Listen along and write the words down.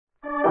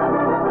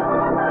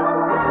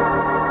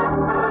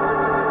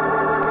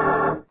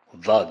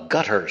The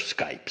Gutter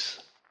Skypes.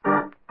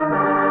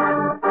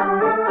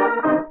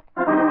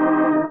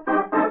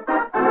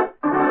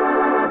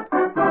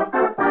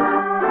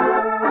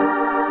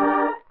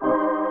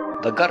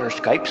 The Gutter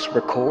Skypes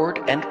record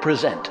and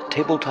present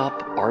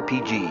tabletop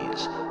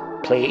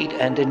RPGs, played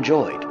and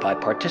enjoyed by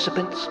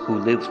participants who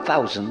live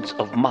thousands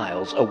of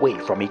miles away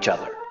from each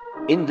other.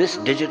 In this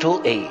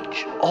digital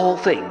age, all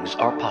things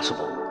are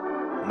possible.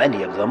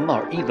 Many of them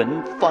are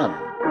even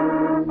fun.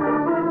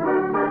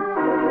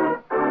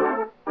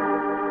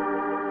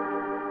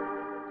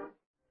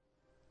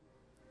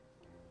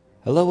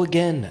 Hello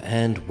again,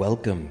 and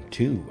welcome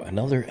to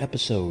another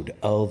episode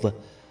of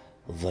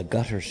The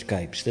Gutter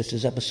Skypes. This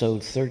is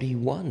episode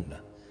 31,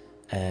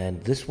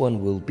 and this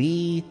one will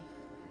be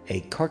a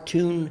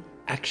cartoon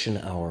action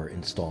hour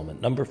installment,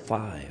 number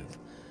 5,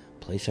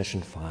 play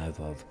session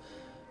 5 of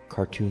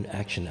Cartoon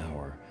Action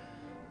Hour.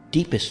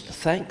 Deepest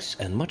thanks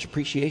and much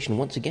appreciation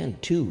once again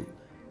to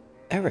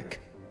Eric,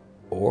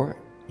 or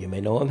you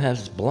may know him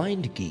as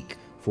Blind Geek,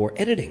 for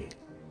editing,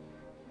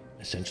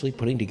 essentially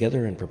putting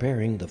together and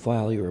preparing the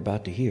file you're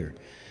about to hear.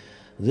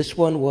 This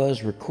one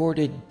was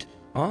recorded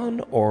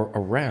on or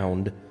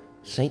around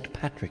St.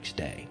 Patrick's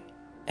Day,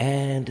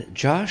 and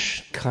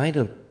Josh kind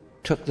of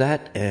took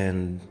that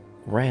and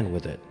ran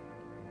with it.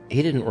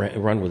 He didn't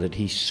run with it,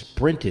 he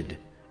sprinted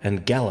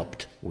and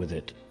galloped with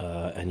it,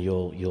 and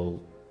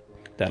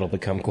that'll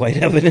become quite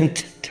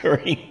evident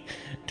during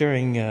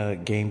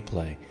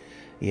gameplay.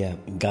 Yeah,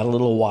 got a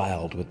little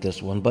wild with this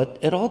one, but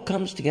it all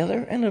comes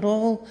together, and it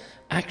all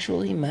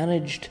actually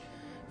managed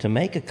to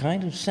make a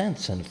kind of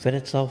sense and fit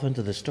itself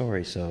into the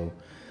story. So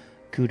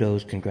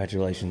kudos,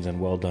 congratulations, and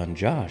well done,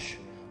 Josh,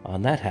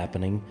 on that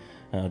happening,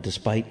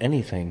 despite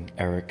anything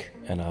Eric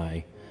and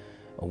I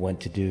went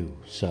to do.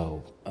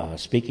 So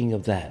speaking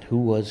of that, who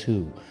was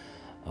who?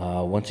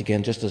 Once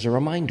again, just as a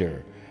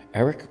reminder,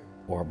 Eric,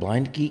 or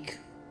Blind Geek,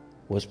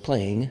 was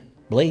playing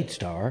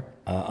Bladestar.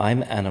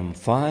 I'm Anim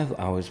 5.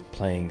 I was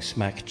playing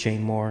Smack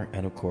Chainmore,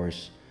 and of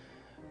course,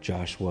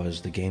 Josh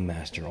was the game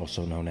master,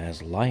 also known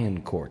as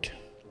Lion Court.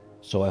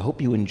 So I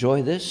hope you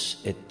enjoy this.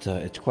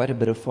 It's quite a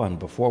bit of fun.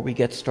 Before we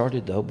get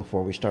started, though,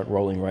 before we start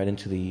rolling right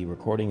into the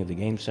recording of the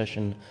game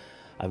session,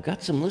 I've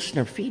got some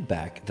listener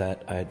feedback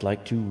that I'd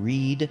like to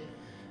read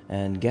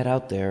and get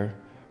out there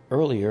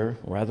earlier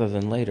rather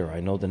than later. I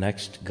know the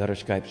next Gutter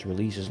Skypes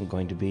release isn't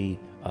going to be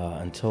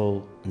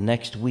until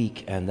next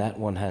week, and that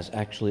one has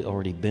actually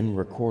already been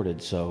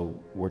recorded, so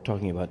we're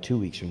talking about 2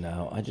 weeks from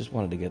now. I just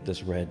wanted to get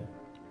this read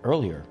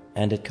earlier,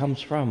 and it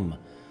comes from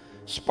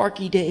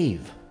Sparky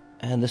Dave,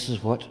 and this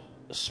is what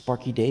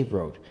Sparky Dave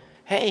wrote.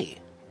 Hey,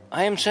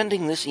 I am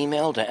sending this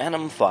email to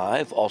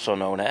Anim5, also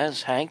known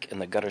as Hank in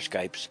the Gutter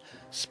Skypes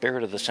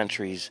Spirit of the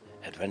Century's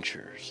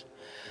Adventures.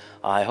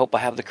 I hope I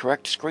have the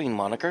correct screen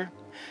moniker.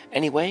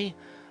 Anyway,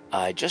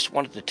 I just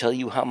wanted to tell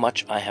you how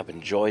much I have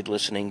enjoyed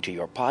listening to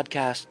your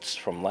podcasts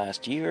from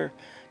last year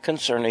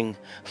concerning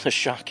the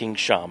shocking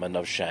shaman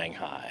of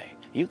Shanghai.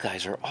 You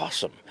guys are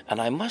awesome, and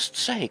I must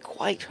say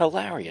quite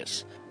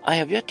hilarious. I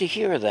have yet to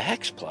hear the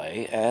Hex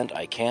play, and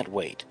I can't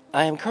wait.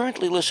 I am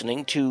currently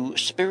listening to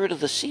Spirit of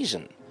the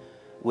Season,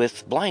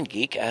 with Blind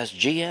Geek as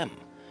GM.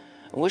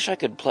 I wish I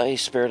could play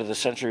Spirit of the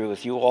Century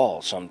with you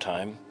all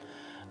sometime.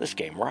 This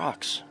game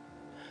rocks.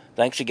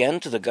 Thanks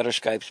again to the Gutter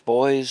Skypes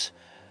boys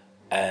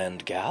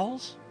and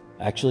gals?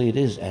 Actually, it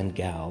is and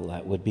gal.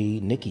 That would be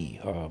Nikki,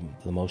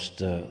 the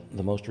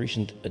most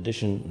recent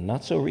addition.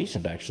 Not so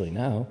recent, actually,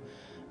 now.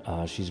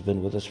 She's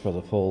been with us for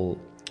the full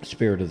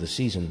Spirit of the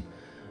Season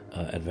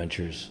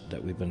adventures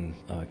that we've been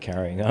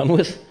carrying on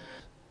with.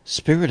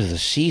 Spirit of the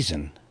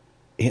Season,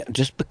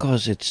 just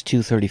because it's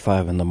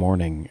 2:35 in the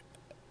morning,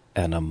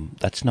 and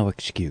that's no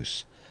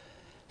excuse.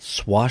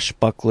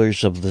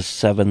 Swashbucklers of the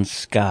Seven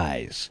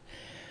Skies.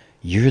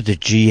 You're the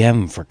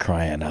GM, for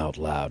crying out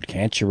loud.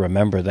 Can't you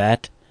remember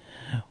that?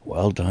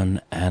 Well done,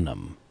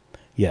 Anim.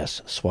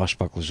 Yes,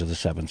 Swashbucklers of the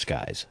Seven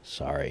Skies.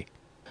 Sorry.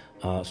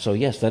 So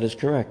yes, that is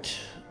correct.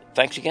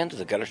 Thanks again to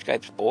the Gutter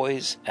Skypes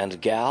boys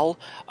and gal.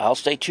 I'll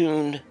stay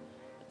tuned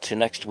to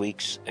next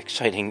week's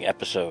exciting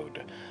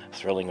episode.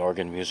 Thrilling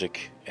organ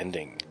music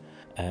ending.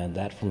 And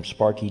that from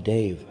Sparky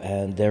Dave.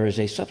 And there is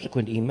a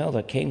subsequent email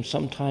that came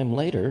sometime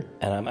later,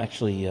 and I'm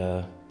actually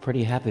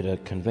pretty happy to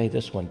convey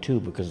this one too,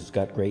 because it's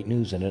got great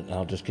news in it, and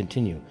I'll just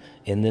continue.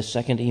 In this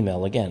second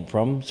email, again,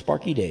 from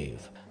Sparky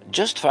Dave.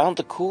 Just found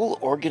the cool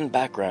organ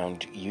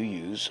background you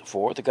use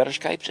for the Gutter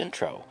Skypes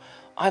intro.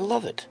 I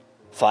love it.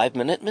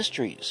 5-minute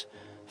mysteries.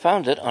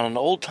 Found it on an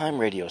old-time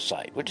radio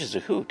site, which is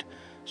a hoot.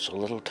 So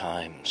little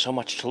time, so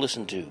much to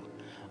listen to.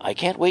 I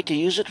can't wait to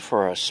use it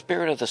for a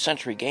Spirit of the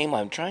Century game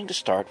I'm trying to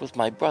start with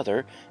my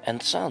brother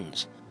and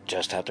sons.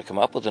 Just have to come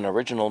up with an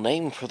original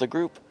name for the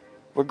group.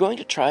 We're going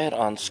to try it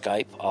on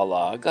Skype a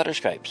la Gutter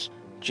Skypes.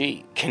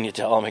 Gee, can you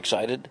tell I'm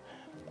excited?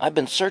 I've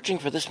been searching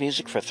for this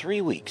music for 3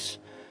 weeks.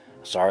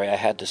 Sorry I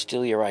had to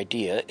steal your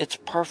idea. It's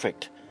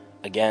perfect.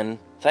 Again,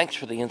 thanks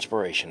for the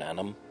inspiration,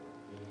 Anim.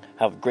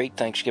 Have a great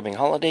Thanksgiving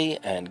holiday,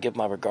 and give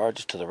my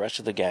regards to the rest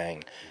of the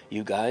gang.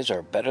 You guys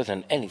are better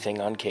than anything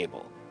on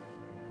cable.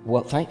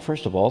 Well,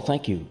 first of all,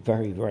 thank you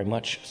very, very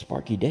much,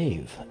 Sparky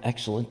Dave.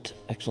 Excellent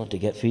to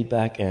get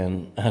feedback,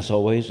 and as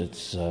always,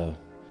 it's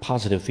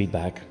positive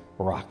feedback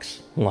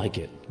rocks. Like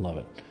it, love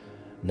it.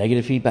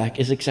 Negative feedback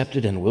is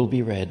accepted and will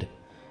be read.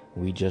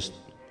 We just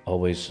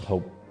always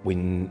hope we'll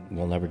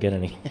never get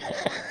any.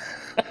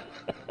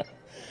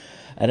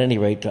 At any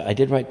rate, I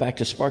did write back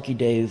to Sparky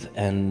Dave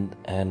and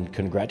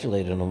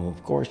congratulated him,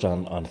 of course,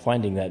 on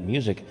finding that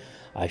music.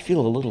 I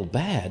feel a little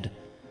bad,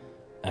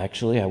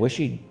 actually. I wish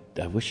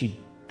he'd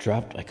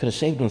dropped. I could have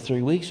saved him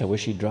 3 weeks. I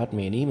wish he'd dropped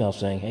me an email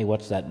saying, "Hey,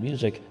 what's that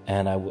music?"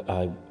 And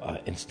I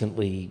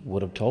instantly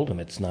would have told him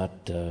it's not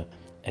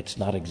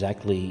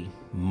exactly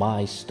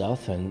my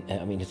stuff. And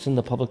I mean, it's in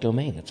the public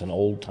domain. It's an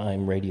old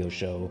time radio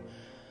show.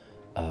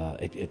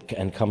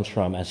 It comes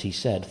from, as he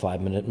said,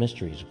 5 Minute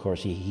Mysteries. Of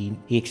course, he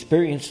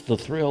experienced the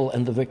thrill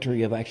and the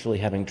victory of actually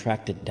having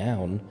tracked it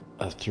down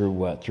through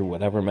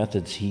whatever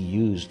methods he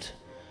used.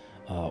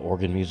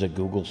 Organ music,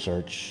 Google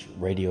search,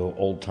 radio,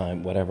 old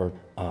time, whatever,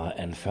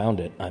 and found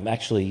it. I'm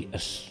actually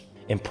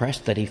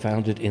impressed that he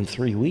found it in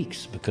 3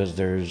 weeks, because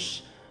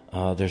there's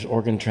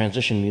organ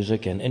transition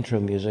music and intro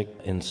music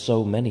in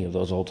so many of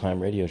those old time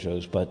radio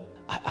shows. But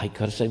I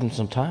could have saved him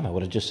some time. I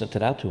would have just sent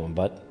it out to him.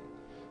 But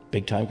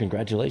big time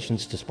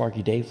congratulations to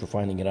Sparky Dave for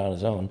finding it on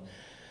his own.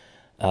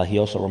 He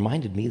also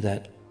reminded me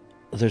that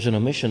there's an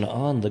omission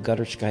on the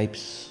Gutter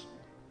Skypes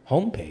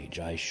homepage.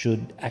 I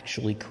should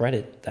actually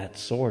credit that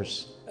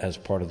source as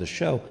part of the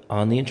show.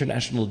 On the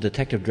International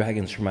Detective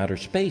Dragons from Outer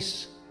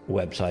Space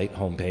website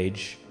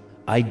homepage,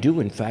 I do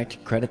in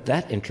fact credit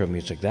that intro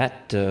music.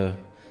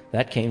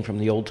 That came from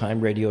the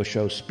old-time radio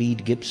show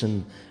Speed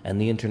Gibson and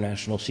the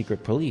International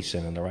Secret Police,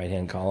 and in the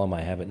right-hand column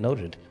I have it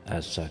noted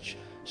as such.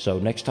 So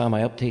next time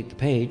I update the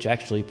page,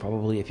 actually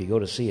probably if you go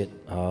to see it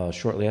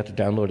shortly after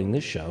downloading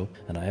this show,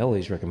 and I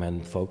always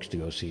recommend folks to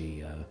go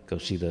see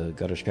the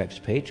Gutter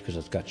Skypes page, because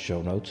it's got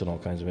show notes and all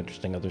kinds of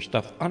interesting other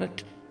stuff on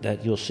it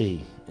that you'll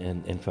see.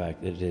 And in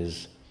fact, it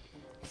is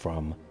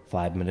from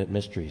 5 Minute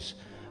Mysteries.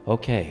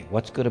 Okay,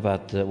 what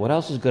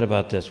else is good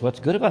about this? What's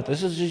good about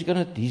this is he's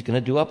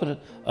gonna do up a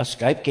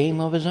Skype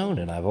game of his own,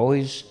 and I've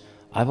always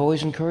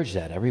encouraged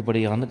that.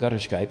 Everybody on the Gutter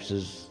Skypes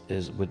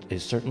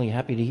is certainly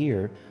happy to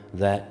hear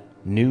that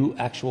new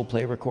actual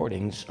play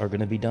recordings are going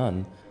to be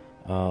done,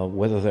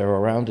 whether they're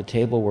around a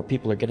table where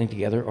people are getting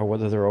together or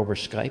whether they're over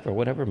Skype or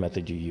whatever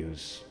method you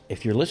use.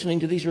 If you're listening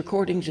to these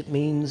recordings, it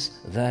means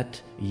that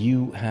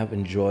you have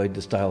enjoyed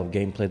the style of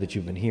gameplay that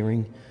you've been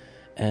hearing,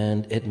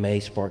 and it may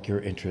spark your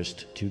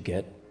interest to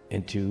get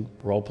into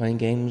role-playing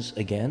games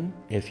again,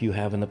 if you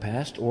have in the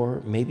past,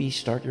 or maybe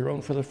start your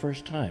own for the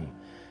first time.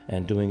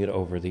 And doing it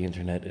over the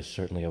internet is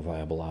certainly a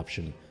viable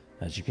option,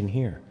 as you can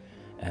hear.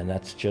 And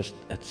that's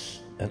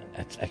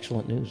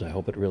excellent news. I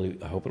hope it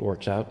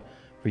works out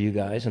for you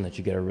guys, and that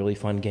you get a really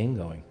fun game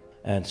going.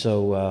 And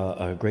so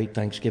a great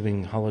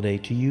Thanksgiving holiday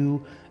to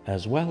you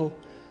as well,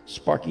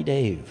 Sparky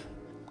Dave.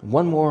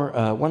 One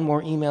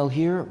more email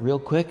here, real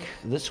quick.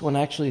 This one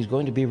actually is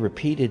going to be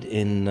repeated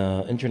in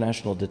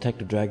International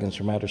Detective Dragons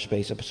from Outer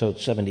Space, episode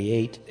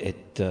 78.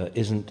 It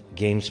isn't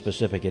game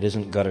specific. It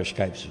isn't Gutter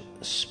Skype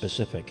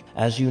specific.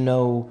 As you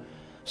know,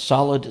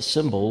 solid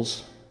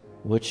symbols,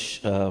 which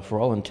for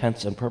all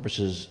intents and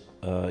purposes,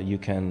 you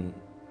can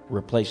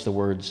replace the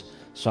words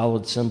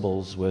solid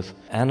symbols with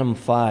Anim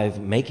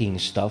 5 making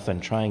stuff and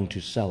trying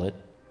to sell it,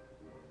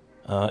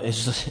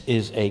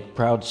 is a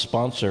proud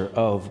sponsor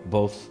of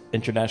both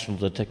International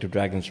Detective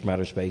Dragons from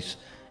Outer Space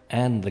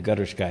and the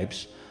Gutter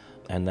Skypes,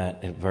 and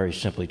that it very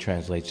simply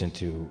translates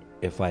into,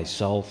 if I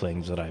sell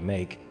things that I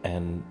make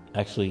and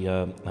actually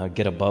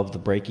get above the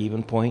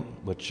break-even point,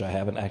 which I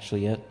haven't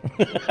actually yet,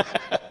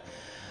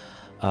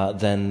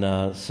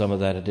 then some of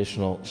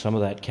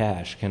that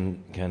cash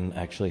can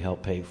actually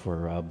help pay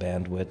for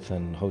bandwidth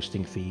and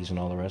hosting fees and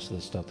all the rest of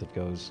the stuff that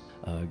goes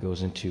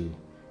into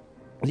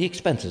the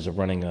expenses of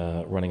running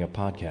a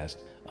podcast,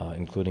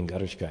 including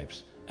Gutter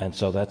Skypes. And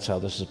so that's how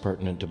this is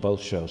pertinent to both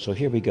shows. So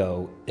here we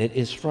go. It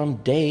is from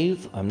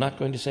Dave. I'm not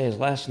going to say his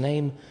last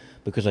name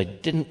because I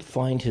didn't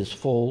find his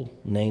full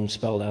name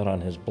spelled out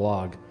on his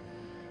blog,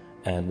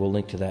 and we'll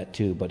link to that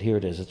too. But here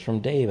it is. It's from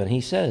Dave, and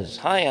he says,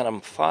 "Hi,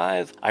 Anim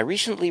 5. I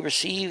recently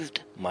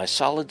received my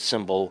solid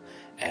symbol,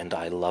 and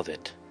I love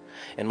it.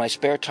 In my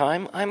spare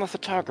time, I'm a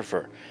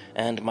photographer,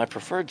 and my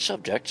preferred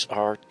subjects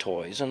are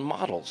toys and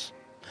models.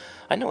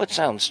 I know it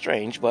sounds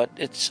strange, but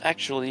it's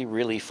actually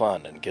really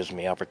fun and gives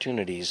me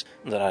opportunities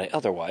that I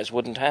otherwise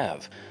wouldn't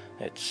have.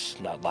 It's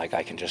not like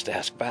I can just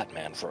ask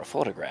Batman for a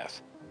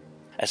photograph.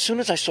 As soon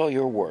as I saw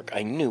your work,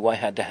 I knew I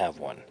had to have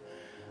one.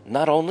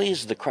 Not only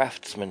is the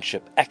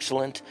craftsmanship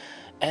excellent,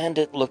 and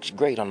it looks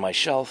great on my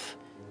shelf,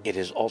 it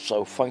is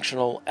also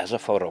functional as a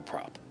photo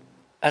prop.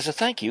 As a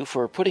thank you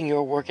for putting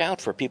your work out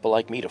for people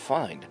like me to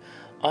find,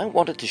 I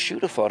wanted to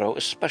shoot a photo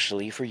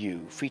especially for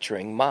you,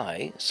 featuring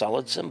my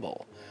solid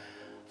symbol.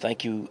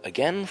 Thank you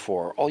again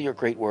for all your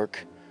great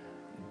work,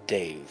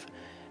 Dave."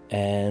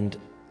 And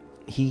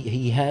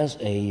he has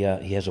a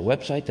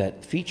website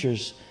that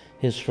features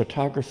his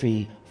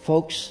photography.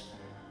 Folks,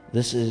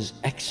 this is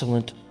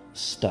excellent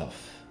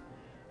stuff.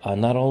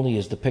 Not only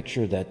is the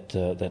picture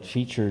that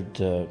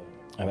featured,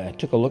 I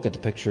took a look at the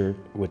picture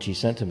which he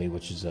sent to me,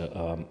 which is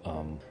a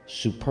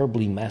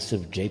superbly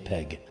massive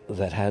JPEG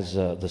that has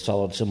the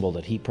solid symbol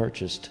that he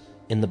purchased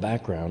in the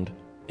background,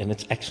 and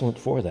it's excellent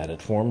for that.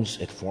 It forms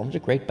a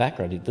great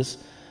background. This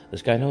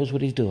guy knows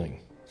what he's doing.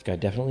 This guy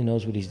definitely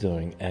knows what he's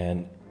doing,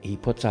 and he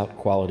puts out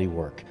quality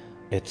work.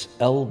 It's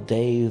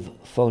Eldave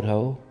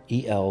Photo,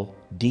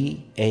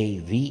 ELDAVE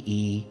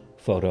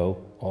Photo,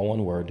 all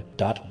one word,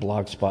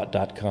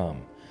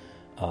 .blogspot.com.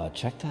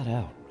 Check that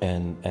out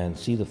and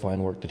see the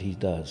fine work that he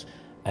does.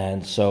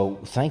 And so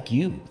thank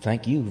you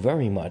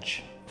very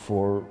much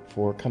for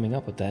coming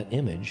up with that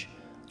image.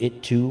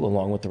 It too,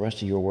 along with the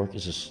rest of your work,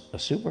 is a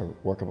super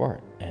work of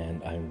art,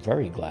 and I'm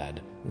very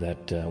glad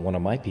that one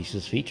of my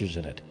pieces features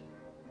in it.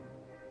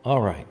 All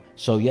right,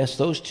 so yes,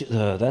 those two,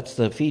 that's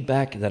the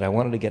feedback that I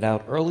wanted to get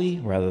out earlier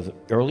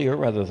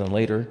rather than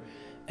later,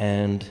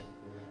 and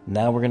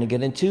now we're going to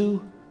get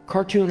into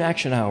Cartoon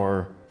Action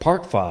Hour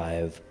Part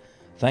 5.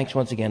 Thanks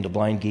once again to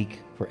Blind Geek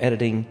for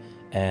editing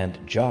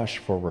and Josh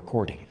for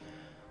recording.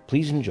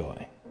 Please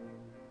enjoy.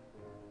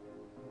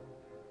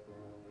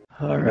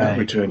 All right. I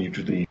return you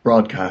to the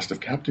broadcast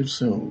of Captive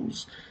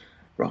Souls,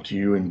 brought to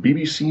you in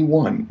BBC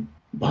One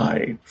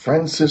by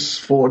Francis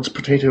Ford's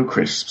Potato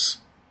Crisps.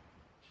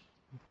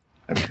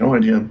 I have no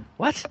idea.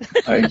 What?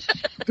 I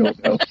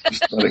don't know.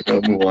 Just let it go.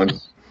 Move on.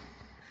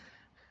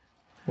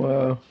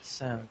 Wow.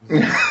 Sounds...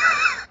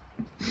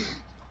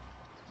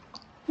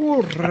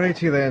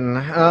 Alrighty then.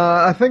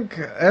 I think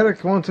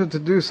Eric wanted to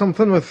do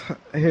something with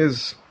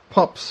his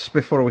pops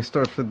before we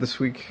start for this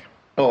week.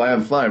 Oh, I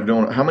have 5.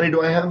 How many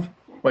do I have?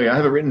 Wait, I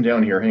have it written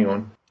down here. Hang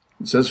on.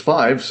 It says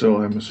 5,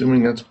 so I'm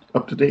assuming that's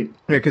up to date.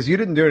 Yeah, because you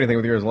didn't do anything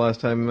with yours last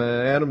time.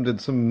 Adam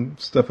did some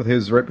stuff with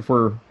his right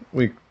before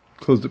we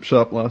closed up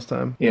shop last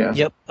time. Yeah.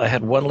 Yep, I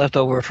had 1 left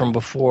over from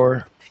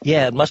before.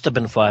 Yeah, it must have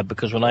been 5,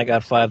 because when I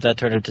got 5, that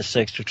turned into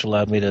 6, which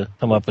allowed me to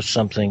come up with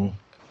something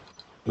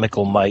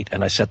Mickle might,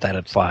 and I set that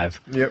at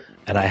 5. Yep.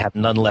 And I have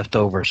none left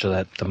over, so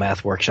that the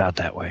math works out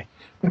that way.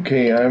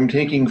 Okay, I'm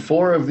taking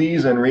 4 of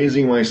these and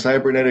raising my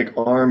cybernetic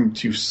arm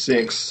to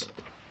 6.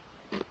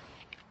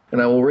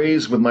 And I will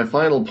raise with my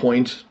final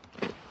point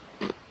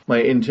my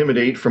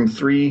intimidate from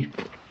 3.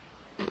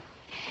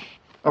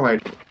 All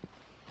right.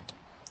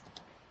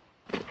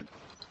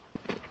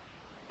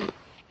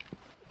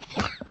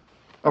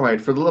 All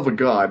right, for the love of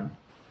God.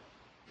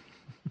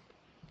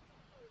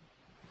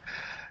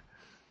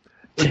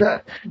 Is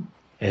that...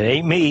 It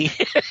ain't me.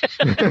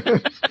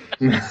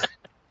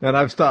 And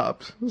I've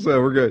stopped,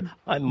 so we're good.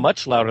 I'm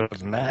much louder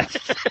than that.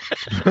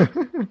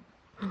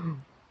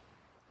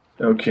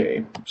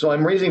 Okay, so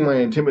I'm raising my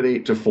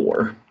intimidate to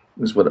 4,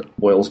 is what it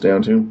boils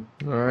down to.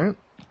 All right.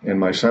 And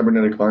my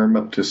cybernetic arm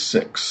up to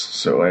 6,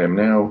 so I am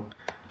now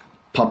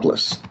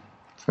popless.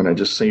 And I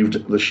just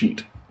saved the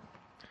sheet.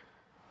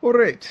 All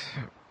right.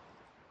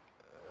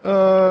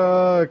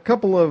 A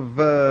couple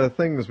of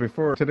things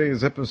before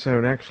today's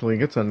episode actually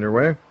gets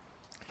underway.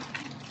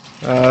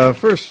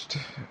 First,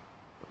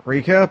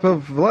 recap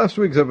of last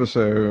week's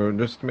episode,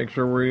 just to make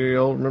sure we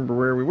all remember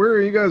where we were.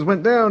 You guys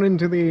went down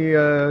into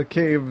the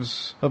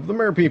caves of the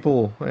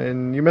merpeople,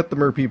 and you met the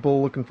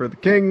merpeople looking for the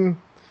king.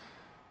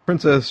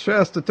 Princess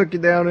Shasta took you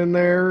down in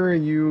there,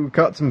 you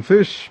caught some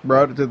fish,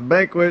 brought it to the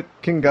banquet,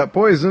 king got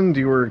poisoned,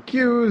 you were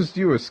accused,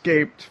 you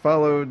escaped,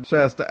 followed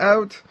Shasta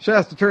out.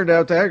 Shasta turned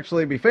out to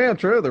actually be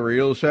Fantra, the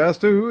real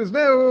Shasta, who is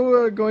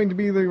now going to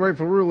be the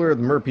rightful ruler of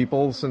the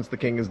merpeople since the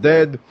king is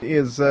dead,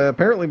 is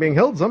apparently being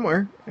held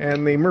somewhere,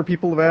 and the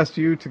merpeople have asked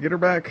you to get her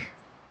back.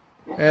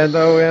 And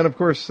of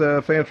course,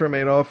 Fantra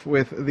made off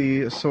with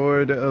the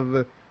sword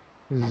of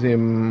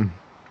Zim.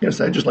 Yes,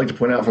 I'd just like to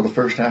point out for the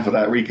first half of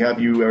that recap,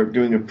 you are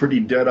doing a pretty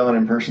dead-on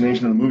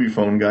impersonation of the movie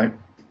phone guy.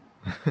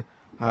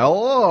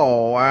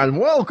 Hello, and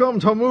welcome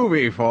to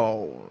Movie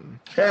Phone.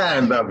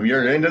 And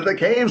you're into the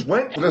caves,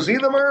 went to see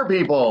the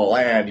merpeople,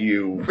 and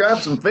you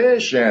grabbed some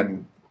fish,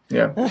 and...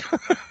 yeah.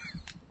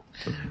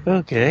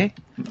 Okay.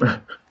 I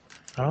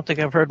don't think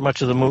I've heard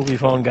much of the movie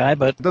phone guy,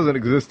 but... It doesn't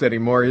exist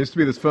anymore. It used to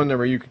be this phone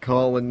number you could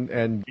call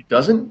and... It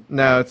doesn't?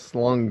 No, it's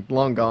long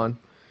gone.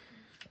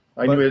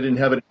 I knew I didn't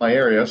have it in my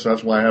area, so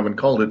that's why I haven't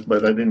called it,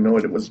 but I didn't know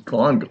it was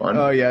gone.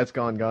 Oh, yeah, it's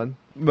gone.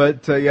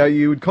 But, yeah,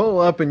 you would call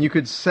up and you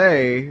could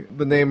say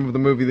the name of the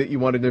movie that you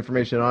wanted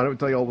information on. It would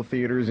tell you all the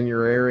theaters in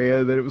your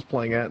area that it was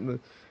playing at, and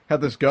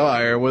had this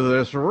guy with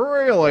this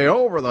really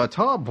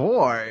over-the-top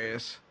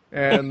voice.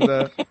 And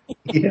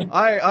yeah.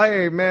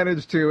 I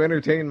managed to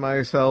entertain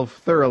myself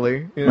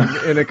thoroughly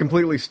in a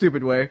completely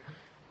stupid way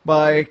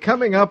by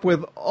coming up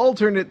with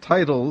alternate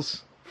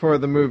titles for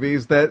the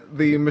movies that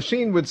the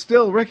machine would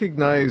still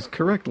recognize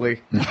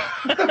correctly.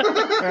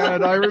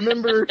 And I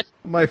remember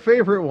my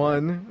favorite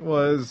one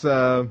was,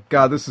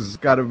 this has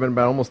got to have been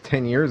about almost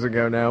 10 years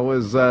ago now,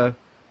 was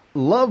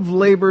Love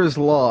Labor's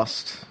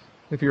Lost,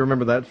 if you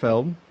remember that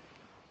film.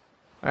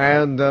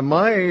 And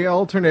my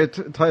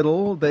alternate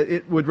title that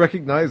it would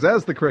recognize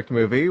as the correct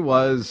movie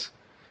was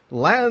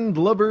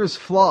Landlubber's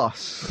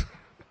Floss.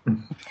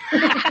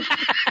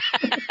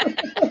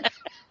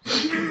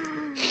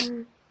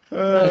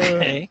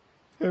 Okay.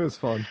 It was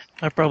fun.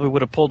 I probably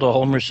would have pulled a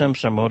Homer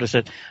Simpson mode and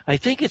said, I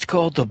think it's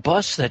called the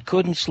bus that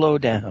couldn't slow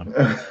down.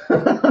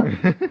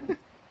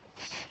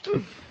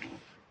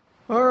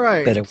 All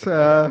right.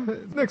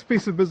 But Next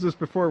piece of business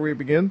before we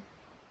begin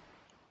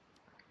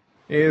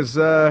is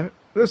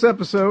this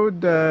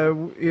episode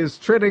is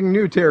treading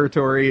new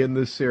territory in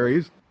this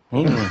series.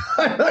 I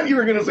thought you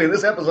were going to say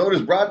this episode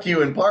is brought to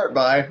you in part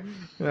by...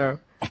 Yeah.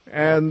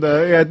 And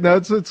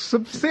it's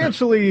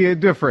substantially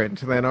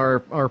different than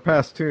our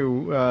past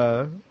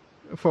two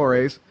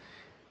forays,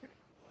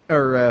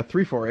 or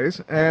three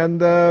forays,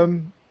 and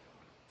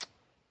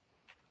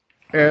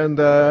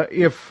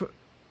if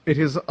it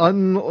is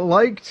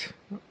unliked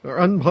or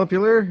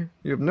unpopular,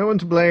 you have no one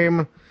to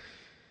blame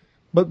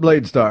but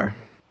Bladestar.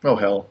 Oh,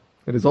 hell.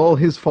 It is all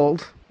his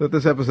fault that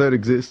this episode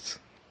exists.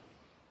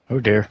 Oh,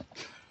 dear.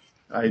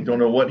 I don't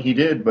know what he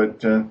did,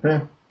 but...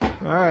 All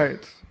right.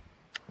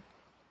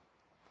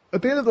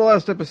 At the end of the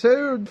last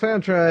episode,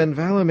 Fantra and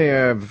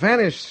Valamir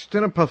vanished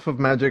in a puff of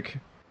magic,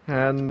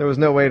 and there was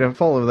no way to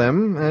follow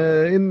them.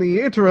 In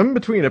the interim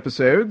between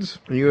episodes,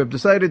 you have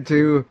decided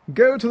to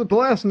go to the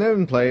last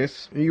known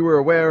place you were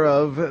aware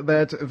of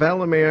that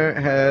Valamir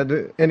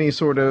had any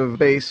sort of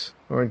base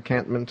or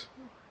encampment.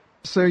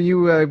 So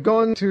you have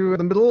gone to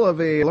the middle of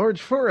a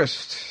large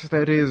forest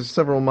that is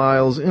several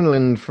miles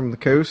inland from the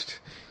coast.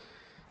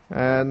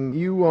 And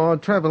you are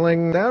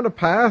traveling down a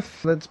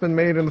path that's been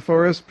made in the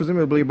forest,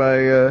 presumably by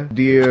a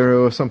deer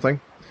or something.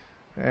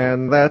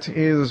 And that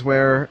is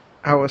where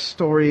our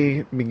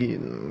story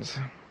begins.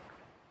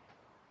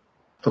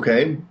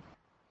 Okay.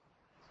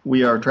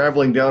 We are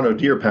traveling down a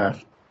deer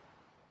path.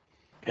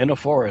 In a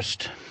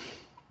forest.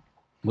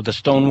 With a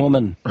stone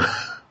woman.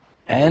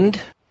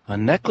 And a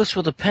necklace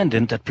with a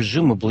pendant that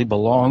presumably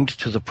belonged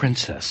to the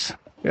princess.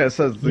 Yeah, it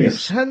says the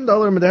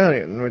 $10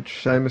 medallion,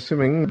 which I'm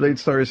assuming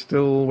Bladestar is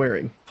still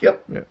wearing.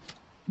 Yep. Yeah.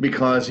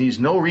 Because he's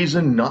no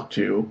reason not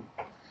to.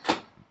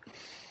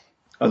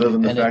 Other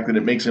than the fact that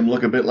it makes him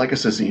look a bit like a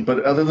sissy.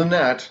 But other than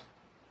that...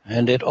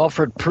 And it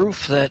offered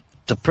proof that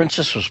the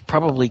princess was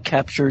probably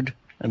captured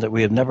and that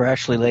we have never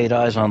actually laid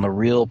eyes on the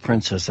real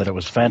princess, that it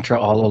was Fantra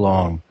all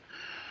along.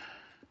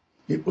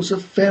 It was a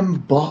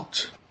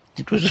fembot.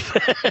 It was...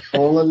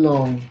 all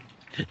along.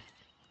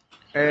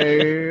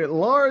 A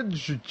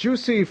large,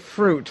 juicy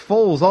fruit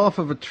falls off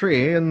of a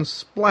tree and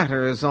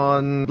splatters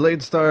on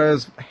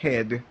Bladestar's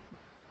head.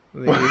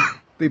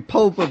 The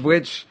pulp of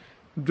which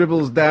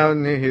dribbles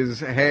down his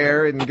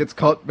hair and gets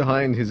caught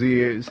behind his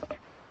ears.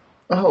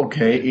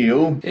 Okay,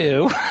 ew.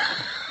 Ew.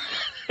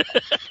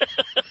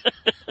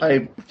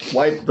 I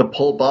wipe the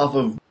pulp off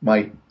of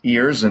my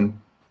ears and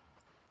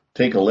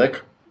take a lick.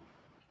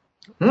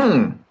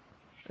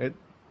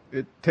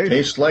 It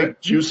tastes like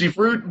juicy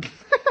fruit.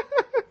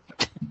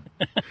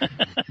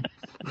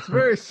 It's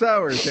very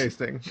sour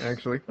tasting,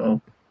 actually.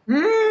 Oh.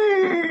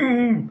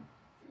 You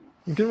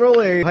can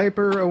roll a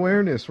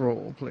hyper-awareness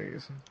roll,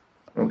 please.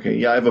 Okay,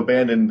 yeah, I've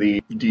abandoned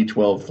the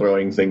D12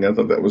 throwing thing. I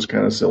thought that was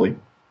kind of silly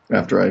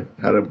after I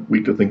had a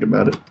week to think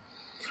about it.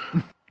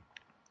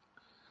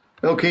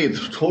 Okay,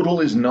 the total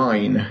is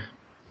 9.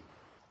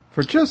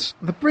 For just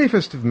the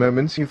briefest of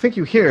moments, you think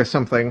you hear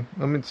something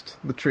amidst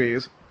the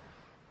trees.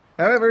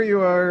 However,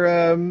 you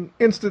are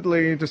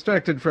instantly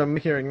distracted from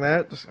hearing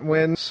that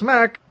when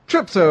Smack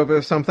trips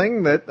over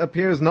something that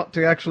appears not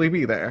to actually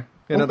be there.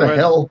 In What other the words,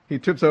 hell? he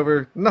trips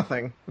over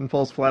nothing and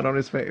falls flat on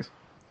his face.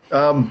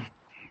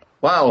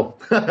 Wow.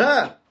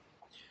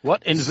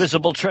 What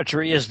invisible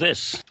treachery is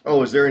this?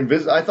 Oh, is there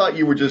I thought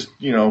you were just,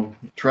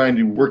 trying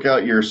to work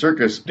out your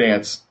circus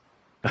dance.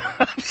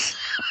 I'm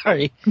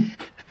sorry.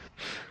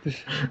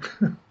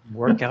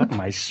 Work out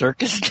my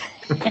circus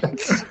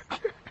dance?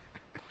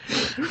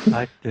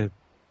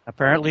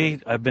 Apparently,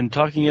 I've been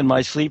talking in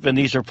my sleep, and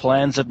these are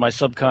plans that my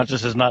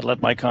subconscious has not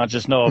let my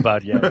conscious know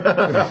about yet.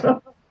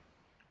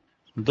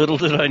 Little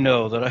did I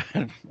know that I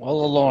had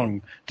all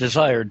along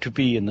desired to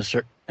be in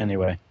the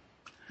Anyway.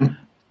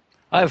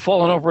 I have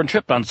fallen over and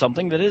tripped on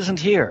something that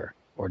isn't here,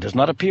 or does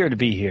not appear to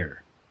be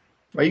here.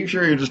 Are you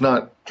sure you're just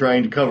not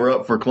trying to cover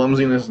up for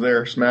clumsiness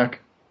there,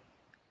 Smack?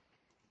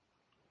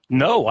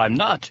 No, I'm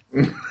not.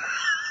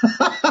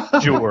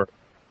 Sure.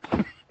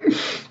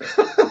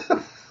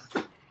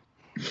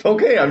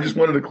 Okay, I just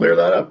wanted to clear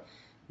that up.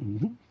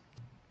 Mm-hmm.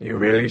 You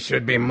really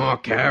should be more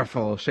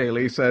careful,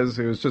 Shaylee says,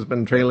 who's just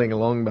been trailing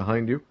along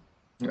behind you.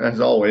 As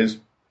always.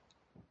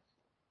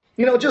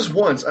 Just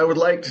once, I would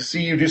like to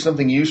see you do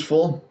something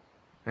useful.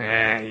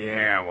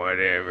 Yeah,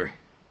 whatever.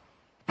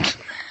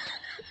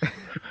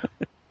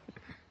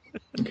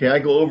 Okay, I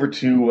go over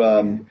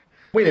to,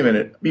 wait a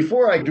minute.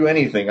 Before I do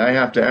anything, I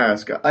have to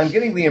ask. I'm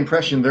getting the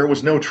impression there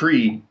was no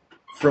tree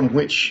from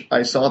which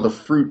I saw the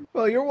fruit.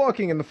 Well, you're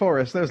walking in the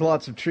forest. There's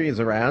lots of trees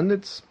around.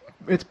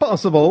 It's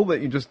possible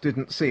that you just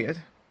didn't see it.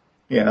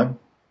 Yeah.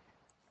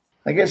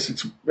 I guess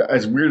it's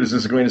as weird as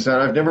this is going to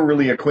sound. I've never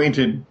really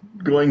acquainted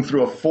going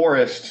through a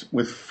forest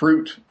with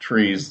fruit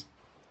trees.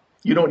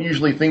 You don't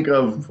usually think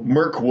of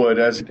Mirkwood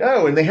as,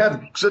 and they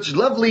have such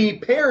lovely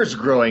pears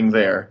growing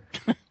there.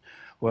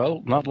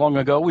 Well, not long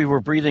ago we were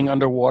breathing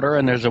underwater,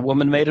 and there's a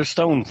woman made of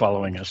stone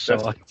following us.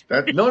 So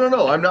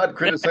No. I'm not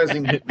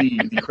criticizing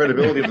the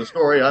credibility of the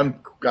story. I'm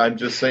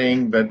just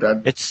saying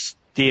that it's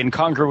the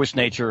incongruous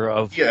nature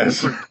of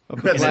yes,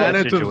 Of the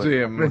planet of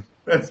Zim.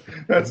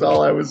 that's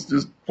all I was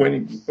just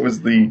pointing. It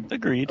was the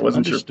agreed. I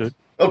wasn't Understood.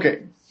 sure.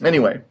 Okay.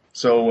 Anyway,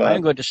 so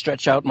I'm going to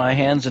stretch out my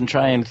hands and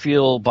try and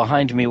feel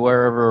behind me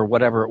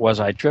whatever it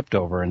was I tripped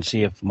over, and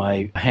see if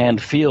my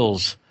hand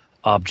feels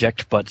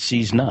object but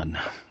sees none.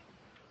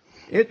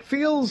 It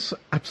feels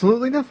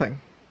absolutely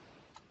nothing.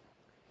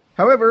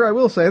 However, I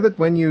will say that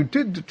when you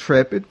did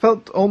trip, it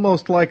felt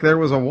almost like there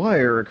was a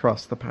wire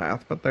across the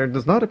path, but there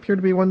does not appear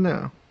to be one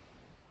now.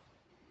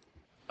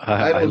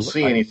 I don't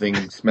see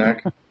anything,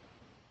 Smack.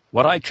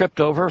 What I tripped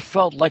over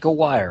felt like a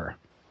wire.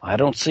 I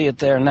don't see it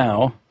there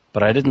now,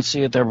 but I didn't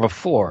see it there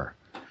before.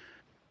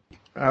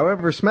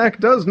 However, Smack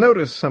does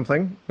notice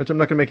something, which I'm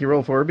not going to make you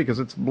roll for because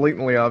it's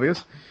blatantly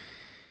obvious.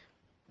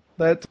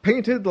 That's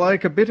painted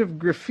like a bit of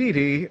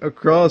graffiti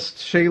across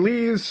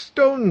Shaylee's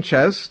stone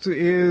chest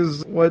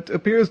is what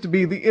appears to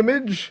be the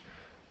image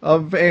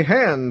of a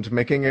hand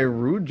making a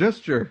rude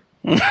gesture.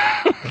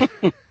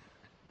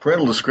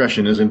 Parental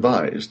discretion is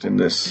advised in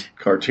this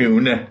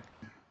cartoon.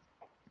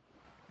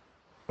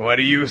 What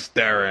are you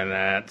staring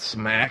at,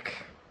 Smack?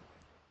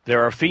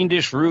 There are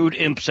fiendish, rude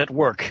imps at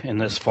work in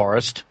this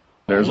forest.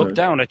 There's Look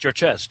down at your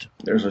chest.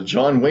 There's a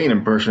John Wayne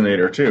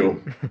impersonator,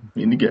 too.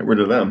 You need to get rid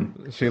of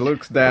them. She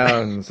looks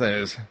down and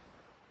says,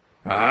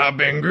 I've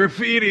been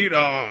graffitied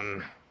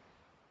on.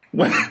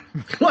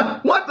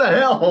 What the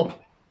hell?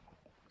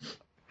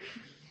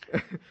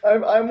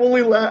 I'm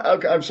only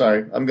okay, I'm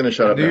sorry. I'm going to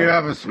shut up Do now. you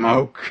have a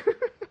smoke?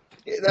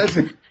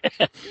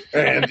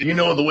 And you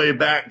know the way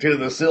back to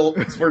the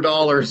Silks for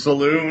Dollar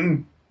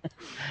saloon?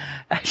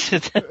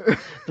 The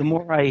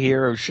more I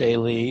hear of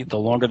Shaylee, the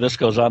longer this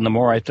goes on, the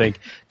more I think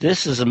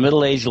this is a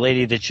middle-aged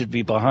lady that should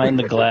be behind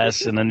the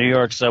glass in the New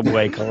York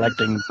subway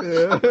collecting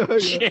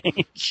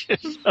change or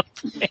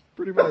something.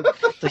 pretty much.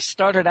 They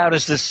started out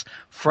as this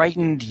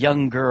frightened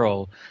young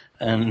girl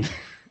and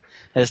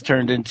has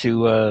turned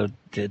into,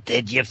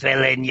 did you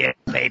fill in your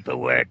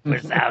paperwork,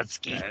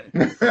 Saucy?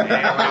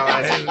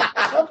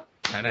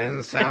 I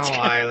didn't sound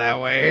like that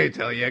way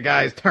till you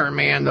guys turned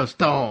me into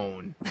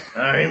stone.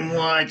 I'm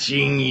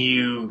watching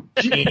you,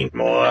 Gene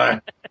Moore.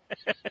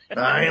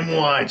 I'm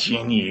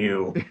watching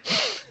you.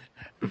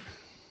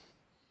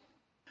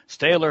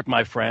 Stay alert,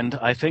 my friend.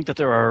 I think that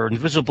there are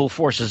invisible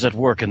forces at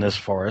work in this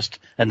forest,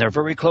 and they're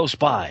very close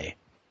by.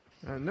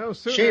 No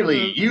sooner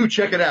Shaylee, you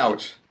check it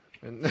out.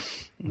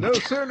 no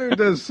sooner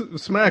does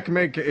Smack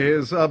make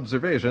his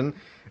observation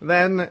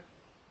than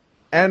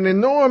an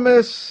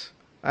enormous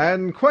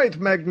and quite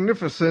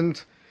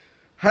magnificent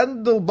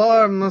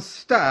handlebar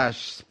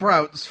mustache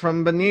sprouts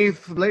from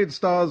beneath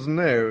Bladestar's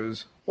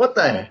nose. What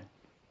the?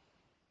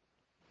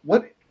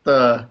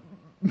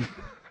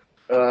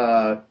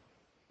 That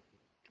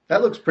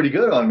looks pretty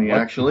good on me,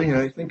 actually.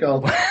 I think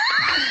I'll...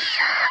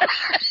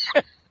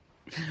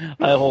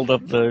 I hold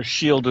up the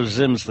shield of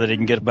Zim so that he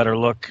can get a better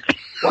look.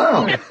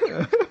 Wow. You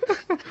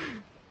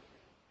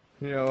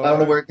know, I don't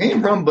know where it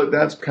came from, but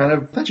that's kind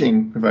of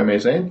touching, if I may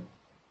say.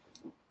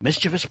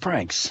 Mischievous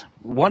pranks,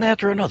 one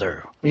after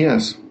another.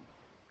 Yes.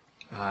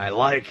 I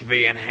like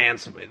the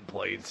enhancement,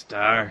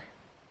 Bladestar.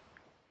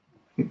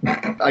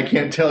 I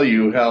can't tell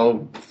you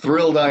how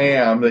thrilled I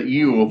am that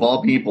you, of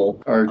all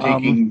people, are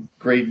taking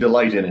great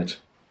delight in it.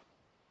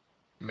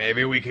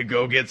 Maybe we could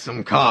go get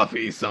some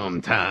coffee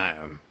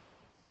sometime.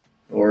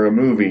 Or a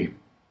movie.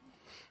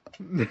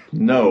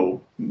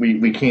 No,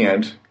 we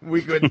can't.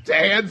 We could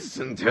dance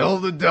until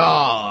the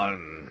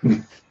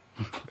dawn.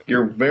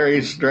 You're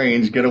very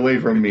strange. Get away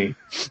from me.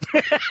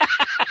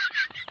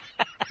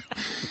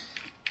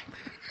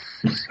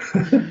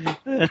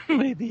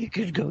 Maybe you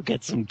could go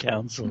get some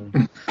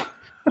counseling.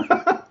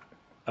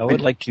 I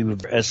would like to,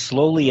 as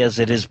slowly as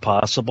it is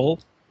possible,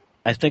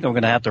 I think I'm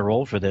going to have to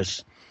roll for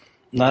this.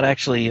 Not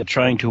actually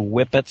trying to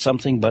whip at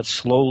something, but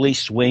slowly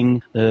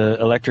swing the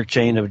electric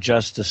chain of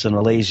justice in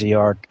a lazy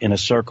arc in a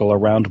circle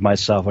around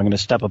myself. I'm going to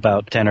step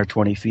about 10 or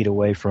 20 feet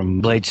away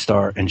from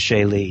Bladestar and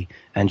Shaylee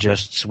and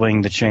just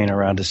swing the chain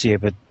around to see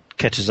if it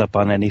catches up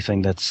on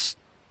anything that's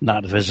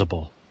not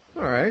visible.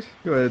 all right,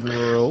 go ahead and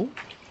roll.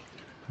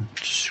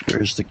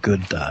 Where's the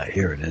good die?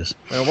 Here it is.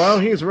 Now, while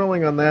he's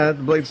rolling on that,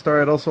 Bladestar,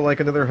 I'd also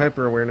like another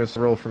hyper-awareness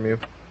roll from you.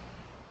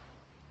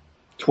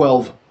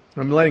 12.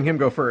 I'm letting him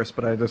go first,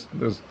 but I just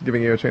was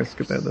giving you a chance to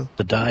get that done.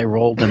 The die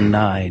rolled a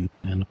 9,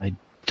 and I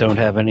don't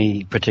have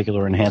any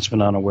particular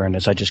enhancement on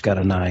awareness. I just got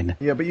a 9.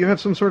 Yeah, but you have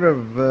some sort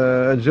of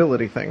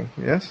agility thing,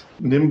 yes?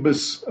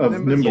 Nimbus of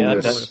nimbleness. Yeah,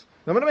 that's-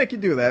 I'm going to make you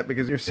do that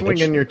because you're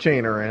swinging your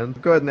chain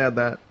around. Go ahead and add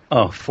that.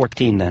 Oh,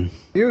 14 then.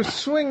 You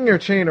swing your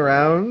chain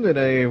around in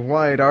a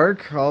wide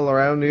arc all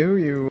around you.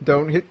 You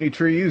don't hit any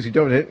trees, you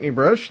don't hit any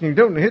brush, and you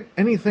don't hit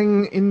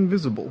anything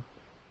invisible.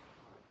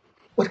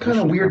 What kind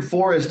of weird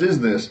forest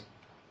is this?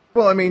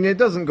 Well, I mean, it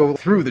doesn't go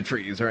through the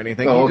trees or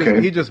anything. Oh, He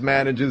okay. just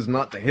manages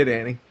not to hit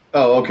any.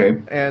 Oh,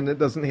 okay. And it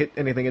doesn't hit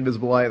anything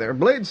invisible either.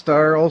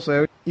 Bladestar,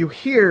 also, you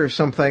hear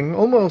something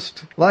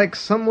almost like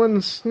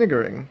someone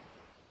sniggering.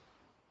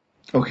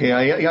 Okay,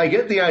 I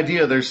get the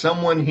idea. There's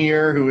someone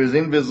here who is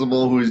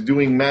invisible, who is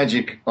doing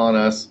magic on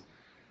us.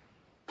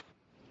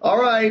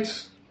 All right,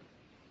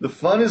 the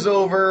fun is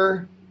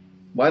over.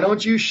 Why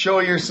don't you show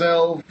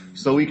yourself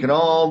so we can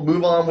all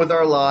move on with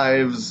our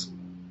lives?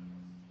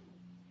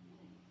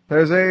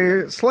 There's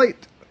a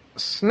slight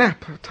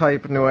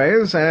snap-type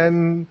noise,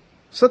 and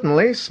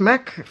suddenly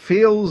Smack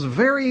feels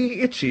very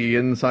itchy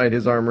inside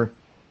his armor.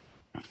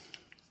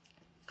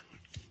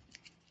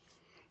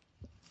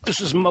 This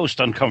is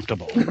most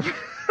uncomfortable.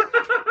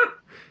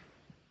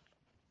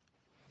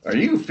 Are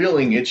you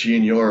feeling itchy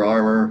in your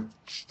armor?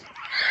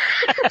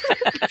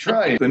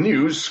 Try the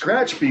new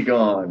Scratch Be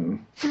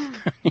Gone.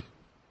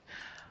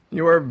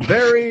 You are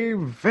very,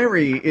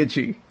 very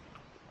itchy.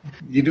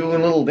 You doing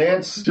a little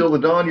dance till the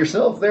dawn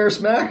yourself there,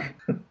 Smack?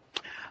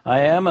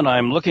 I am, and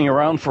I'm looking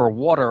around for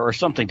water or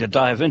something to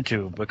dive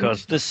into,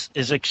 because this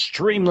is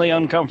extremely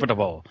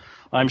uncomfortable.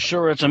 I'm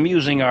sure it's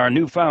amusing our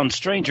newfound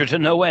stranger to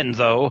no end,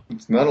 though.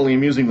 It's not only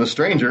amusing the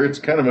stranger, it's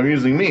kind of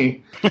amusing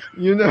me.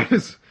 You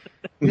notice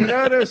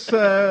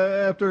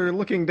after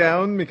looking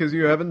down, because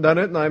you haven't done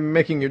it and I'm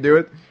making you do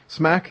it,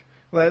 Smack,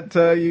 that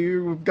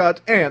you've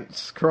got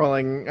ants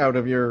crawling out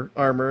of your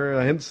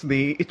armor, hence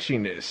the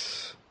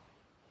itchiness.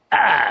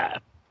 Ah!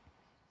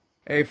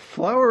 A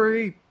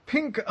flowery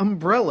pink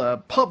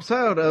umbrella pops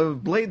out of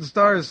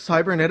Bladestar's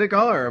cybernetic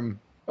arm.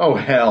 Oh,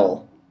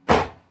 hell.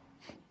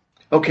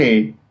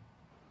 Okay.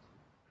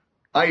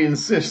 I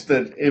insist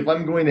that if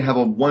I'm going to have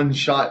a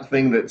one-shot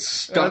thing that's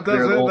stuck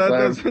there the whole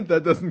time...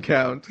 That doesn't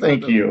count.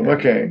 Thank you.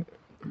 Okay.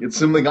 It's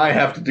something I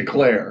have to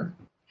declare.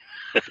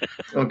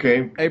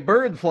 Okay. A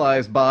bird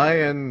flies by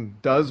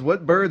and does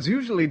what birds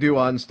usually do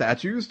on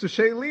statues to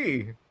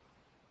Shaylee.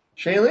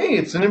 Shaylee,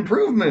 it's an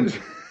improvement.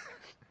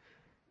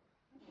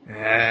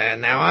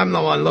 Now I'm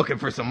the one looking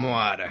for some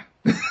water.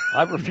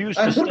 I refuse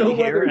I to don't know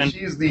stay here whether and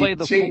she's play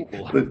the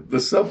fool. the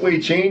subway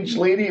change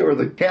lady or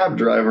the cab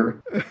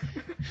driver.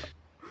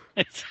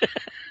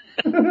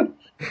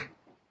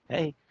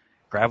 Hey,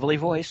 gravelly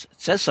voice.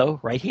 It says so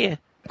right here.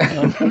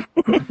 There's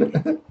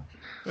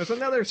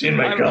another It's in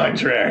my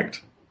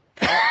contract.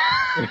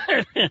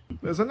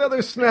 There's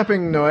another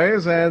snapping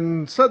noise,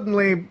 and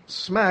suddenly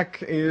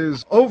Smack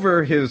is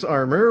over his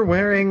armor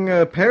wearing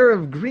a pair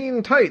of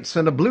green tights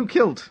and a blue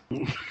kilt.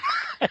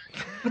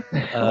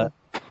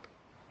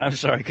 I'm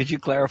sorry, could you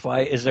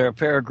clarify? Is there a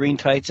pair of green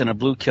tights and a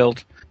blue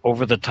kilt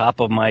over the top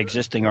of my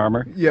existing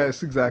armor?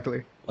 Yes,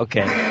 exactly.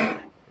 Okay.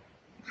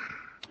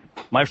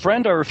 My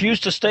friend, I refuse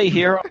to stay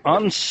here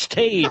on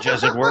stage,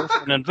 as it were,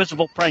 for an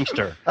invisible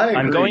prankster. I agree.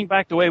 I'm going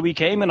back the way we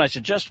came, and I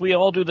suggest we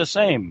all do the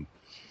same.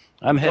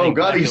 I'm heading Oh,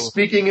 God, back he's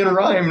speaking in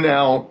rhyme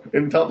now,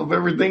 on top of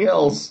everything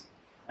else.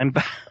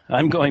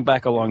 I'm going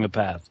back along the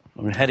path.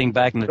 I'm heading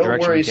back in the Don't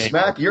direction worry, we came.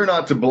 Smack, you're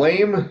not to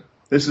blame.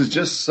 This is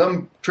just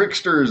some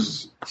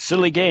trickster's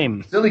Silly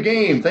game. silly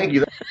game. Thank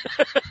you.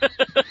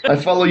 I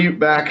follow you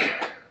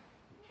back.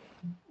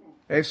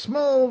 A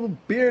small,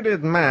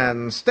 bearded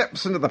man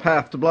steps into the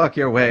path to block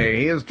your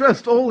way. He is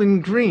dressed all in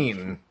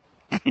green.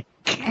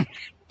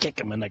 Kick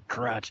him in the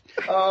crotch.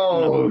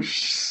 Oh,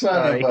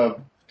 son of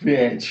a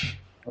bitch.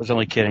 I was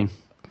only kidding.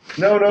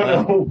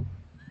 No.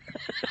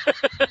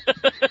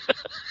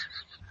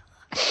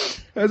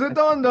 Has it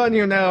dawned on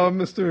you now,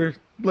 Mr.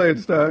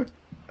 Bladestar?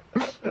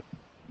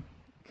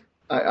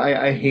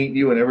 I hate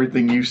you and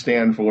everything you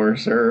stand for,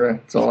 sir.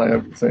 That's all I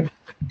have to say.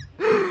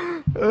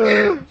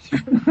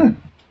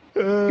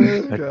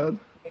 God.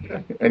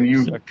 And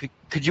you... So,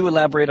 could you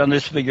elaborate on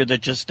this figure that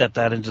just stepped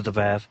out into the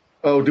path?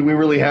 Oh, do we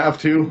really have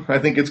to? I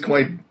think it's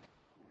quite...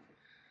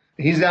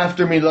 He's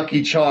after me,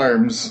 Lucky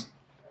Charms.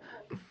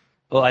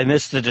 Well, I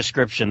missed the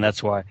description,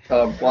 that's why.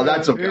 Well,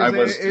 that's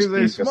okay. He's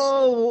a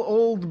small,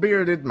 old,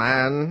 bearded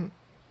man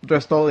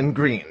dressed all in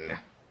green.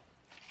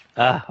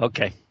 Ah,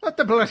 okay. What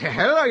the bloody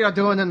hell are you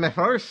doing in my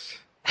purse?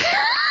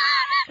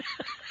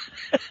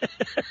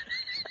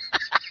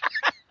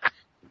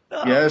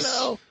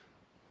 Yes.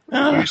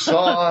 No. You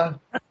saw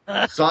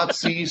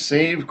Saucy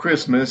save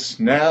Christmas.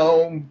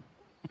 Now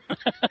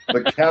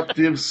the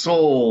captive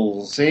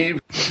soul save.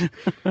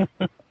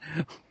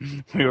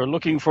 We were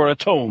looking for a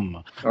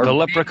tome. Or- the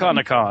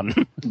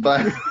Leprechaunicon.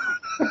 But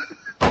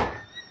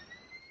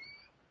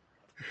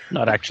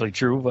Not actually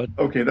true, but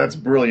okay, that's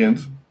brilliant.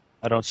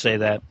 I don't say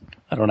that.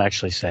 I don't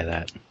actually say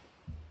that.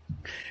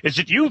 Is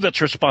it you that's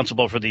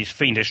responsible for these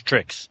fiendish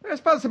tricks?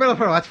 Responsible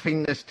for what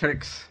fiendish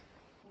tricks?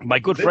 My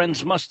good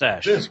friend's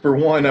mustache. This for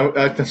one.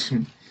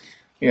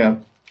 Yeah.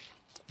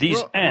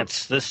 These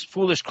ants, this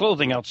foolish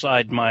clothing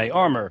outside my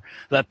armor,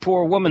 that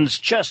poor woman's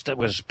chest that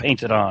was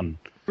painted on.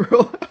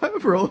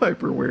 Roll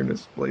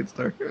hyper-awareness,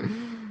 Bladestar.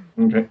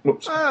 Okay.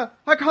 Whoops. I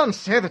can't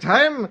say that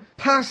I'm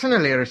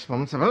personally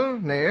responsible,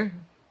 nay.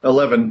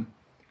 11.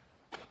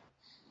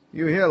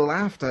 You hear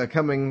laughter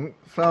coming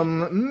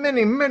from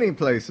many, many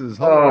places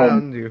all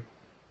around you.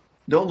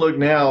 Don't look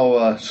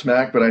now,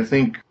 Smack, but I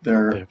think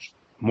they're There's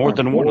more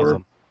than one of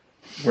them.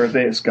 where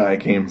this guy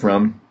came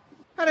from.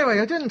 Anyway,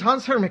 you didn't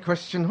answer my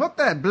question. What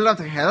the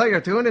bloody hell are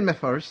you doing in my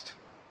forest?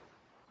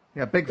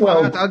 You big,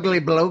 Well- fat, ugly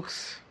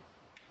blokes.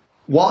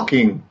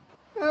 Walking.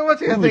 What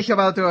do you think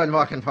about doing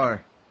walking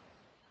for?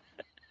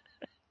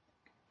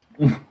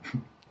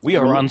 We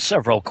are on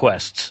several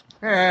quests.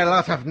 A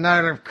lot of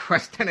nerve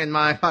questing in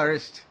my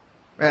forest.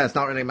 Well, it's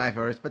not really my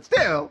forest, but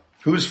still.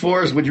 Whose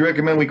forest would you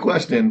recommend we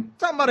quest in?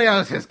 Somebody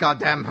else's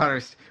goddamn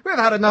forest. We've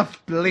had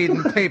enough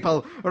bleeding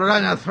people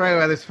running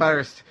through this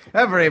forest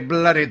every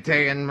bloody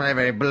day and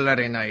every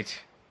bloody night.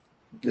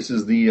 This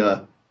is the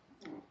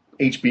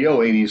HBO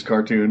 80s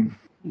cartoon.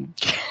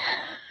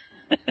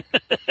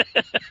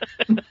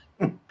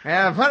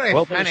 Yeah, very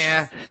Well, funny.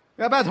 there's-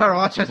 You better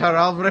watch it or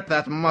I'll rip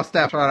that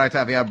mustache right out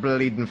of your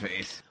bleeding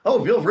face.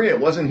 Oh, feel free. It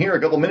wasn't here a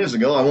couple minutes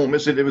ago. I won't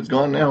miss it if it's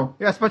gone now.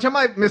 Yes, but you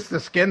might miss the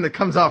skin that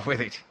comes off with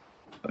it.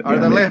 Or Yeah,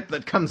 the maybe. lip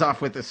that comes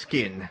off with the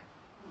skin.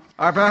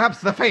 Or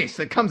perhaps the face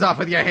that comes off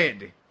with your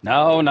head.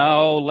 Now,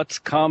 let's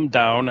calm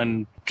down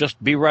and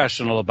just be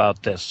rational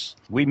about this.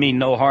 We mean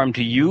no harm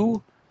to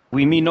you.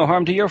 We mean no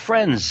harm to your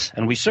friends.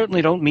 And we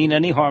certainly don't mean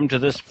any harm to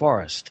this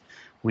forest.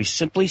 We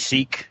simply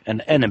seek an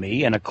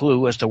enemy and a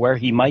clue as to where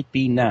he might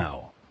be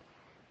now.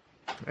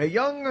 A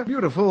young,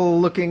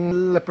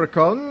 beautiful-looking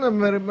leprechaun,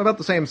 about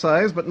the same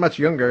size, but much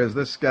younger as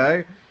this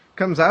guy,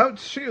 comes out.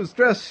 She is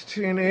dressed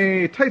in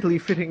a tightly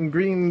fitting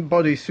green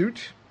bodysuit.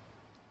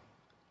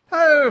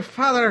 Oh,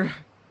 Father,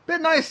 be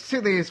nice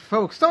to these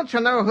folks. Don't you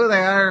know who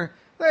they are?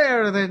 They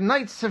are the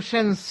Knights of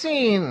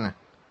Shensin.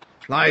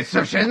 Knights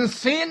of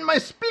Shensin, my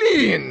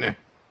spleen!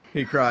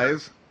 He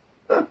cries.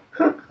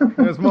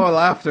 There's more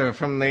laughter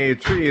from the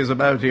trees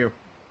about you.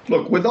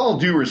 Look, with all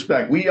due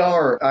respect, we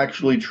are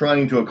actually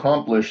trying to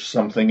accomplish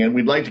something, and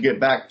we'd like to get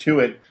back to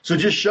it. So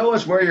just show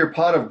us where your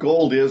pot of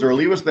gold is, or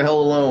leave us the hell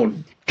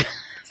alone.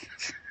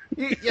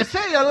 You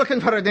say you're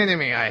looking for an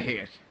enemy, I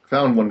hear.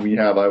 Found one we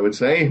have, I would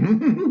say.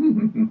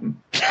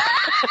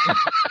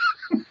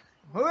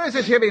 Who is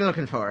it you've been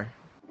looking for?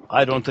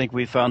 I don't think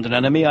we found an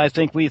enemy. I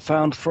think we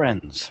found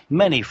friends.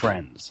 Many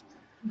friends.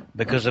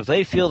 Because if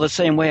they feel the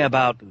same way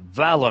about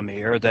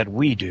Valamir that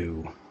we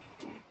do,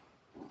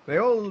 The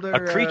older...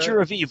 a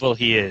creature of evil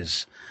he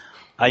is.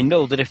 I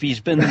know that if he's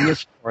been in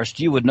this forest,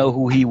 you would know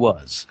who he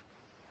was.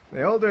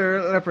 The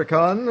older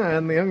leprechaun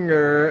and the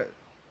younger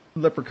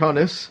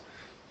leprechauness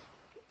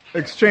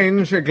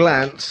exchange a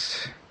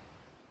glance.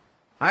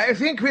 I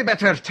think we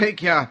better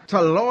take you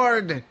to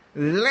Lord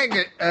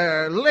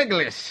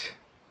Legolas.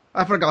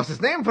 I forgot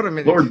his name for a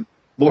minute.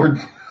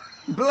 Lord.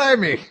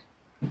 Blimey.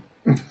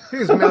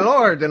 He's my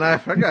lord, and I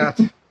forgot.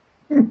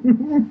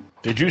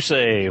 Did you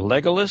say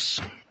Legolas?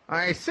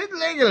 I said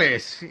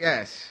Legolas,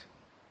 yes.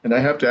 And I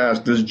have to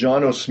ask, does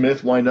John O.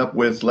 Smith wind up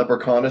with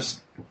Leprechaunus?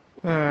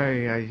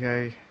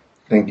 Aye.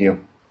 Thank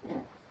you.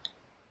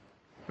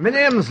 My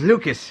name's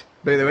Lucas,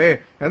 by the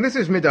way, and this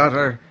is my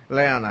daughter,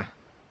 Leanna.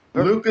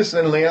 Lucas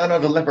and Leanna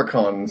the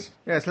Leprechauns.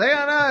 Yes,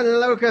 Leanna and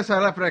Lucas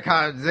are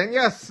leprechauns, and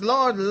yes,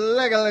 Lord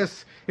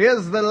Legolas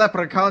is the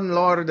leprechaun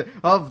lord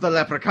of the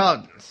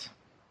leprechauns.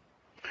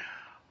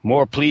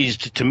 More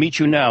pleased to meet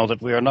you now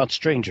that we are not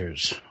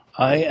strangers.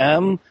 I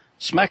am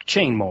Smack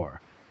Chainmore,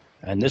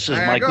 and this is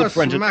my Go good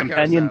friend and smack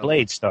companion yourself.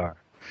 Bladestar.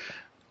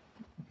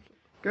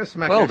 Go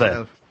smack Well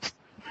yourself.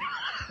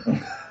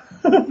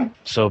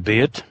 So be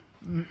it.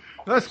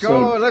 Let's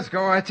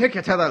go. I take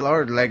you to the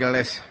Lord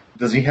Legolas.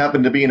 Does he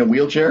happen to be in a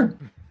wheelchair?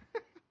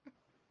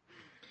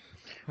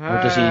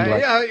 Or does he,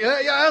 like-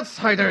 Yeah,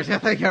 outsiders, you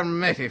think you're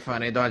mighty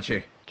funny, don't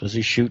you? Does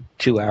he shoot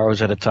 2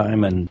 arrows at a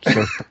time and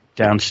surf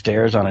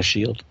downstairs on a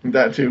shield?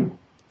 That too.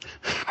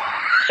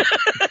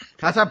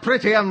 That's a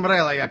pretty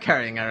umbrella you're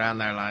carrying around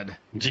there, lad.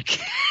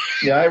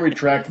 Yeah, I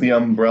retract the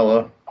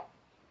umbrella.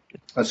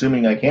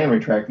 Assuming I can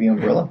retract the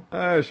umbrella.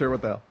 Sure,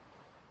 what the hell.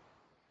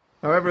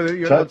 However,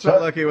 you're Tut, not so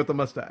tut. lucky with the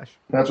mustache.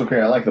 That's okay,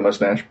 I like the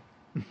mustache.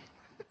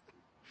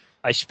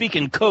 I speak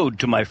in code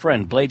to my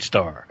friend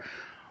Bladestar.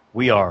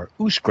 We are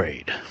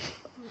Oosgrade.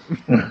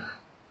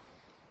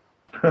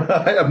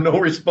 I have no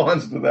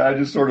response to that, I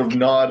just sort of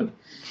nod.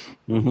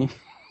 Mm-hmm.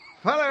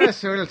 Follow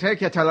us, we'll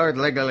take you to Lord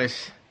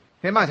Legolas.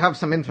 He might have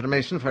some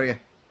information for you.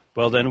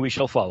 Well, then we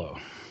shall follow.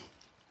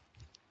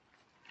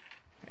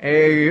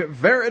 A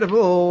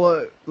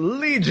veritable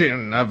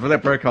legion of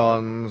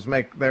leprechauns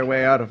make their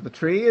way out of the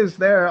tree, as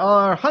there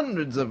are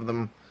hundreds of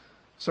them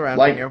surrounding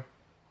Like- you.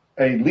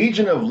 A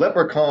legion of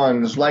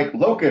leprechauns like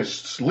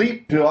locusts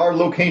leap to our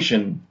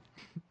location.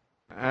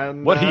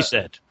 And What he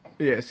said.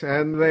 Yes,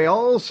 and they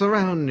all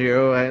surround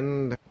you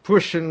and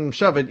push and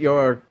shove at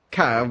your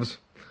calves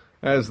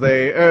as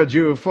they urge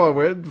you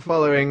forward,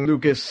 following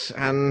Lucas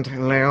and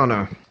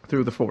Leona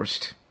through the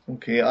forest.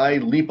 Okay, I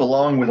leap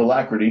along with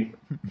alacrity.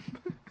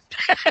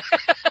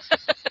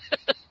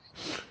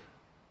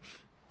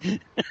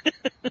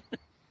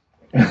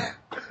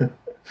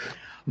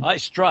 I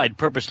stride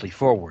purposely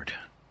forward.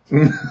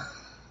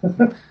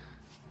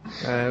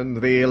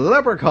 And the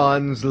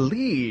leprechauns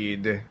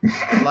lead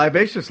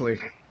libaciously.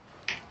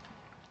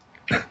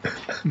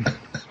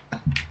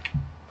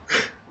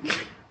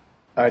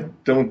 I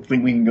don't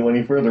think we can go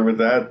any further with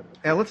that.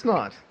 Let's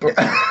not.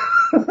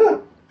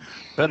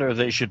 Better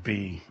they should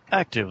be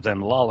active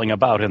than lolling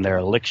about in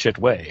their lick-shit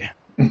way.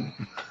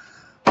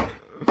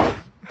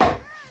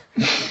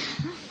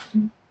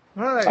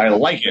 Right. I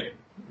like it.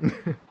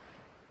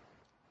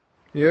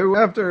 You,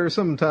 after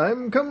some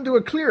time, come to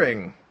a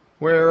clearing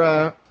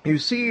where you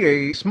see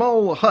a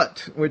small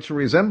hut which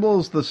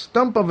resembles the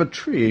stump of a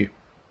tree.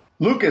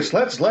 Lucas,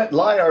 let's let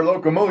lie our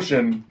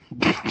locomotion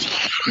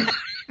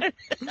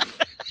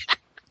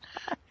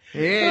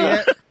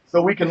Yeah,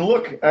 so we can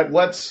look at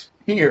what's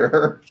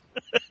here.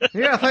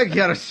 yeah, I think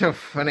you're so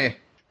funny.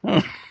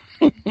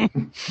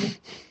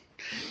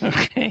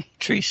 Okay,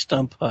 tree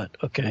stump hut,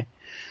 okay.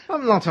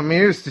 I'm not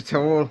amused at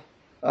all.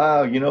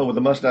 With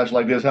a mustache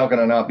like this, how can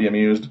I not be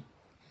amused?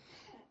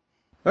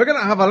 We're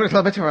gonna have a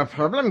little bit of a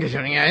problem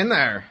getting you in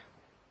there.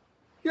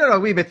 You're a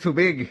wee bit too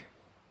big.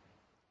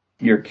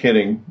 You're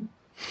kidding.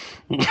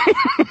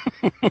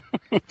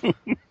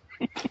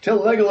 Tell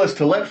Legolas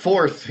to let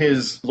forth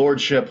his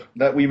lordship,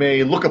 that we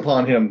may look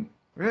upon him.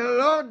 Well,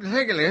 Lord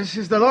Legolas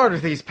is the lord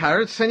of these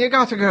parrots, and you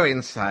gotta go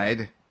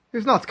inside.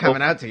 He's not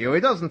coming out to you.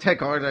 He doesn't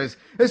take orders,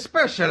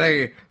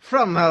 especially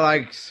from the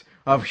likes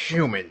of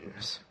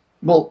humans.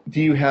 Well,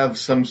 do you have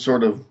some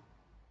sort of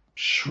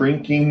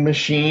shrinking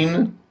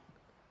machine?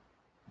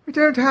 We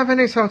don't have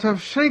any sort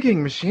of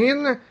shrinking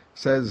machine,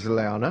 says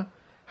Leona.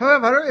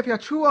 However, if you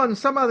chew on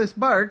some of this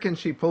bark, and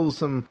she pulls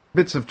some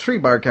bits of tree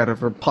bark out of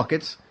her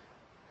pockets,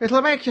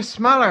 it'll make you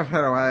smaller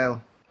for a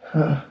while.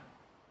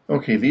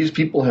 Okay, these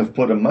people have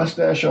put a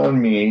mustache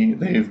on me.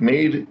 They've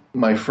made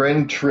my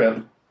friend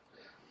trip.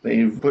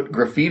 They've put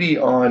graffiti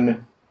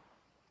on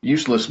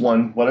useless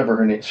one, whatever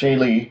her name,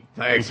 Shaylee.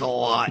 Thanks a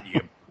lot,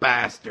 you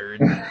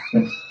bastard.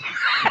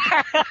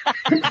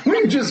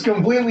 We've just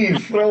completely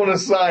thrown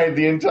aside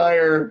the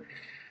entire...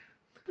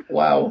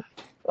 Wow.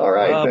 All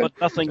right. But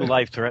nothing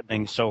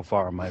life-threatening so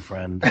far, my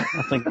friend.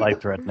 Nothing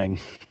life-threatening.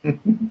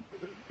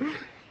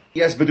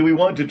 Yes, but do we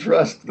want to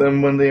trust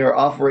them when they are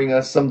offering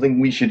us something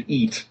we should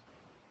eat?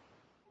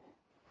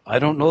 I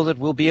don't know that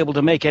we'll be able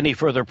to make any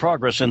further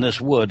progress in this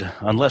wood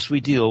unless we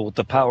deal with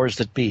the powers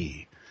that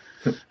be.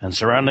 And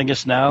surrounding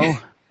us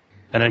now,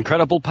 an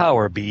incredible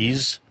power,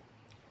 bees.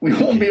 We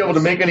won't be able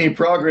to make any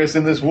progress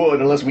in this wood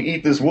unless we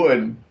eat this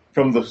wood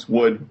from this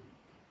wood.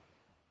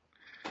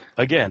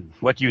 Again,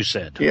 what you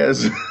said.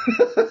 Yes.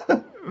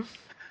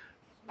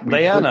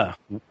 Leanna,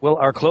 will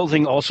our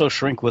clothing also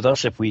shrink with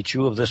us if we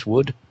chew of this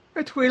wood?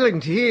 It will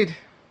indeed.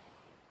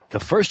 The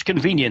first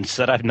convenience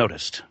that I've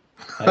noticed.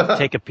 I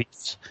take a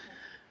piece.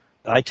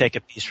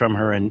 From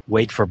her and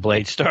wait for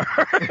Bladestar.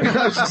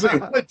 I was just saying,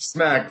 what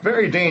smack?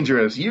 Very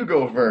dangerous. You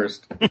go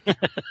first.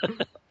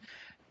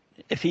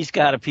 If he's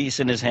got a piece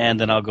in his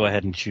hand, then I'll go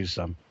ahead and chew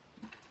some.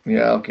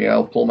 Yeah, okay,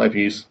 I'll pull my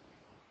piece.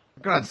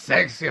 God's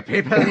sakes, you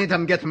people need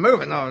to get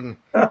moving on.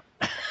 All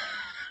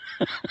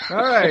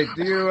right,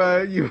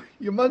 you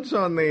munch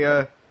on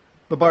the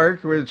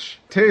bark, which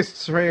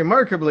tastes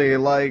remarkably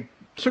like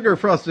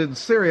sugar-frosted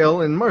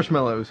cereal and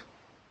marshmallows.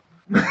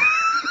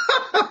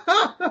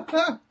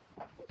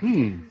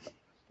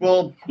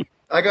 Well,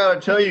 I gotta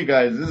tell you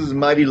guys, this is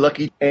mighty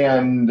lucky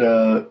and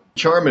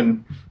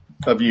charming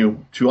of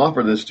you to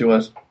offer this to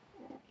us.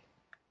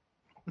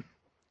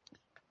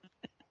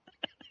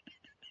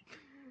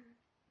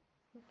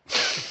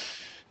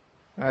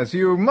 As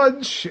you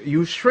munch,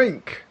 you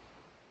shrink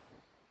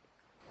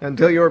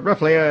until you're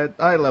roughly at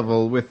eye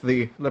level with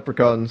the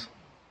leprechauns.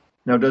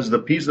 Now, does the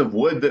piece of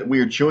wood that we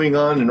are chewing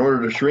on in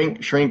order to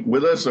shrink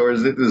with us, or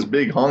is it this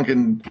big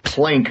honking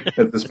plank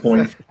at this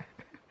point?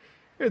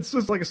 It's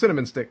just like a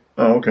cinnamon stick.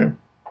 Oh, okay.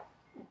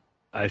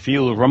 I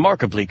feel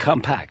remarkably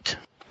compact.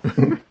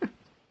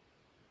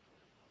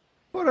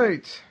 All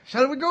right,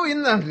 shall we go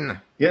in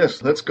then?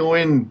 Yes, let's go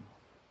in.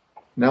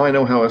 Now I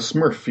know how a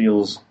Smurf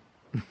feels.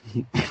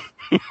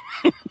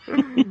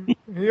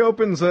 He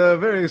opens a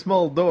very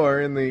small door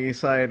in the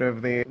side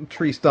of the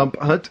tree stump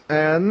hut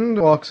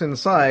and walks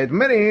inside.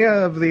 Many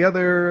of the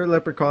other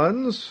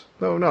leprechauns,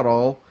 though not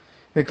all,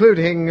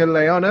 including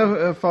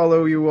Leona,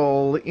 follow you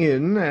all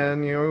in,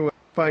 and you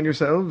find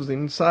yourselves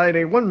inside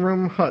a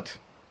one-room hut.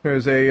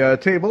 There's a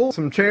table,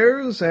 some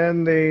chairs,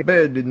 and a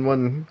bed in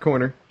one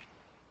corner.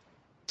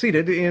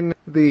 Seated in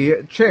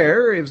the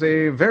chair is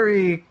a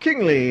very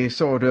kingly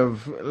sort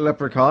of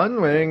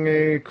leprechaun wearing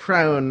a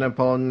crown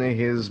upon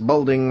his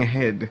balding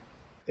head.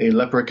 A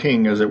leper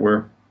king, as it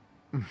were.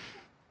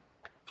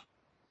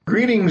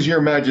 Greetings,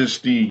 your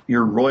majesty,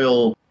 your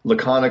royal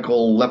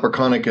laconical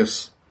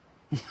leprechaunicus.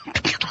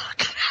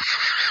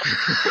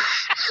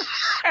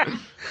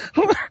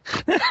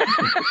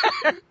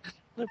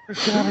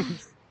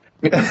 Leprechaunicus.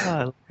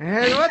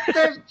 And what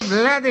the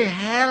bloody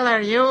hell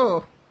are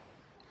you?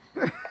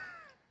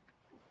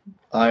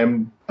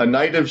 I'm a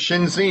knight of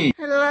Shinzi.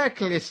 A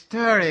likely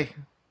story.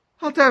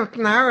 I'll doubt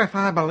now if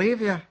I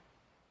believe you.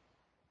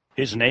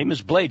 His name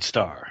is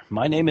Bladestar.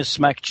 My name is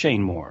Smack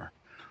Chainmore.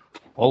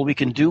 All we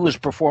can do is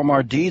perform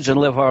our deeds and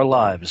live our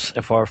lives.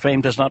 If our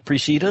fame does not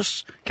precede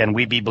us, can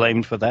we be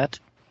blamed for that?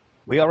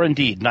 We are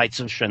indeed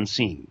Knights of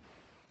Shensin.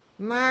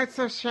 Knights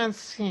of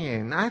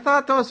Shensin. I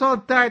thought those all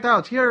died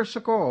out years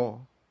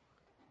ago.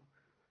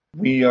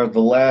 We are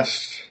the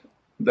last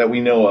that we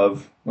know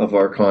of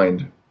our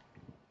kind.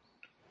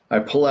 I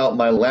pull out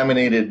my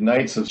laminated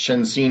Knights of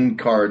Shensin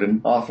card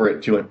and offer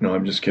it to it. No,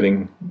 I'm just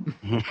kidding.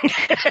 I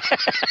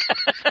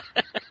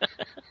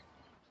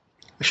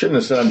shouldn't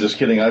have said I'm just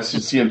kidding. I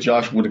should see if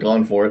Josh would have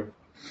gone for it.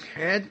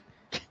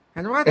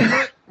 And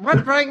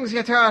what brings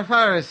you to our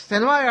forest,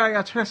 and why are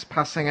you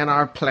trespassing in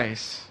our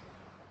place?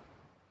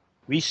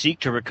 We seek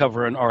to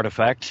recover an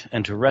artifact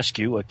and to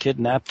rescue a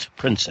kidnapped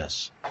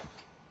princess.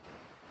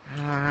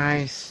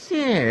 I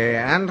see.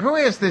 And who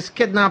is this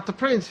kidnapped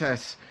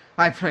princess,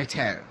 I pray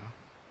tell?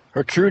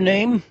 Her true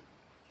name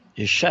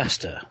is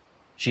Shasta.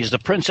 She is the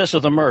princess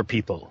of the Mer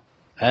people,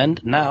 and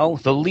now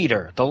the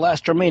leader, the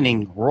last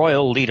remaining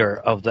royal leader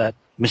of that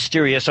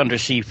mysterious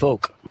undersea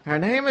folk. Her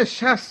name is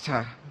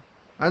Shasta,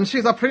 and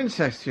she's a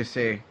princess, you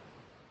see.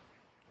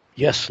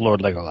 Yes,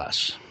 Lord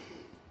Legolas.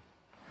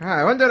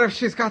 I wonder if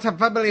she's got a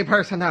bubbly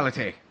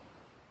personality.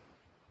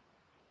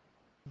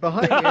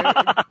 Behind you,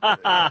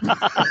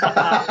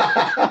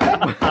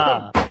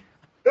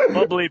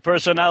 Bubbly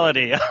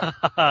personality.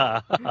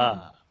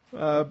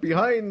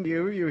 behind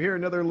you, you hear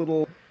another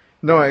little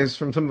noise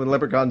from some of the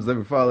leprechauns that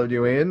have followed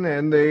you in,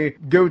 and a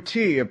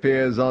goatee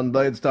appears on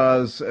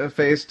Bladestar's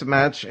face to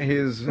match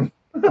his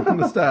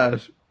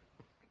mustache.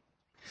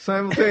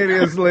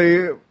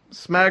 Simultaneously,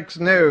 Smack's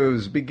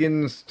nose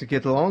begins to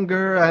get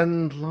longer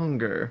and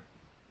longer.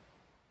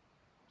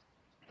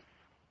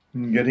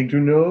 Getting to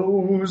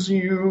know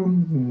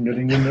you,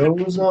 getting to know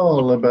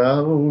all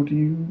about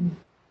you.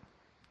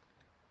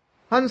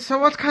 And so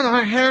what can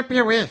I help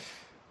you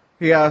with?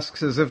 He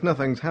asks as if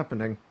nothing's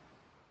happening.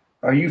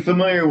 Are you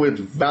familiar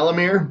with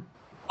Valamir?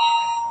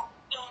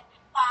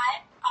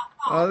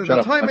 The Shut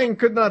up. timing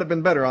could not have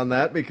been better on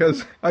that,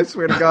 because I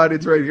swear to God,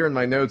 it's right here in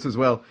my notes as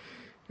well.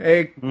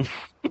 A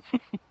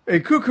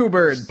cuckoo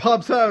bird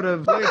pops out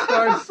of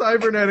Bladestar's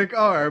cybernetic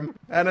arm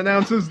and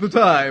announces the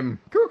time.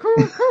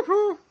 Cuckoo,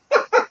 cuckoo.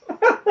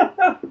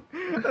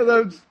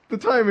 And the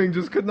timing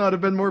just could not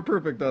have been more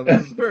perfect on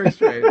this. It's very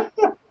strange.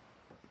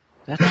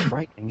 That's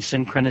frightening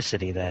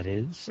synchronicity, that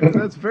is.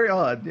 That's very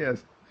odd,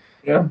 yes.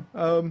 Yeah.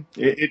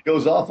 It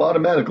goes off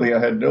automatically. I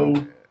had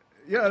no...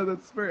 Yeah,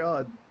 that's very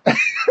odd.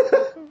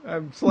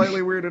 I'm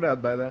slightly weirded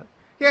out by that.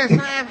 Yes,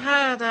 I've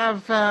heard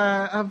of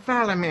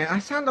Valamir. I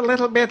sound a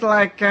little bit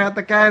like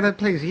the guy that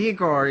plays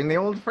Igor in the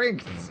old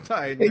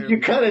Frankenstein movie. You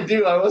kind of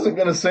do. I wasn't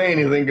going to say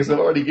anything because I've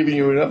already given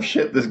you enough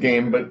shit this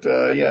game, but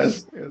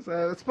yes. Yes,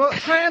 it's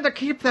trying to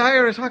keep the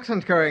Irish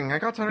accent going. I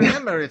got to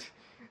remember it.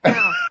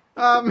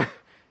 Yeah.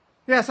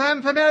 Yes,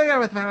 I'm familiar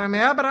with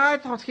Valamir, but I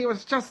thought he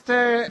was just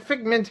a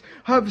figment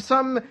of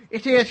some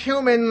idiot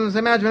human's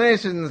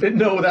imaginations.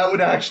 No, that would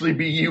actually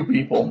be you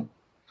people.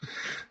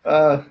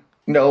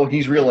 No,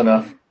 he's real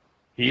enough.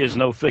 He is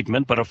no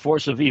figment, but a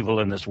force of evil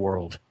in this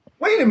world.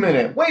 Wait a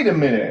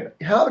minute.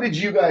 How did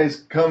you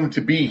guys come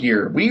to be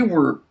here? We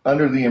were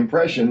under the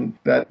impression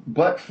that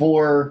but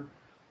for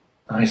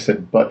a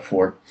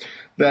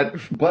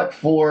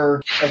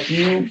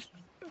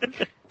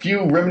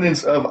few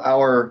remnants of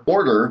our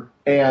order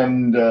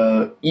and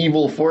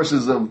evil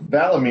forces of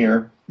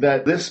Valamir,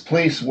 that this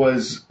place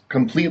was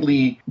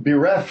completely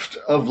bereft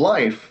of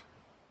life.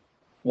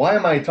 Why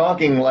am I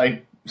talking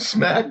like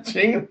Smack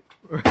Ching?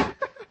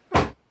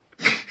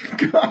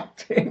 God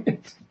dang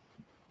it.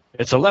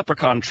 It's a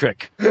leprechaun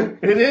trick.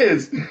 It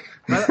is.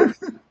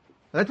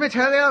 Let me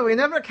tell you, we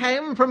never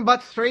came from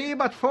but 3,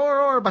 but 4,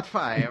 or but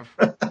 5.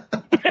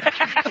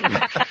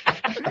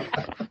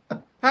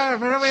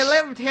 However, we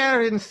lived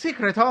here in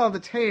secret all the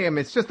time.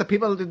 It's just the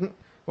people didn't...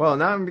 Well,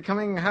 now I'm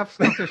becoming half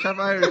Scottish, half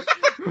Irish.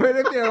 We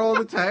lived here all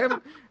the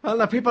time, and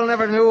the people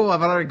never knew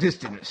of our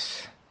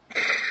existence.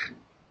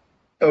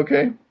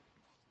 Okay.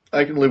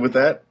 I can live with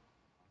that.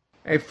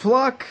 A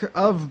flock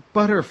of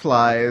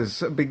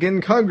butterflies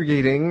begin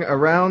congregating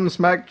around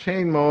Smack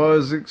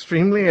Chainmaw's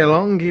extremely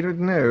elongated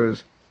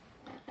nose.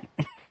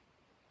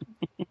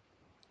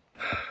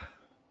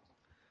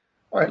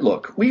 All right,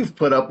 look, we've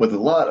put up with a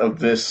lot of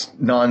this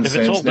nonsense.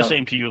 If it's all now. the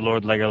same to you,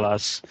 Lord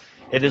Legolas,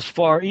 it is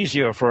far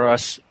easier for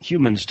us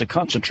humans to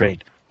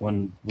concentrate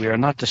when we are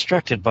not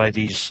distracted by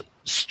these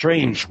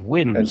strange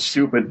winds. And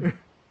stupid.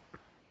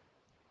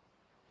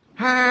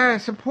 I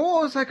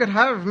suppose I could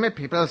have my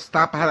people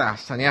stop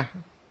harassing you.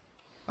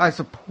 I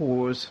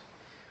suppose.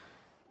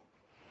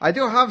 I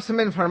do have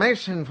some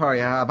information for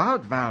you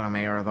about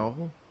Valamir,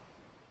 though,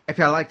 if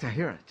you'd like to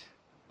hear it.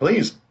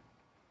 Please.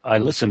 I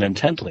listen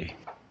intently.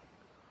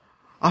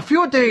 A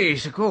few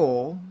days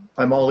ago...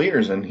 I'm all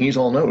ears and he's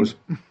all nose.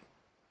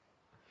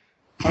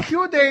 A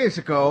few days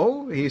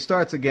ago, he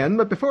starts again,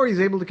 but before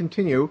he's able to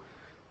continue,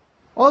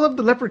 all of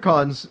the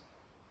leprechauns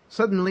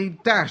suddenly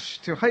dash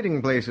to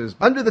hiding places,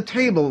 under the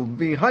table,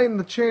 behind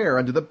the chair,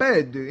 under the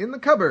bed, in the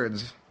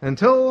cupboards,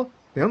 until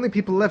the only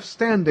people left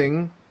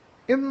standing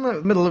in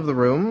the middle of the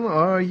room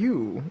are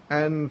you,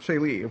 and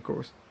Shaylee, of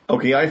course.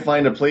 Okay, I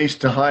find a place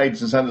to hide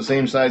since I'm the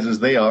same size as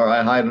they are.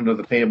 I hide under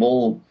the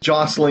table,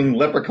 jostling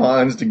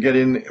leprechauns to get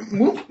in.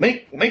 Move,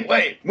 make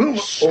way, move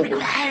over. Be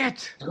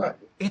quiet!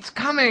 It's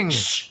coming!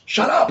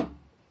 Shut up!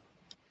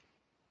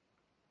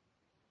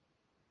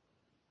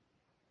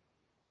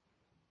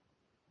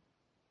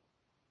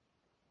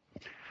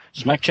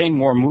 Smack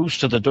Chainmore moves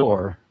to the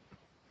door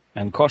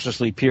and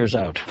cautiously peers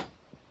out.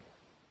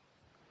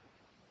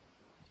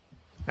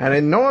 An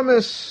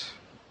enormous,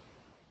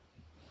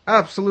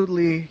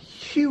 absolutely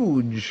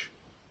huge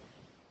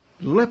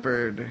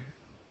leopard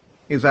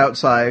is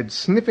outside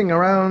sniffing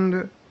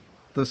around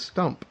the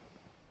stump.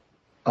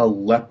 A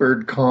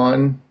leopard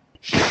con?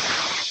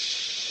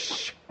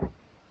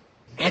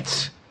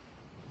 It's...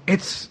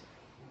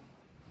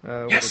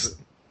 What Yes. was it?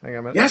 Hang on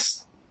a minute.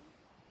 Yes!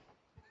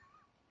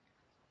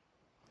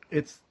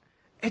 It's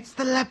It's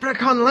the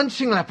leprechaun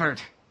lunching leopard.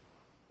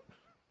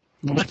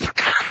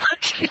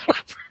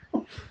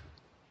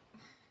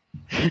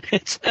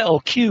 It's L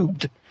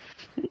cubed.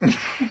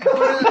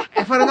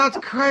 If we're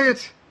not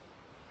quiet,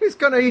 he's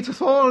gonna eat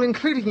us all,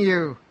 including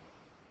you.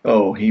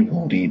 Oh, he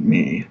won't eat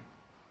me.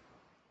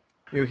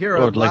 You hear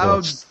a Lord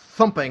loud Legolas.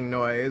 thumping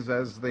noise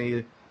as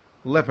the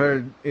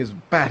leopard is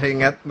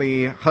batting at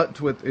the hut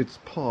with its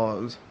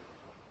paws.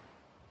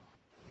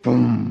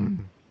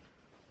 Boom.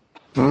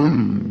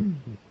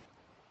 Boom.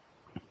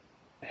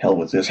 Hell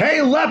with this.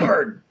 Hey,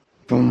 leopard!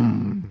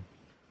 Boom.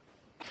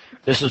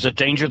 This is a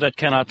danger that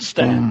cannot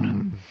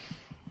stand.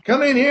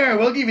 Come in here.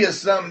 We'll give you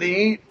something to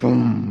eat.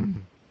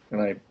 Boom.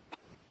 And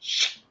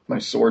my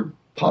sword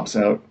pops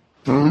out.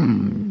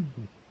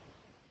 Boom.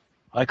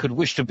 I could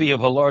wish to be of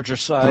a larger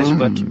size,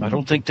 but I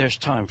don't think there's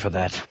time for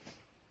that.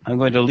 I'm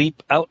going to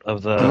leap out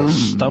of the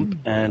stump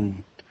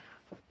and...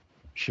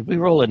 Should we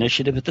roll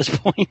initiative at this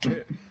point?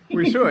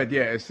 We should,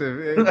 yes.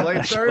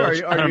 Bladestar, I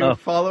don't are you know.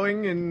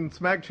 following in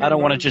Smack Chain? I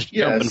don't want to just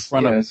jump in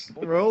front yes.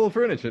 Roll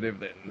for initiative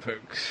then,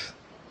 folks.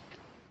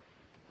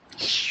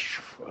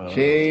 of...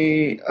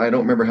 Okay, I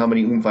don't remember how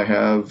many oomph I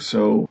have,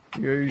 so...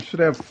 You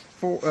should have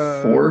four.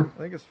 Four?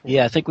 I think it's 4.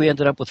 Yeah, I think we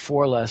ended up with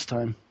 4 last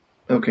time.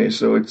 Okay,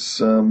 so it's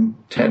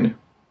 10.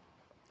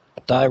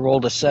 Die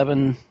rolled a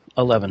 7,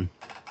 11.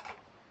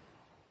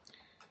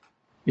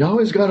 You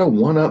always gotta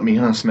one-up me,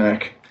 huh,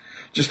 Smack?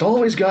 Just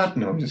always got...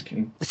 No, I'm just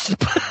kidding.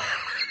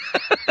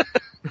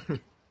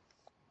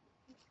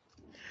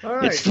 All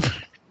right.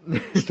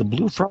 It's the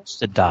blue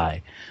frosted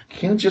die.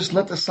 Can't just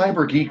let the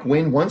cyber geek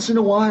win once in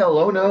a while,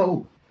 oh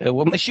no.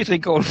 What makes you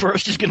think going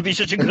first is going to be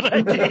such a good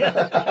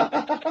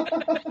idea?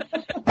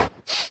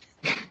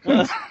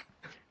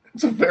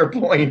 It's a fair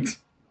point.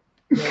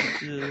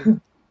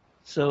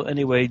 So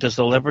anyway, does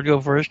the leopard go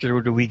first,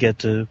 or do we get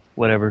to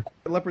whatever?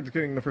 Leopard's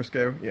getting the first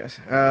go, yes.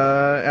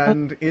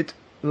 And it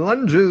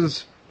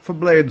lunges for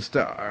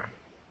Bladestar.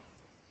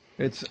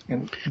 Its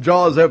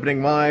jaws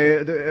opening.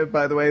 By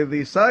the way,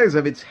 the size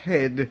of its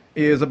head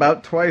is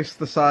about twice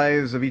the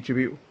size of each of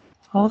you.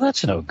 Oh,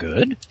 that's no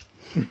good.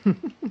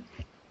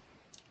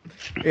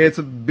 It's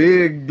a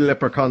big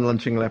leprechaun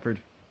lunching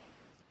leopard.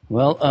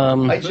 Well,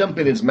 I jump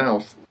in its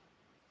mouth.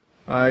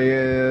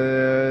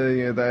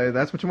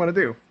 That's what you want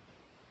to do.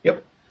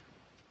 Yep.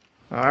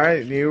 All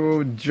right,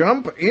 you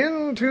jump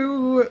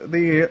into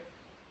the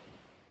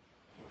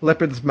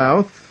leopard's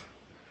mouth,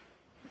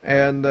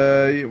 and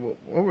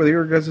what were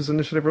your guys'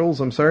 initiative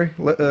rolls? I'm sorry,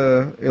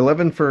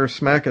 11 for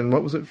Smack, and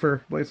what was it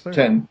for Bladestar?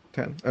 10.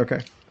 10. Okay,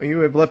 you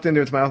have leapt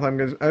into its mouth. I'm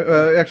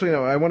gonna actually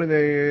no. I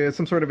wanted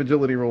some sort of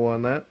agility roll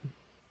on that.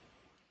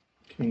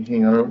 Okay,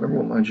 hang on, I don't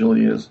remember what my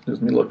agility is.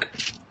 Let me look.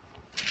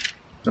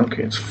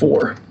 Okay, it's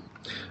 4.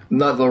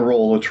 Not the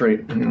roll, a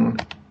trait. Hang on.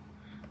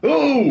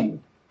 Oh!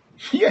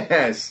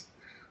 Yes!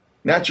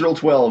 Natural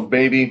 12,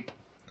 baby.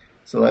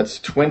 So that's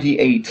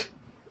 28.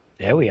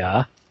 there we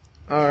are.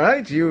 All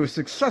right, you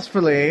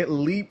successfully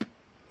leap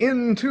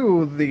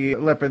into the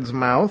leopard's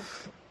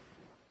mouth.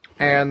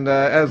 And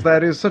as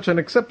that is such an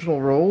exceptional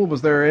roll,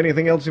 was there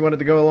anything else you wanted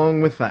to go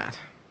along with that?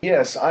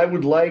 Yes, I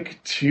would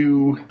like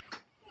to...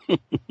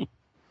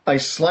 I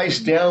slice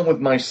down with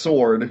my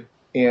sword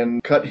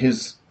and cut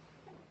his...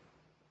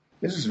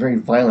 This is very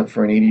violent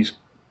for an 80s...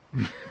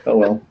 Oh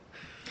well.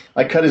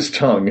 I cut his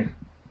tongue.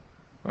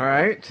 All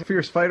right,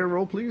 fierce fighter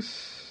roll,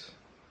 please.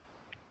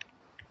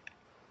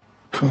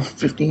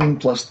 15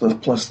 plus the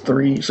plus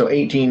 3, so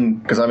 18,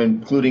 because I'm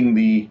including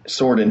the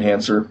sword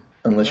enhancer,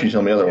 unless you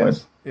tell me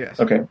otherwise. Yes.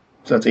 Okay,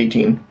 so that's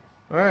 18.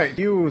 All right,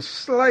 you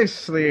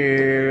slice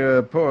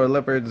the poor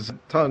leopard's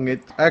tongue.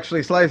 It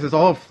actually slices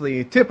off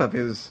the tip of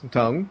his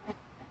tongue.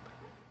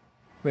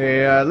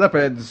 The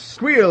leopard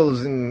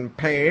squeals in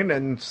pain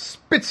and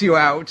spits you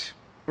out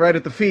right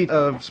at the feet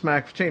of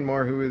Smack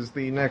Chainmore, who is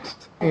the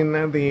next in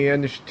the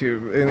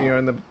initiative,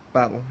 in the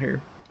battle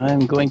here.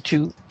 I'm going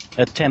to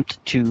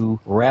attempt to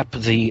wrap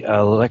the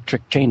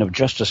electric chain of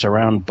justice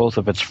around both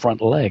of its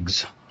front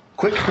legs.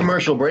 Quick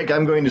commercial break.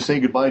 I'm going to say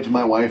goodbye to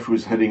my wife,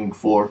 who's heading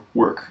for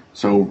work.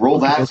 So roll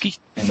that, Okey-dokey.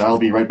 and I'll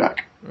be right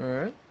back. All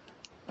right.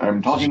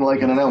 I'm talking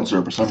like an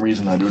announcer for some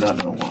reason. I do not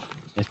know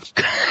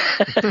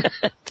why.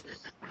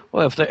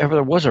 Well, if there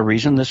ever was a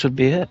reason, this would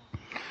be it.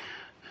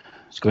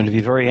 It's going to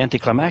be very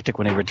anticlimactic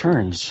when he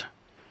returns.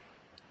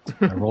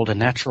 I rolled a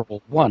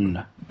natural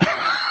 1.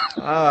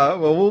 Well,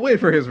 we'll wait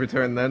for his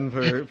return then,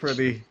 for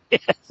the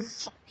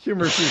Yes.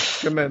 humor to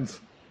commence.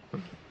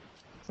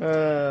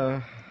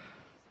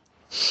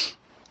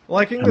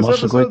 Liking I'm this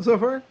also episode so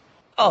far?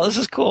 Oh, this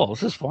is cool.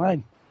 This is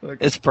fine.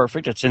 It's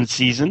perfect. It's in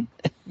season.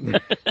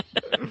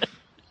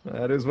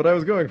 That is what I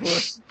was going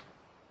for.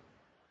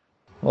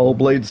 All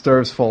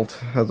Bladestar's fault,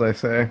 as I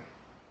say.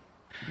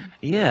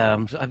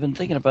 Yeah, I've been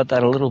thinking about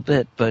that a little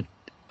bit, but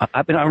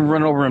I'm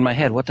run over in my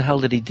head. What the hell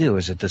did he do?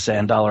 Is it the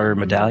sand dollar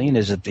medallion?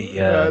 Is it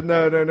the...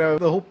 No.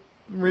 The whole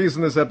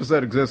reason this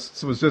episode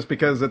exists was just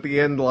because at the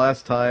end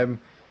last time,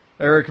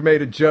 Eric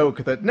made a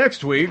joke that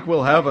next week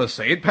we'll have a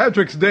St.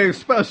 Patrick's Day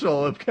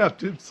special of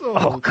Captain Soul.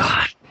 Oh,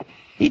 God.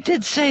 He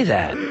did say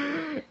that.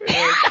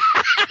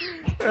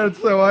 And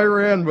so I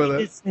ran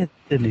with it.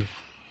 Didn't he?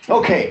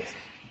 Okay,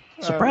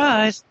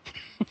 Surprise.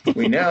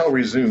 we now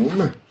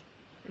resume.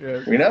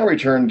 Yeah. We now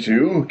return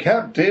to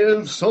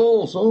Captive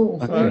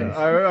Soul.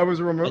 I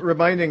was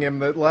reminding him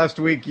that last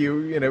week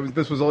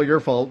this was all your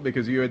fault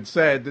because you had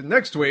said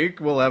next week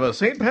we'll have a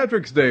St.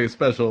 Patrick's Day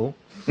special.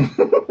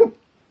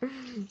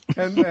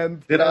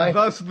 and Did I?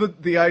 Thus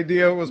the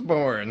idea was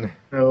born.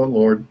 Oh,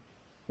 Lord.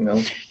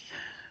 No.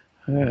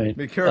 All right.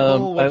 Be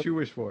careful what you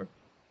wish for.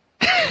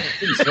 I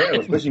didn't say I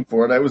was wishing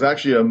for it. It was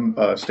actually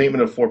a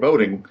statement of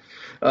foreboding.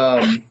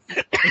 That's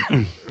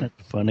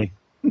funny.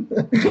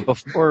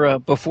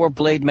 Before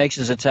Blade makes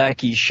his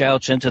attack, he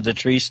shouts into the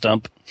tree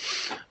stump,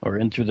 or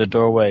in through the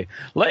doorway,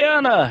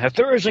 "Leanna, if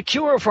there is a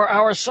cure for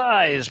our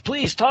size,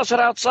 please toss it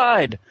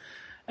outside."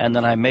 And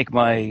then I make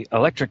my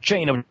electric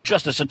chain of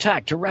justice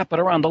attack to wrap it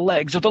around the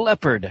legs of the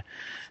leopard.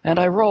 And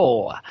I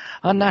roll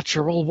a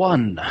natural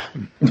 1.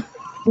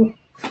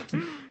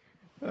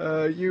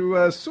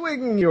 You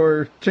swing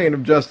your chain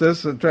of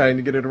justice, trying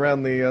to get it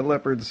around the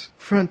leopard's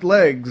front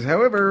legs.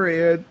 However,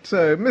 it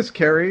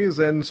miscarries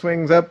and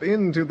swings up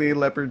into the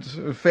leopard's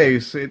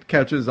face. It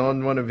catches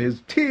on one of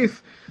his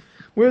teeth,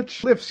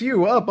 which lifts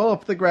you up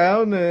off the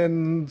ground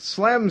and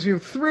slams you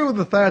through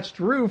the thatched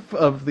roof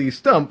of the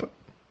stump.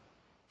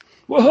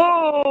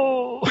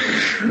 Whoa!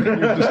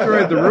 You've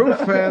destroyed the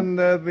roof, and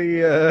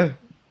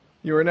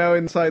you are now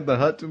inside the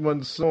hut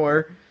once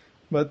more.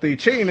 But the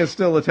chain is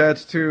still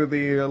attached to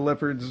the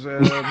leopard's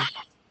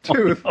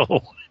tooth.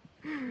 Oh,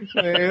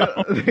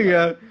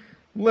 The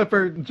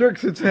leopard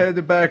jerks its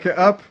head back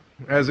up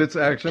as its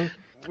action,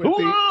 which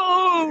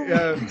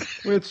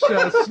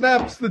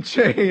snaps the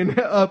chain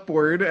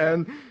upward,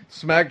 and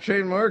Smack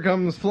Chainmore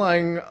comes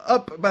flying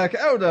up back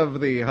out of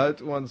the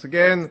hut once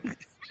again,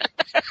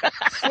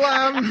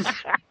 slams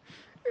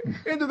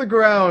into the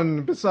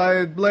ground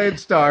beside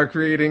Bladestar,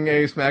 creating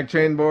a Smack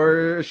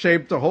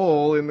Chainmore-shaped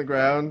hole in the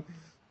ground.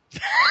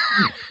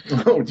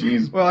 Oh,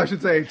 jeez. Well, I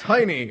should say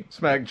tiny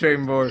Smack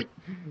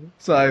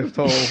Chainmore-sized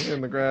hole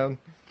in the ground.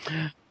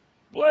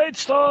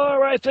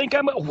 Bladestar, I think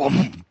I'm...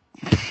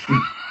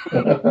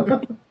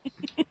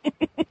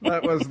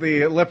 That was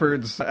the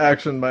leopard's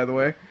action, by the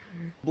way.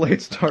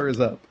 Bladestar is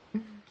up.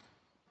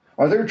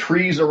 Are there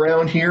trees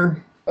around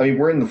here? I mean,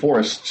 we're in the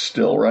forest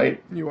still,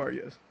 right? You are,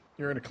 yes.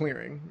 You're in a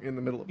clearing in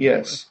the middle of the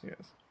Yes.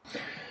 forest.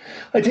 Yes.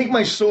 I take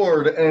my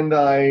sword and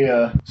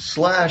I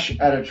slash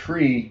at a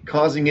tree,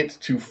 causing it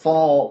to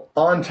fall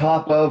on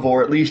top of,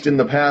 or at least in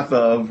the path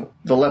of,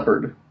 the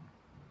leopard.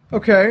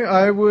 Okay,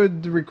 I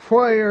would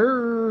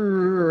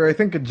require, I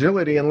think,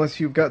 agility, unless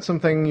you've got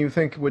something you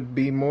think would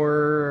be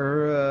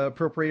more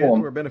appropriate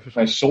or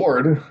beneficial. My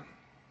sword?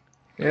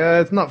 Yeah,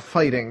 it's not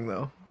fighting,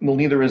 though. Well,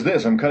 neither is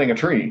this. I'm cutting a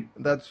tree.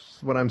 That's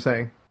what I'm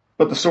saying.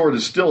 But the sword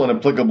is still an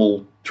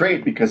applicable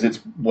trait because it's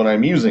what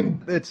I'm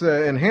using. It's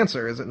an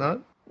enhancer, is it not?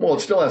 Well,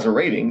 it still has a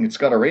rating. It's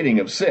got a rating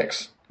of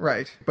 6.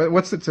 Right. But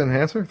what's its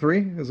enhancer?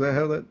 3? Is that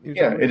how that usually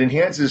Yeah, works? it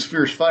enhances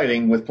fierce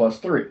fighting with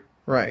 +3.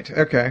 Right,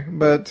 okay.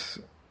 But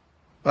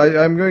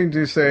I'm going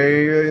to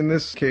say, in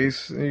this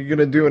case, you're going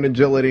to do an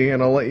agility,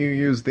 and I'll let you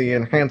use the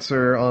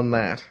enhancer on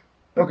that.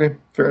 Okay,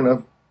 fair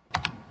enough.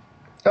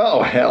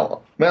 Oh,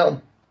 hell.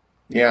 Well,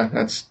 yeah,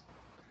 that's...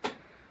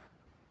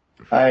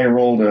 I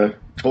rolled a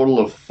total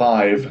of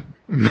 5.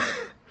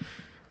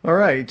 All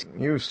right,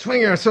 you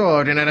swing your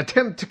sword in an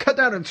attempt to cut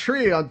down a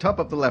tree on top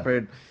of the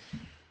leopard.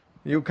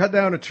 You cut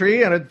down a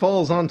tree, and it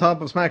falls on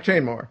top of Smack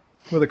Chainmore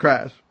with a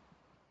crash.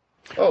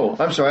 Oh,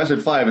 I'm sorry, I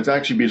said 5. It's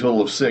actually be a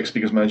total of 6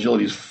 because my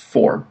agility is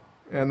 4.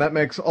 And that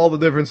makes all the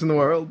difference in the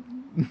world.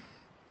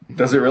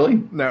 Does it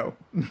really? No.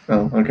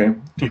 Oh, okay.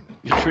 the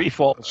tree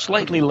falls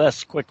slightly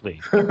less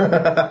quickly.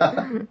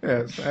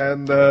 Yes,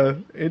 and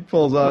it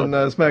falls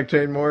on Smack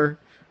Chainmore,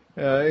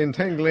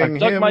 entangling I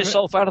dug him.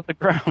 myself out of the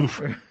ground.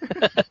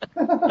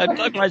 I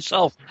dug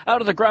myself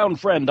out of the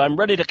ground, friend. I'm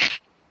ready to...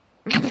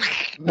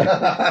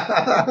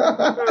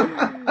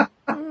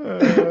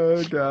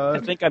 Oh, God. I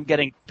think I'm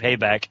getting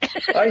payback.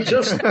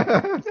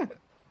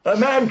 A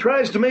man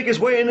tries to make his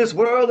way in this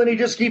world and he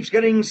just keeps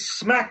getting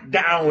smacked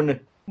down.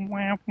 All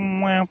right.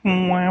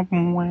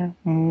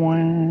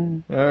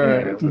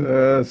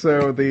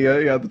 So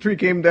the tree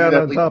came down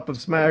on top of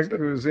Smack,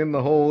 who's in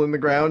the hole in the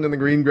ground, and the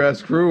green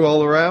grass grew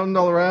all around.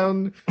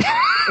 And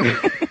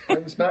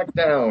smacked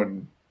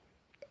down.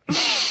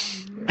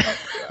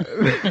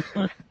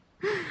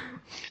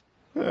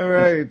 All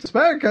right,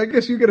 Smack, I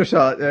guess you get a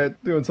shot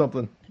at doing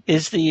something.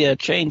 Is the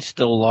chain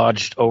still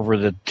lodged over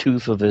the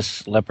tooth of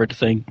this leopard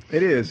thing?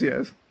 It is,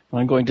 yes.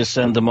 I'm going to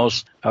send the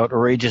most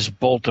outrageous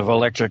bolt of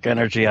electric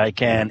energy I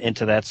can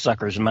into that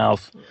sucker's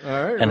mouth.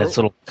 All right. And its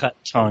little cut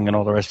tongue and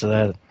all the rest of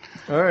that.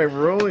 All right,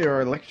 roll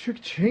your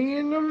electric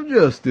chain of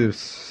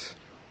justice.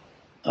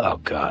 Oh,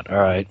 God. All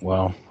right,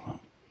 well,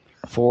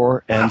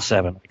 4 and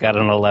 7. I got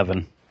an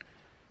 11.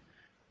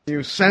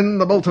 You send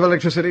the bolt of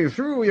electricity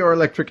through your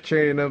electric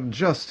chain of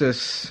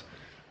justice.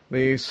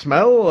 The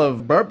smell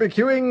of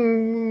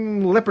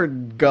barbecuing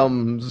leopard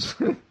gums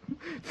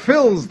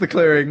fills the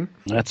clearing.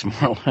 That's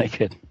more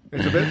like it.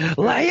 It's a bit...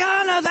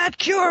 Liana, that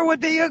cure would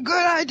be a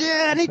good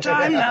idea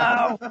anytime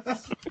now.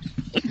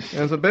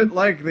 It's a bit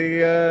like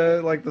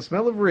the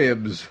smell of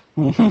ribs.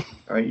 All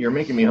right, you're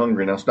making me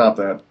hungry. Now stop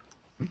that.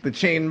 The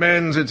chain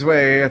bends its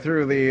way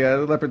through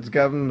the leopard's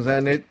gums,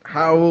 and it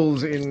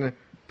howls in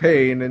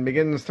pain and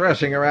begins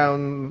thrashing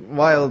around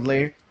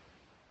wildly.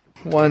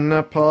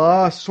 One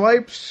paw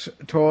swipes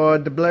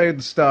toward the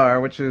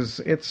Bladestar, which is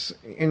its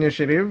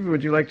initiative.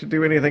 Would you like to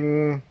do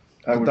anything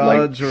I to would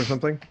dodge or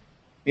something?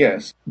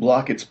 Yes,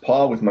 block its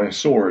paw with my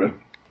sword.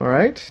 All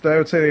right. I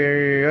would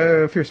say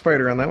a fierce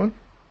fighter on that one.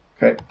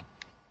 Okay.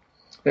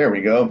 There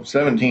we go.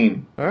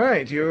 17. All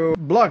right. You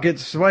block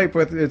its swipe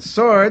with its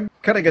sword,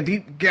 cutting a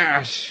deep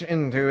gash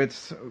into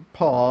its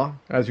paw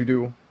as you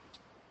do.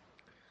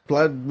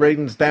 Blood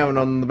rains down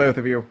on the both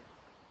of you.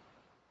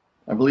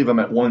 I believe I'm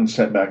at 1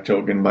 setback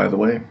token, by the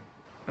way.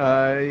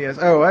 Yes.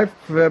 Oh, I've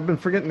been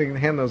forgetting to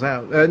hand those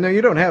out. No,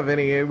 you don't have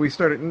any. We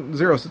started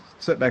 0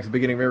 setbacks at the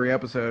beginning of every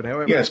episode.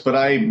 However, Yes, but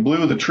I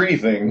blew the tree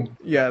thing.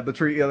 yeah, the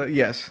tree.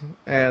 Yes,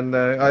 and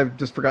I've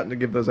just forgotten to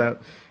give those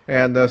out.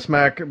 And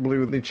Smack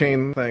blew the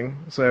chain thing,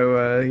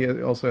 so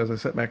he also has a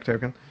setback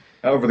token.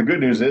 However, the good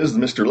news is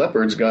Mr.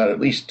 Leopard's got at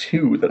least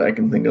 2 that I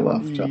can think of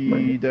off the top of my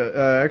head.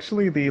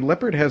 Actually, the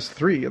leopard has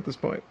 3 at this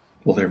point.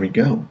 Well, there we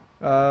go.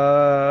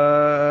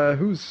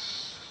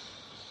 Who's?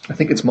 I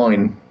think it's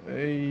mine.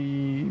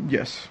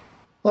 Yes.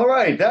 All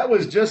right, that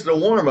was just a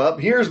warm-up.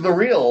 Here's the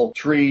real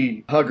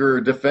tree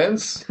hugger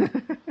defense.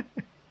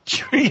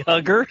 Tree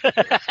hugger?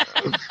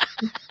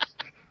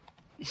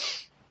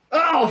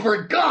 Oh,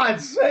 for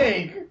God's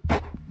sake!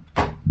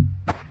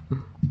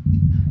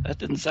 That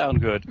didn't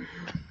sound good.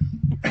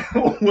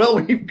 Well,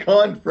 we've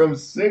gone from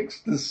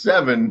 6 to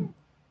 7.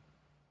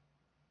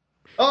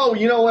 Oh,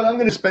 you know what? I'm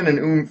going to spend an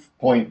oomph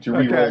point to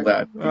re-roll Okay.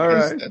 that. All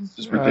Because right. that's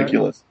just All right.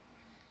 ridiculous.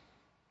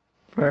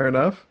 Fair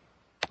enough.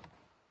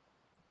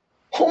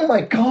 Oh,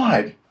 my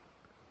God!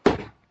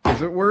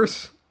 Is it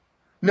worse?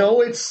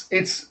 No, it's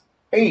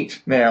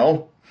 8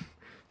 now.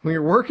 Well,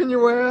 you're working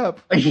your way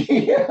up.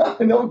 Yeah,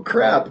 no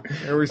crap.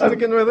 Are we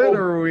sticking with it,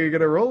 or are we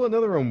going to roll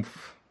another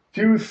oomph?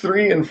 2,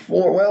 3, and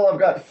 4. Well, I've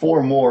got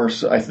 4 more,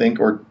 so I think,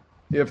 or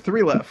You have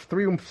 3 left.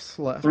 3 oomphs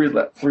left. 3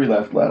 left. 3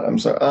 left. I'm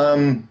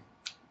sorry.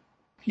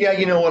 Yeah,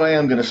 you know what? I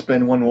am going to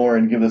spend 1 more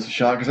and give this a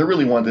shot because I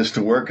really want this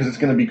to work because it's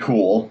going to be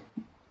cool.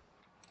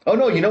 Oh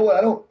no, you know what?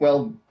 I don't.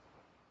 Well,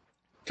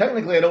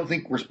 technically, I don't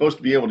think we're supposed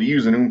to be able to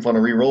use an oomph on a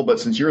reroll. But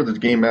since you're the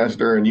game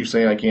master and you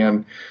say I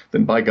can,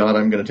 then by God,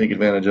 I'm going to take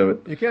advantage of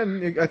it. You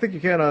can. I think you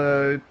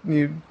can.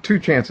 You 2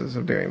 chances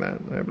of doing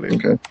that, I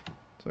believe. Okay.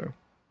 So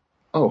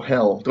Oh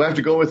hell! Do I have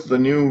to go with the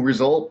new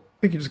result?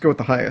 I think you just go with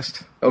the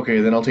highest.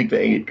 Okay, then I'll take the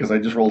 8 because I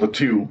just rolled a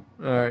 2.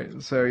 All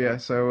right. So yeah.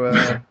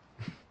 So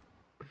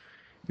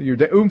your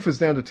oomph is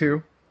down to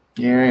 2.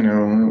 Yeah, I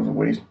know. It was a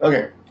waste.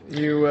 Okay.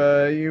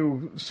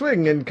 You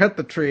swing and cut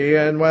the tree,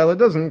 and while it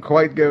doesn't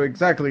quite go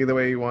exactly the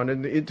way you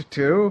wanted it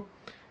to,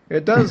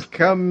 it does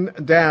come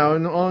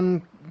down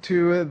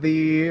onto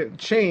the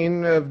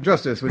chain of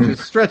justice, which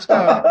is stretched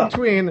out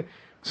between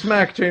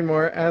Smack,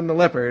 Chainmore, and the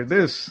leopard.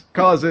 This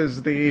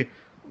causes the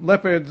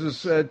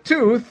leopard's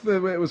tooth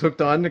that it was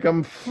hooked on to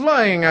come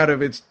flying out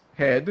of its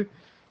head,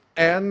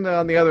 and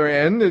on the other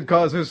end, it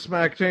causes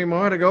Smack,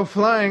 Chainmore to go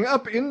flying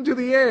up into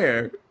the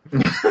air.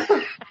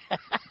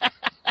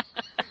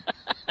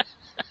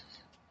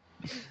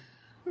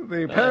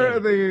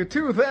 The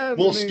tooth and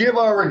We'll the, give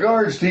our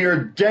regards to your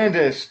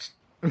dentist,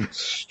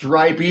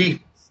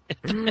 Stripey.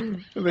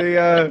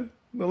 the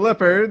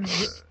leopard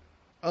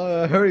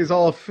hurries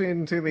off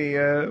into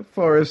the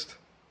forest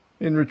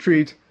in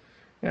retreat,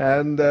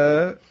 and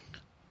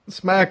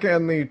Smack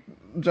and the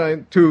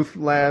giant tooth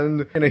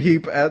land in a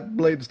heap at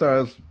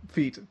Bladestar's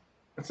feet.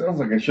 That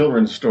sounds like a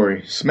children's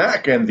story.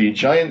 Smack and the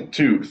Giant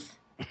Tooth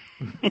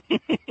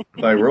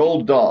by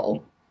Roald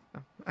Dahl.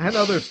 And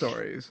other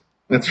stories.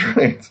 That's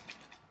right.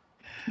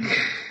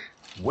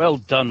 Well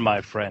done,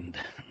 my friend.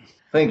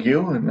 Thank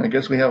you, and I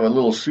guess we have a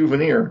little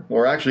souvenir.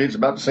 Or actually, it's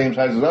about the same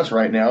size as us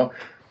right now.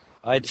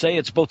 I'd say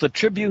it's both a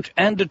tribute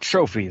and a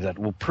trophy that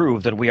will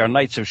prove that we are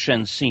Knights of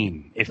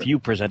Shensin if you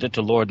present it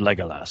to Lord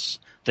Legolas.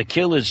 The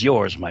kill is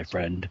yours, my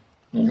friend.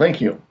 Well,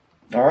 thank you.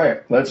 All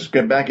right, let's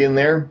get back in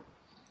there.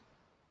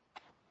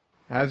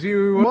 As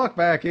you walk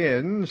back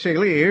in,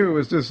 Shaylee, who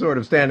was just sort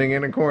of standing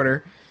in a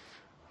corner,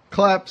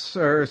 claps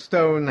her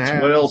stone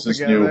hands What else is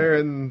together new?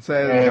 and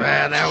says,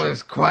 "Man, that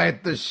was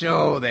quite the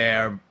show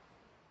there,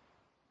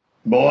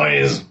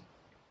 Boys.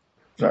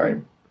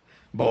 Sorry.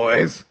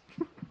 boys."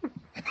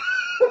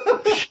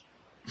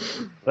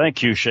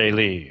 Thank you,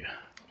 Shaylee.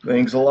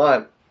 Thanks a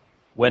lot.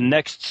 When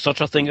next such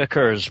a thing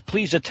occurs,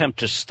 please attempt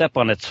to step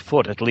on its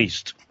foot at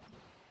least.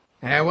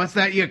 Hey, what's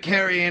that you're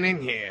carrying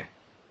in here?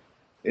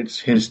 It's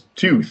his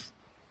tooth.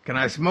 Can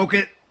I smoke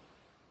it?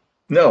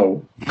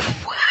 No.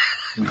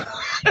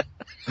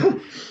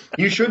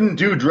 You shouldn't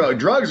do drugs.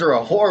 Drugs are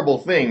a horrible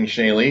thing,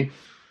 Shaylee.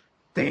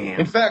 Damn.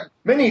 In fact,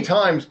 many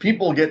times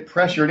people get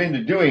pressured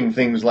into doing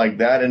things like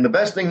that, and the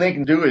best thing they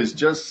can do is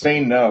just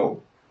say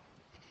no.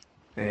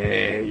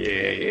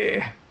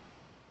 Yeah.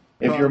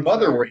 If your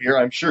mother were here,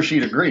 I'm sure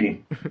she'd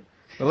agree.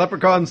 The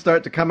leprechauns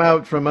start to come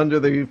out from under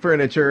the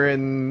furniture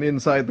and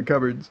inside the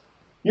cupboards.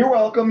 You're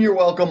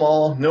welcome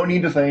all. No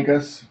need to thank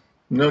us.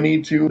 No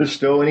need to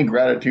bestow any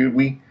gratitude.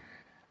 We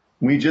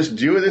just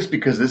do this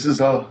because this is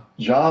a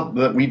job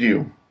that we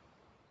do.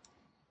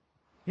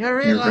 You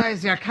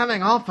realize you're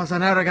coming off as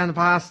an arrogant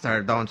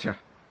bastard, don't you?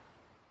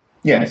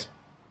 Yes.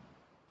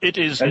 It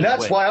is And his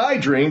that's way. why I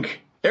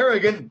drink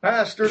arrogant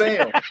bastard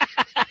ale.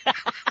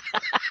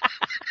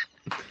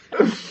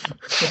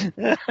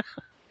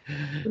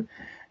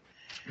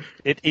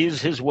 It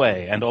is his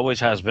way, and always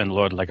has been,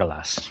 Lord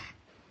Legolas.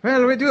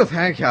 Well, we do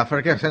thank you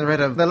for getting rid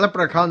of the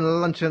leprechaun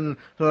luncheon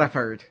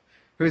leopard,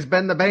 who's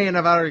been the bane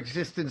of our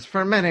existence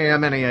for many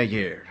a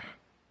year.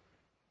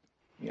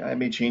 Yeah, I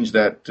may change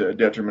that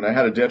detriment. I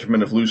had a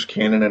detriment of loose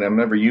cannon, and I'm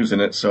never using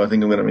it, so I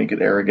think I'm going to make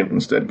it arrogant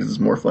instead because it's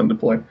more fun to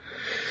play.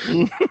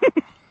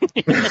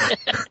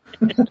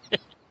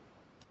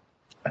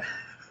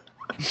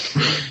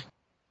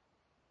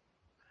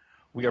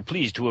 We are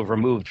pleased to have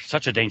removed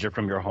such a danger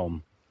from your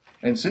home.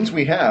 And since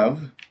we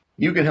have,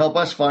 you can help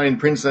us find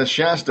Princess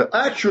Shasta.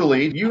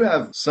 Actually, you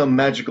have some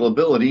magical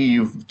ability.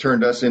 You've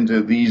turned us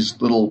into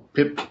these little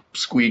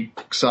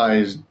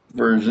pipsqueak-sized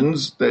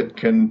versions that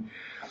can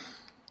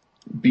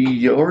be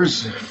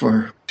yours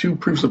for 2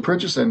 proofs of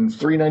purchase and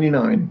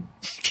 $3.99.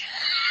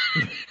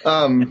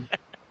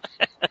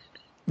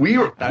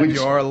 That's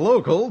your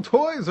local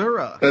Toys R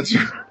Us. That's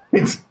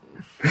right.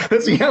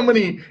 Let's see how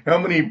many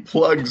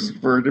plugs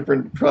for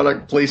different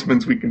product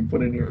placements we can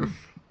put in here.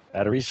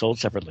 Batteries sold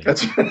separately.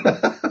 That's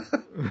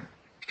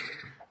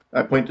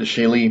I point to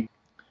Shaylee.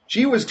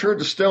 She was turned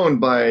to stone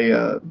by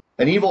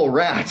an evil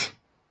rat.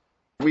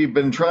 We've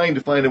been trying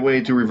to find a way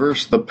to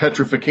reverse the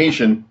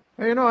petrification.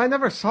 You know, I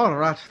never saw a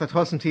rat that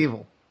wasn't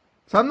evil,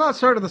 so I'm not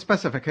sure the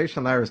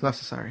specification there is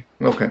necessary.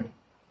 Okay.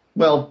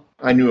 Well,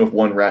 I knew of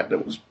one rat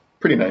that was a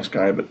pretty nice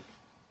guy, but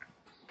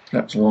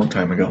that was a long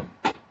time ago.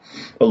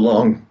 A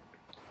long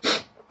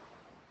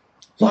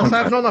Plus,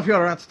 I've time. none of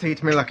your rats to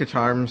eat me Lucky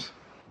Charms,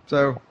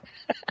 so...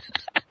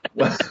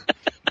 Well,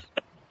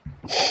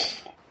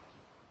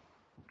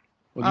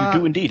 Well, you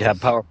do indeed have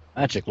powerful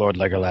magic, Lord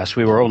Legolas.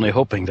 We were only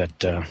hoping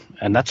that,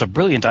 and that's a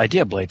brilliant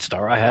idea,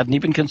 Bladestar. I hadn't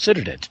even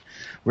considered it.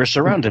 We're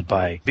surrounded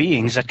by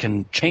beings that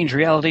can change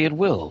reality at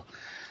will.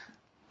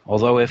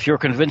 Although, if you're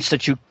convinced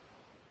that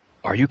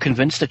are you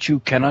convinced that you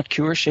cannot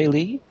cure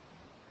Shaylee?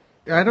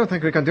 I don't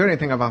think we can do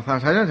anything about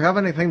that. I don't have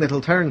anything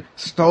that'll turn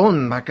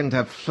stone back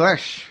into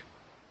flesh.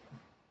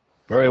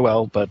 Very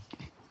well, but...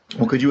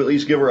 well, could you at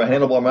least give her a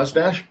handlebar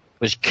mustache?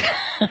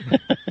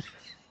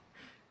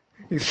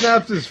 He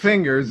snaps his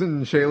fingers,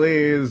 and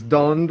Shaylee is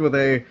donned with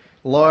a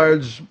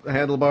large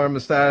handlebar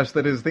mustache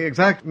that is the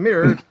exact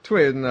mirror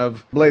twin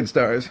of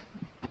Bladestar's.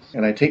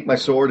 And I take my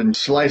sword and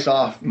slice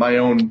off my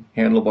own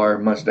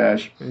handlebar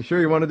mustache. Are you sure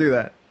you want to do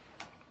that?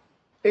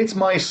 It's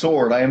my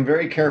sword. I am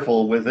very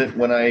careful with it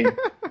when I...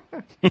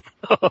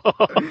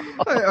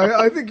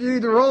 I think you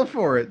need to roll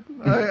for it.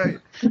 Go ahead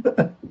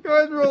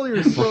and roll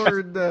your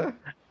sword.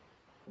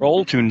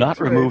 Roll to not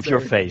That's right, remove your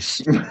sorry.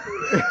 face.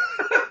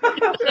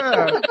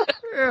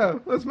 Yeah.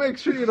 Let's make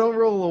sure you don't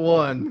roll a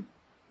 1.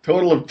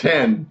 Total of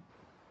 10.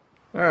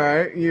 All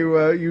right,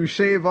 you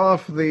shave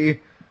off the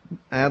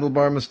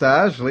handlebar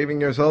mustache,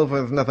 leaving yourself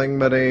with nothing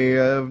but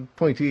a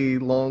pointy,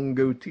 long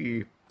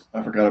goatee.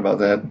 I forgot about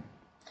that.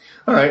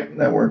 All right,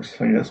 that works,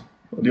 I guess.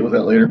 I'll deal with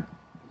that later.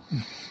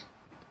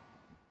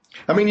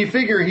 I mean, you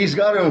figure he's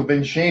got to have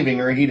been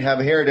shaving or he'd have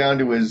hair down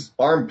to his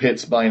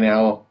armpits by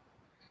now.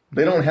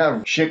 They don't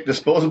have chic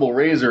disposable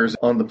razors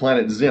on the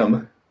planet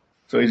Zim,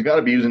 so he's got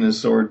to be using his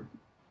sword.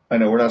 I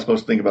know we're not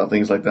supposed to think about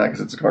things like that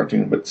because it's a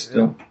cartoon, but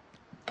still,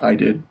 I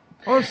did.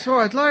 Also,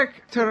 I'd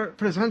like to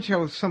present you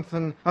with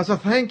something as a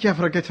thank you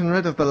for getting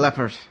rid of the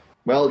leopard.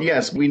 Well,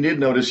 yes, we did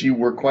notice you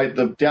were quite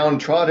the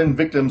downtrodden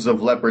victims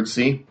of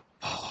leprosy.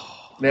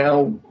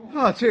 Now,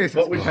 Oh, Jesus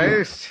What would you-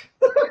 Christ.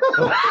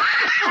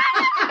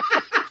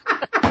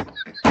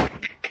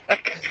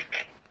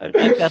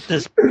 I got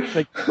this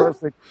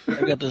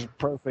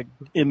perfect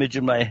image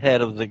in my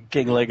head of the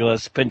King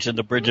Legolas pinching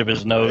the bridge of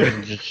his nose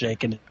and just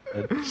shaking it.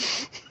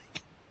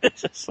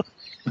 It's just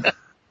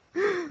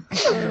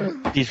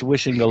he's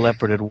wishing the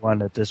leopard had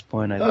won at this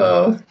point,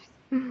 I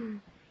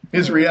think.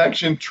 his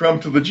reaction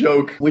trumped the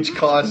joke, which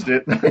caused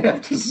it, I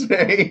have to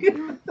say.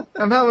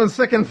 I'm having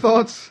second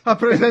thoughts of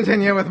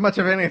presenting you with much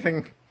of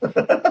anything.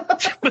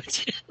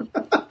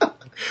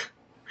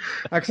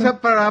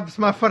 Except perhaps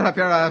my foot up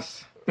your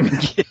ass.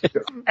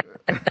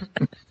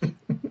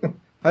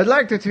 I'd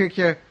like to take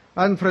you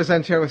and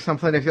present you with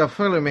something if you'll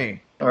follow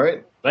me. All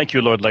right. Thank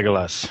you, Lord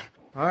Legolas.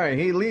 All right,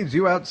 he leads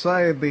you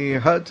outside the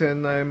hut,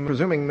 and I'm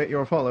presuming that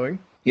you're following.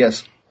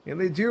 Yes. He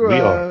leads you We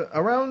are.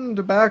 around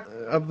the back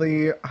of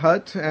the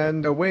hut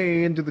and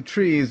away into the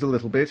trees a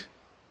little bit.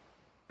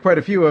 Quite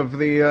a few of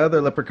the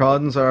other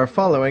leprechauns are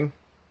following.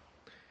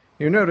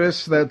 You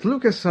notice that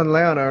Lucas and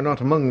Leanna are not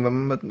among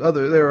them, but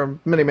there are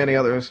many, many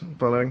others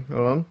following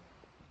along.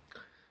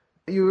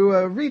 You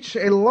reach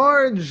a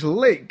large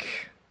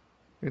lake.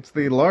 It's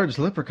the large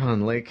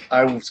leprechaun lake.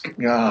 I was...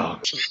 Oh,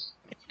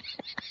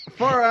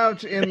 Far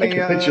out in I the...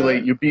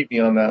 capitulate. You beat me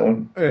on that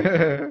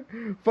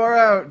one. Far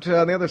out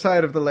on the other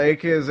side of the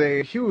lake is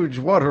a huge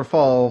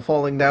waterfall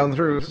falling down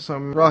through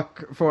some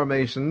rock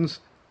formations.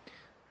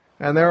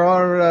 And there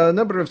are a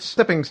number of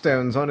stepping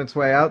stones on its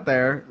way out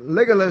there.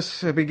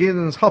 Legolas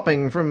begins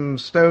hopping from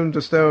stone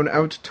to stone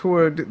out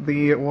toward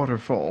the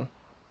waterfall.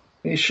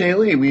 Hey,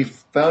 Shaylee, we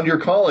found your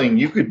calling.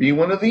 You could be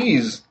one of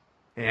these.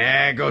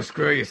 Yeah, go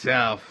screw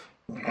yourself.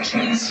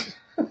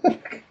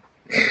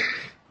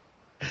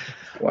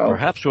 Wow.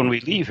 Perhaps when we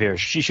leave here,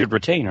 she should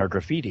retain her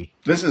graffiti.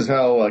 This is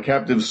how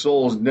Captive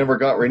Souls never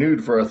got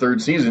renewed for a third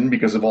season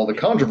because of all the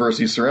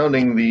controversy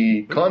surrounding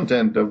the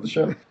content of the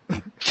show.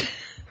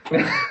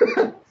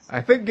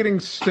 I think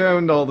getting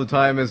stoned all the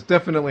time has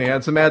definitely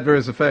had some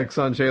adverse effects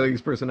on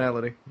Shaylee's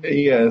personality.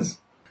 Yes.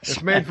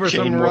 It's made for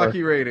some Jane Moore.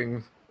 rocky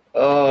ratings.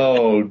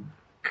 Oh,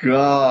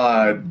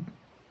 God.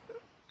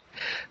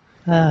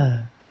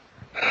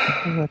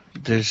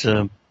 There's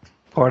a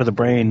part of the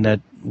brain that,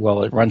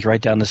 well, it runs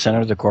right down the center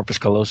of the corpus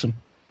callosum.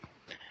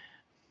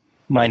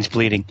 Mine's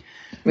bleeding.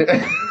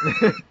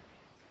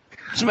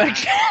 Smack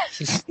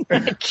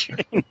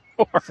Jane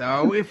Moore. So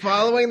are we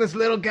following this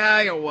little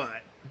guy or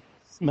what?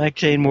 Smack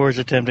Jane Moore is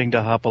attempting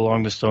to hop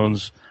along the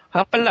stones.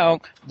 Hop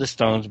along the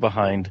stones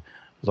behind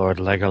Lord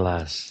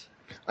Legolas.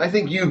 I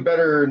think you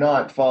better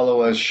not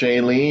follow us,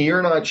 Shaylee.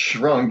 You're not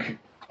shrunk.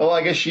 Oh,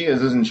 I guess she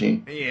is, isn't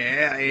she?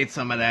 Yeah, I ate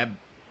some of that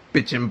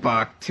bitchin'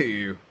 bark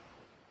too.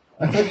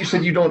 I thought you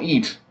said you don't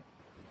eat.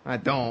 I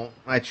don't.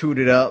 I chewed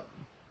it up.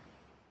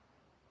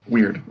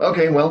 Weird.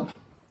 Okay, well.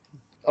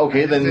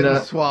 Okay, then...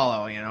 Didn't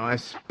swallow, you know. I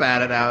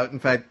spat it out. In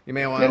fact, you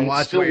may want Then to it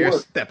watch still where you're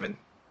worked. stepping.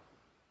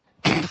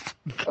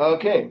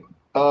 Okay.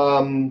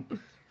 Oh,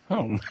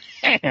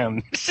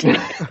 man.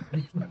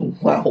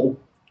 Wow.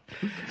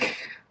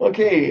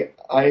 Okay,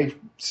 I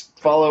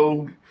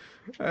follow...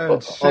 And on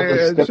the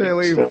stepping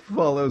Shaylee stone.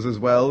 follows as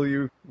well.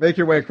 You make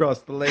your way across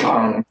the lake.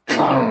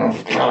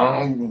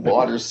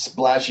 Water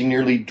splashing,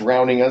 nearly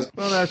drowning us.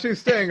 Well, now she's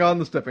staying on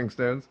the stepping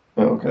stones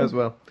Okay. as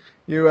well.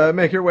 You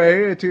make your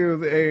way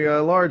to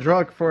a large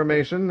rock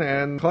formation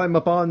and climb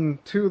up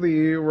onto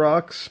the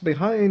rocks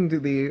behind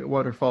the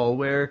waterfall,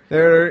 where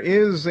there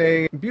is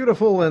a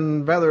beautiful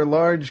and rather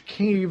large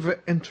cave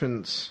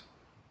entrance.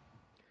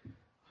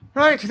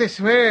 Right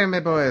this way, my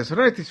boys.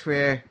 Right this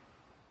way.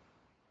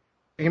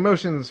 He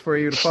motions for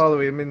you to follow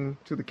him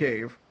into the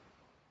cave.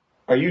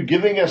 Are you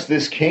giving us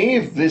this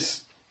cave?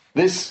 This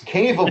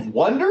cave of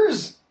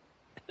wonders?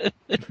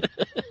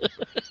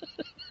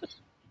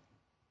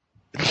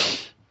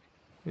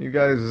 You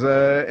guys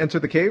enter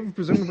the cave,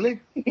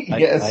 presumably?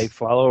 Yes. I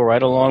follow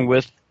right along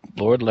with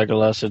Lord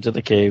Legolas into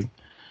the cave.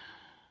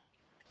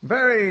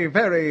 Very,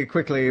 very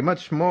quickly,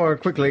 much more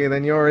quickly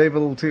than you're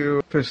able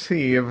to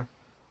perceive.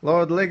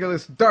 Lord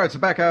Legolas darts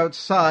back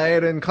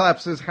outside and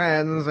claps his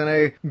hands, and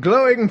a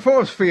glowing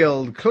force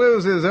field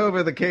closes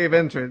over the cave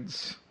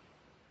entrance.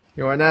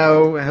 You are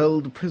now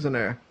held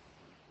prisoner.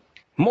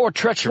 More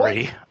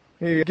treachery.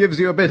 He gives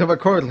you a bit of a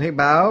courtly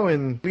bow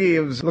and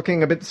leaves,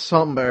 looking a bit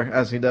somber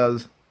as he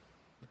does.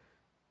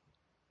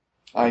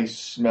 I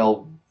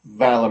smell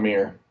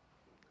Valamir.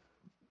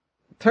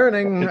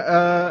 Turning,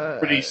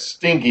 Pretty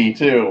stinky,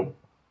 too.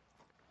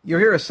 you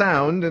hear a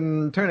sound,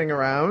 and turning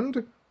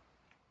around,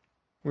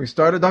 we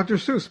start a Dr.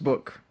 Seuss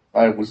book.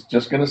 I was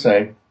just going to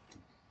say.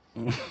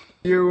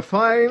 You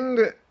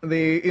find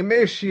the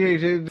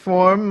emaciated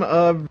form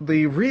of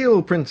the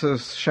real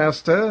Princess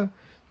Shasta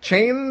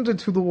chained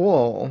to the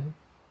wall.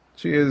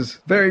 She is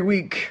very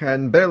weak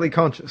and barely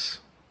conscious.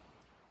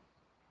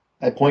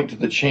 I point to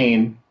the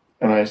chain,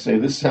 and I say,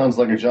 this sounds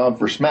like a job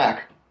for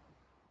Smack.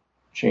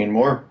 Chain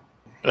more.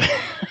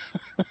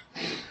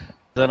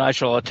 Then I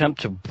shall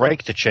attempt to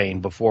break the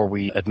chain before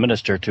we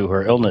administer to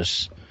her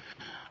illness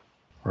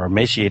or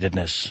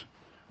emaciatedness.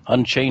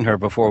 Unchain her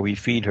before we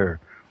feed her.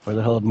 Where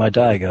the hell did my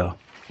die go?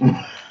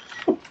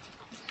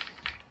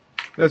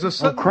 There's a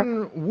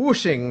sudden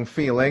whooshing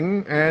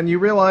feeling, and you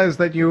realize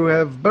that you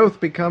have both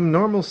become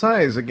normal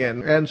size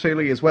again, and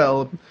Shaylee as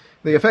well.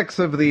 The effects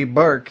of the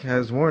bark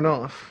has worn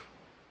off.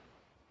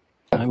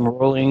 I'm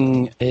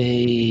rolling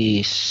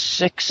a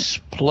 6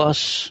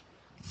 plus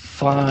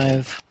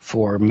 5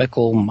 for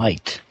Mickle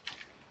Might.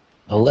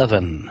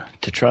 11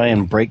 to try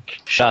and break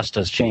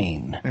Shasta's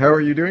chain. How are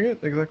you doing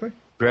it, exactly?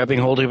 Grabbing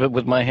hold of it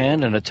with my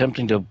hand and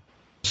attempting to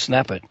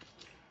snap it.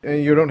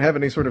 And you don't have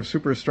any sort of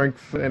super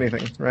strength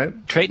anything, right?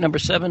 Trait number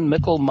 7,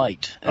 Mickle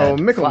Might. Oh, at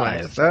Mickle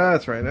 5. Might.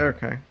 That's right,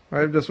 okay.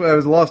 I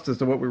was lost as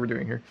to what we were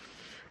doing here.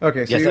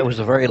 Okay, so Yes, that was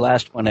the very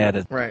last one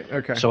added. Right,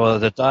 okay. So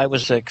the die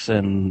was 6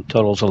 and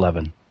total's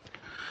 11.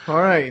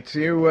 All right,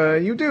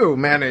 you do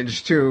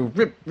manage to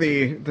rip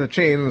the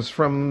chains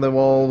from the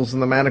walls,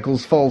 and the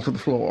manacles fall to the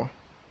floor.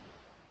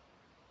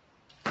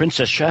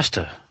 Princess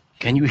Shasta,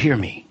 can you hear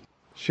me?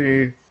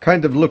 She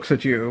kind of looks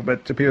at you,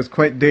 but appears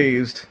quite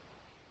dazed.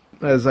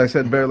 As I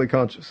said, barely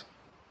conscious.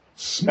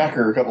 Smack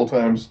her a couple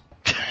times.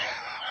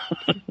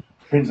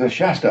 Princess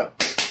Shasta,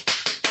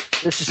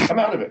 come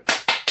out of it.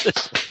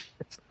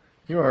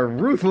 You are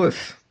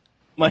ruthless.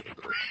 My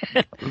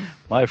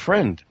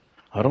friend,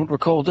 I don't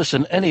recall this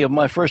in any of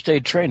my first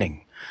aid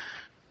training.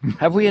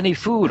 Have we any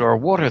food or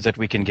water that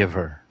we can give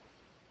her?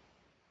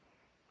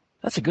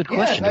 That's a good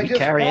question. Do we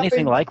carry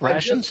anything like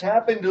rations? I just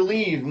happened to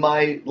leave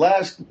my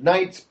last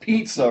night's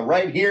pizza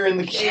right here in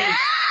the cave.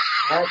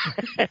 I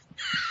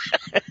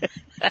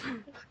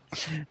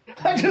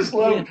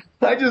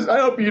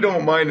hope you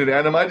don't mind it,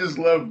 Adam. I just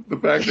love the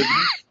fact that he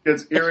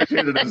gets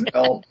irritated as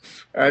hell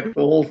at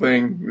the whole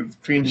thing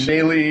between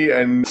Shaylee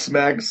and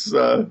Smack's.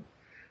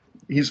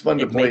 He's fun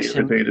to play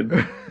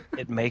irritated.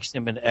 It makes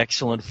him an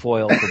excellent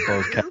foil for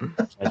both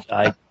characters.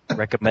 I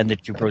recommend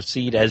that you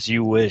proceed as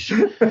you wish.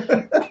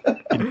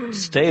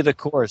 Stay the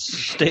course.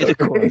 Stay the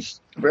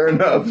course. Fair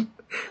enough.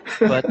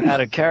 But out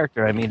of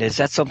character, I mean, is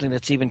that something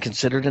that's even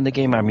considered in the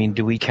game? I mean,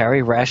 do we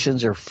carry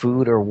rations or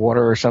food or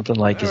water or something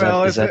like? It's an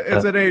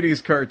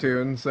 '80s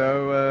cartoon,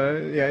 so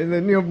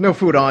no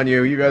food on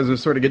you. You guys will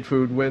sort of get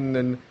food when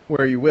and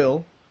where you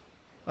will.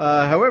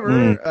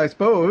 However, I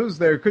suppose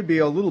there could be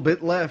a little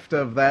bit left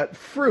of that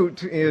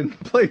fruit in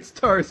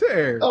Bladestar's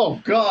hair.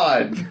 Oh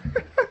God!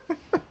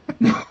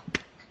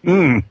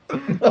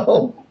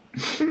 Oh.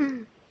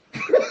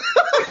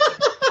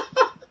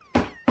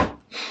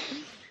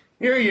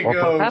 Here you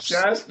go,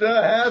 Shasta.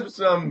 Have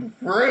some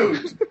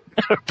fruit.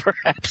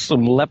 Perhaps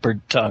some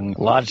leopard tongue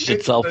lodged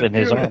itself in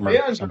his armor.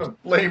 Yeah, it's a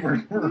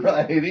flavored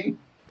variety.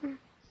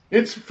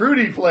 It's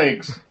Fruity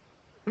Flakes.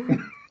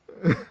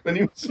 The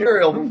new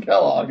cereal from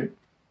Kellogg.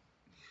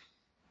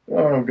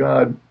 Oh,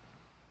 God.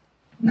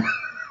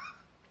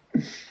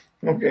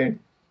 Okay.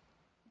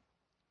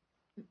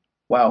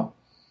 Wow.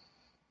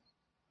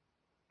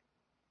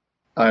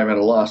 I am at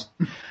a loss.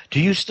 Do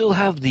you still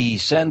have the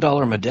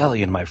 $10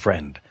 medallion, my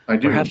friend? I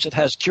do. Perhaps it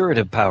has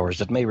curative powers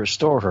that may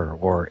restore her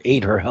or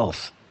aid her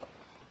health.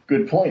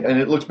 Good point, and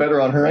it looks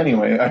better on her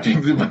anyway. I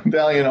take the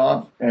medallion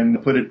off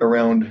and put it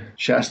around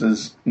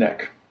Shasta's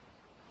neck.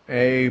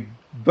 A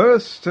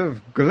burst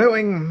of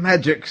glowing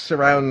magic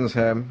surrounds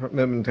her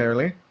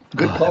momentarily.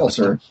 Good call,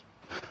 sir.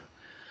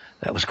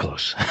 That was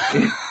close.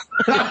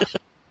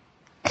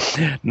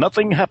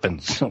 Nothing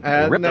happens. Rip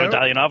the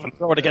medallion off and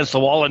throw it against the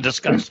wall in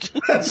disgust.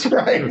 That's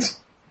right.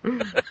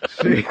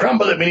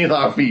 Crumble it beneath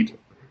our feet.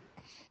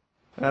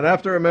 And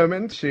after a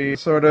moment, she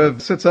sort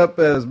of sits up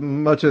as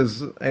much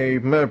as a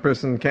mer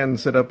person can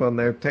sit up on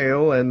their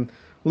tail and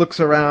looks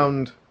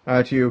around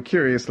at you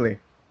curiously.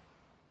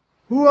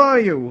 "Who are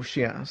you?"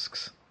 she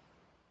asks.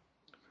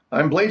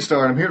 "I'm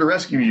Bladestar, and I'm here to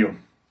rescue you."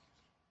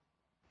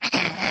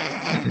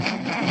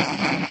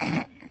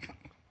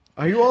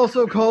 "Are you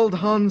also called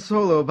Han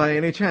Solo by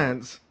any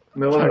chance?"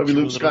 No, that would be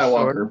Luke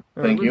Skywalker.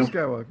 Thank you. Luke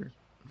Skywalker.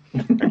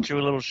 Aren't you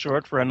a little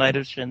short for a knight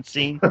of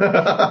Shensin?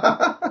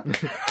 That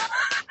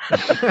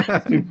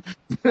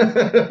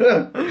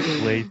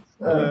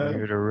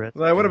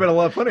would have been a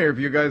lot funnier if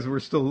you guys were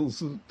still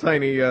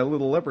tiny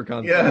little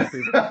leprechauns. Yeah.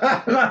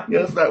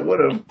 Yes, that would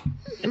have.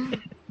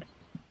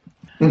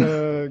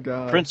 Oh,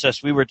 God.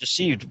 Princess, we were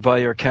deceived by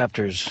your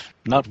captors.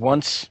 Not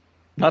once,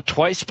 not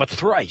twice, but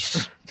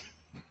thrice.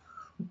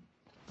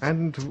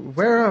 And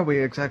where are we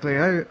exactly?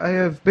 I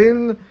have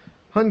been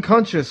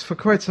unconscious for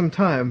quite some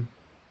time.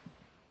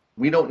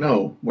 We don't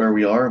know where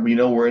we are. We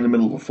know we're in the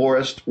middle of a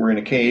forest. We're in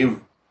a cave.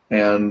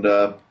 And,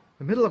 The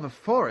middle of a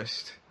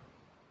forest?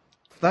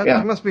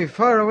 That must be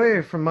far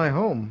away from my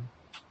home.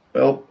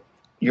 Well,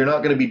 you're not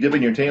going to be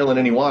dipping your tail in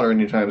any water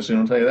anytime soon,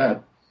 I'll tell you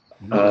that.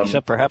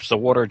 Except perhaps the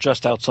water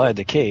just outside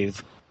the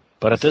cave.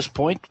 But at this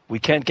point, we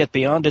can't get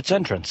beyond its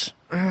entrance.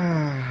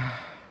 Water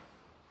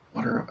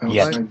outside?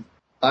 Yet.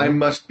 I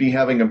must be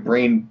having a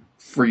brain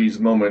freeze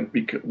moment.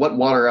 Because what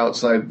water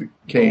outside the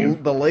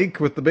cave? The lake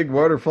with the big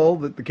waterfall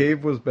that the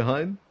cave was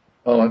behind?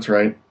 Oh, that's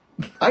right.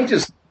 I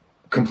just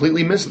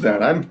completely missed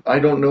that. I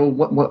don't know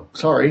what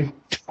sorry.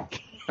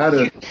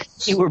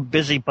 You were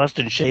busy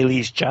busting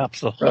Shaylee's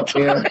chops the whole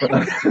time.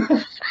 Yeah.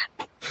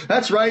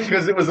 That's right,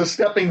 because it was a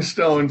stepping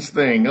stones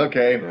thing.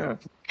 Okay. Yeah.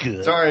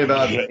 Good. Sorry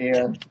about that.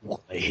 Yeah.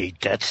 I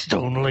hate that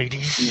stone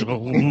lady so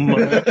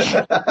much.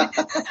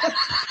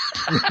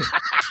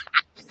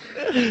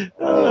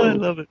 Oh, I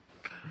love it.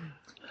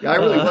 Yeah, I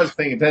really was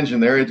paying attention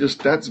there.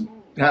 That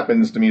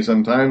happens to me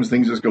sometimes.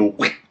 Things just go.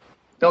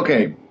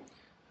 Okay.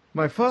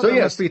 My father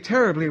must be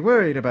terribly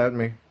worried about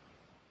me.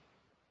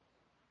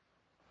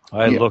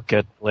 I look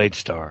at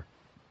Bladestar.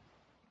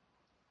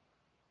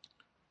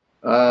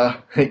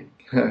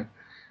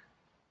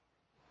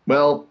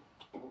 Well,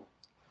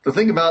 the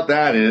thing about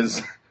that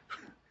is,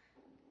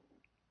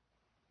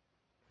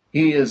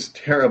 he is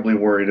terribly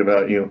worried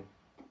about you.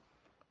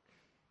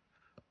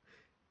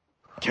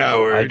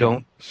 Coward. I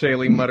don't.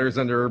 Shaylee mutters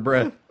under her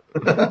breath.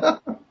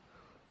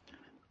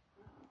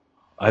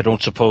 I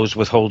don't suppose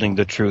withholding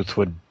the truth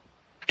would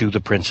do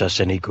the princess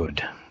any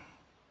good.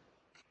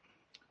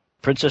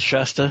 Princess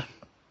Shasta,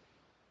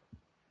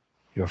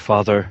 your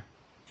father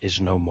is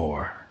no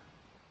more.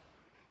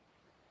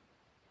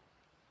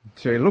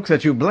 She looks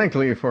at you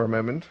blankly for a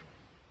moment.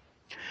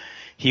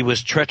 He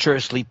was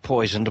treacherously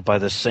poisoned by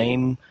the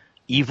same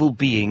evil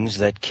beings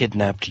that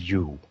kidnapped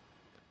you.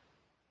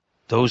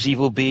 Those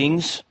evil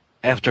beings,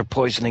 after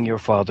poisoning your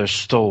father,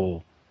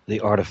 stole the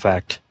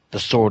artifact, the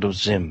Sword of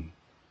Zim,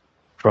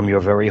 from your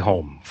very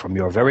home, from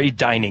your very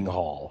dining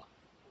hall.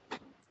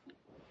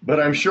 But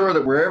I'm sure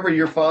that wherever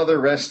your father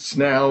rests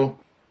now,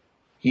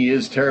 he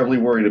is terribly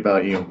worried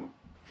about you.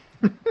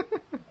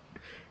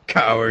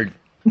 Coward,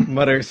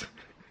 mutters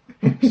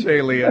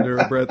Shaylee under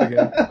her breath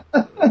again.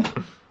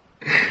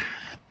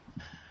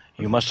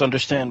 You must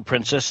understand,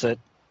 Princess, that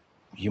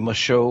you must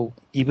show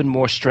even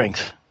more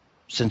strength,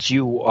 since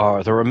you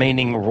are the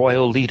remaining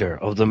royal leader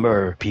of the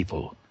Mer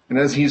people. And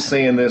as he's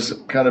saying this,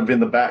 kind of in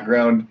the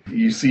background,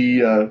 you see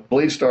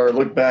Bladestar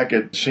look back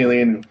at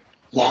Shaylee and,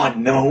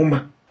 Lawn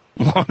Gnome.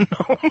 Lawn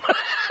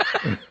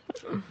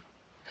Gnome?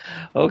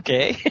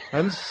 Okay.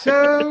 And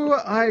so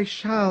I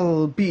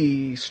shall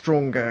be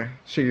stronger,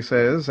 she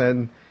says,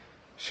 and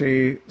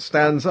she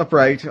stands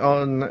upright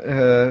on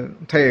her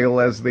tail,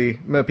 as the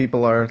Mer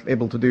people are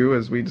able to do,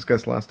 as we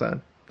discussed last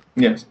time.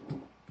 Yes.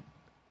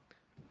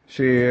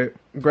 She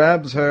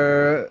grabs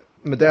her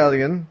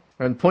medallion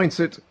and points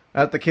it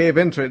at the cave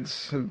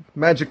entrance. A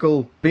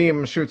magical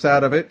beam shoots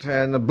out of it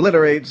and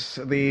obliterates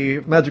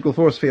the magical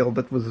force field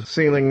that was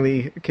sealing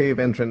the cave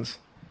entrance.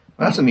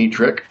 That's a neat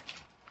trick.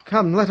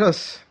 Come, let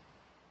us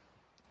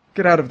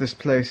get out of this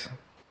place.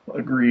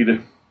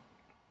 Agreed.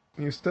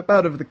 You step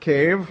out of the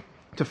cave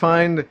to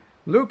find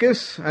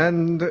Lucas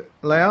and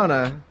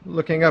Leanna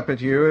looking up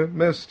at you,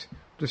 most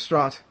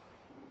distraught.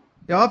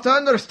 You have to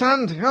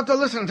understand. You have to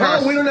listen to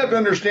us. Oh, we don't have to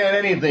understand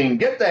anything.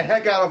 Get the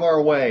heck out of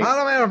our way.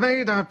 Alamir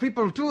made our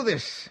people do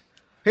this.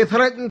 He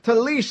threatened to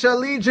leash a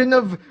legion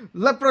of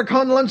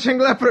leprechaun-lunching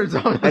leopards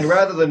on us. And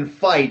rather than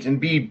fight and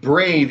be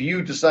brave,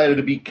 you decided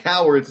to be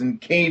cowards and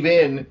cave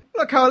in.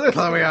 Look how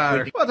little we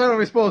are. What are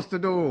we supposed to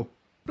do?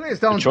 Please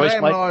don't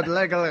blame Lord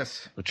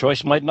Legolas. The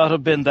choice might not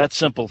have been that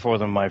simple for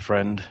them, my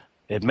friend.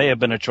 It may have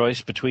been a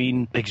choice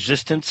between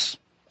existence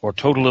or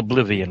total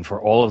oblivion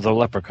for all of the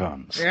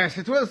leprechauns. Yes,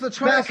 it was the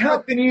choice. Mac, how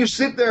can you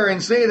sit there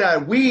and say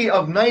that? We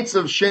of Knights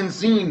of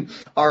Shenzhen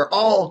are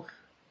all...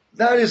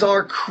 That is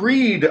our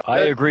creed. I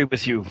agree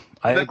with you.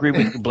 I agree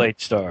with you,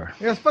 Bladestar.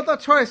 Yes, but the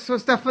choice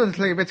was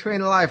definitely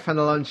between life and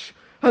lunch,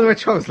 and we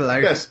chose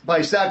life. Yes,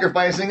 by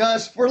sacrificing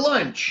us for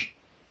lunch.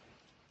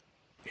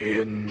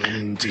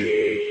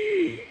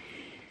 Indeed.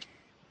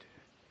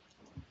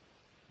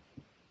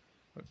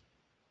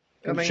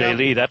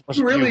 Shaylee, that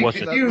wasn't really you, was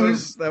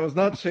it? That was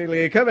not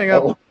Shaylee. Coming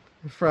up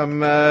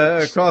from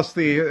across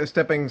the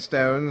stepping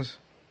stones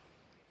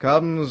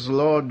comes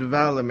Lord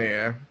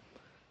Valimir,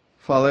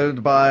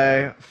 followed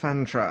by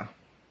Fantra.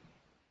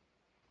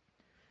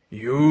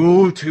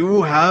 You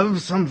two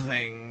have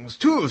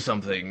two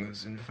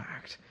somethings, in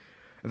fact,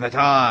 that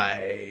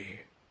I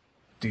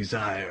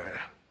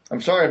desire. I'm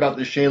sorry about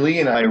this,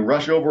 Shaylee, and I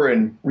rush over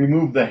and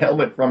remove the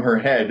helmet from her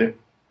head.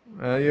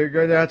 You're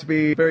going to have to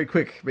be very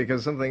quick,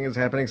 because something is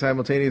happening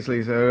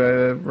simultaneously,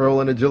 so roll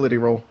an agility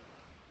roll.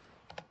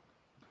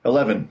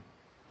 11.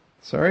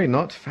 Sorry,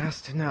 not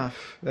fast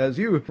enough. As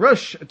you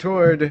rush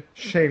toward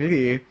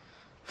Shaylee,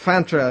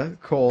 Fantra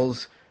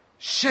calls,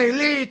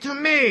 Shaylee, to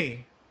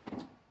me!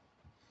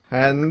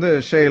 And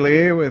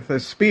Shaylee, with a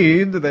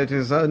speed that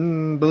is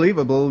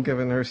unbelievable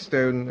given her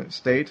stone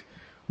state,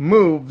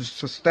 moves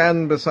to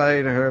stand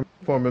beside her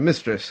former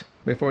mistress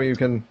before you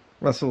can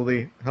wrestle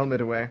the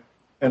helmet away.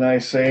 And I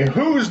say,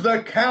 who's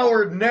the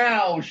coward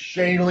now,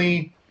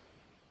 Shaylee?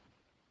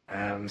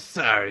 I'm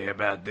sorry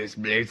about this,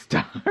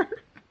 Bladestar.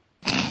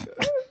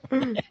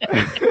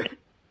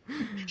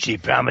 She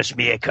promised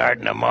me a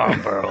carton of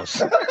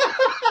Marlboros.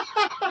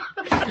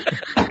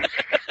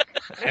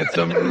 And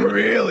some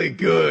really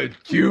good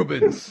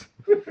Cubans.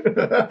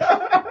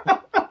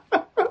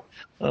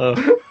 All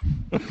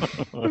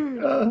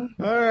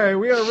right,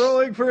 we are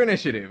rolling for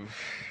initiative.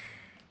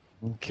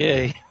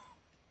 Okay.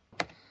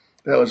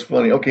 That was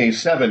funny. Okay,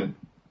 7.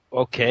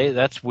 Okay,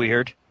 that's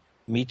weird.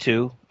 Me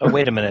too. Oh,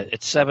 wait a minute.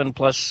 It's 7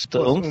 plus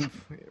the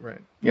oomph?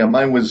 Right. Yeah,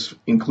 mine was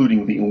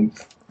including the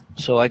oomph.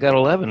 So I got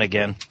 11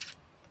 again.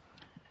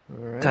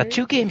 All right. God,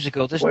 2 games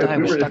ago, this Boy, die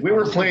was stuck if we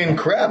were on playing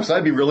craps,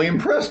 I'd be really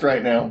impressed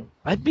right now.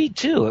 I'd be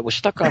too. It was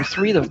stuck on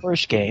 3 the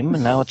first game,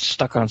 and now it's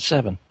stuck on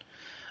 7.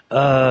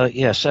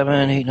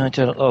 7, 8, 9,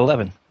 10,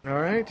 11. All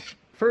right.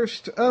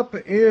 First up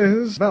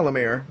is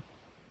Valimir.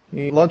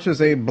 He launches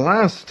a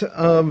blast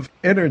of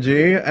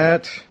energy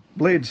at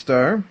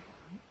Bladestar.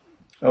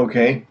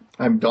 Okay,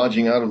 I'm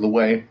dodging out of the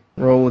way.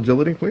 Roll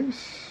agility,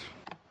 please.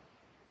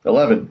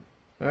 11.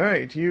 All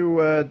right, you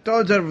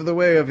dodge out of the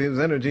way of his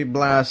energy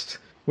blast,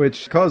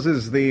 which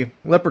causes the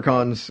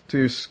leprechauns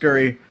to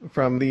scurry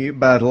from the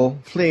battle,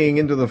 fleeing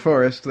into the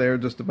forest. They're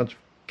just a bunch of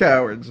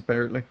cowards,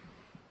 apparently.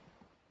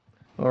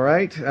 All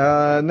right.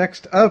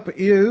 Next up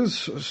is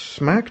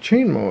Smack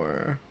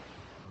Chainmore.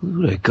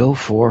 Who to go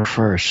for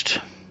first?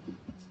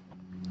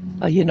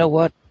 You know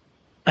what?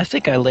 I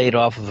think I laid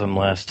off of him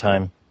last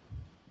time.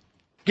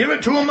 Give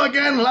it to him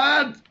again,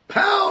 lads!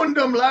 Pound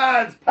them,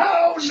 lads!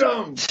 Pound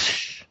them!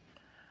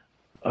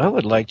 I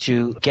would like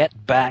to get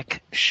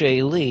back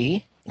Shay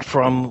Lee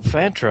from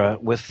Fantra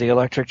with the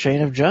Electric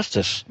Chain of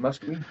Justice.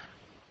 Must we?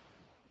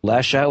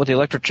 Lash out with the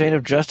Electric Chain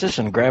of Justice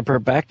and grab her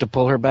back to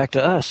pull her back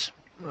to us.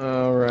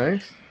 All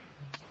right.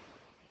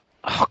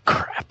 Oh,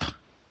 crap.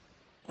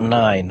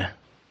 9.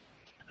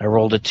 I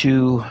rolled a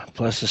 2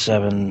 plus a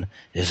 7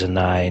 is a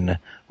 9,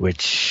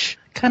 which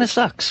kind of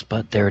sucks,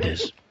 but there it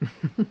is.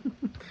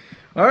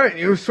 All right,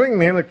 you swing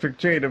the Electric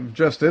Chain of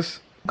Justice.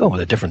 I'm going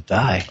with a different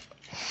die.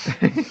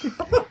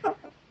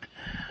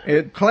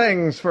 It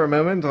clangs for a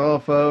moment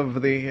off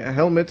of the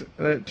helmet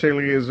that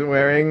Shaylee is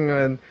wearing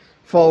and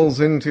falls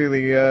into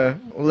the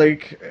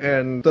lake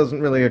and doesn't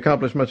really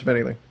accomplish much of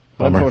anything.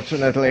 Bummer.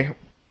 Unfortunately.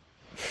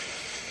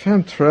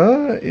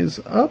 Fantra is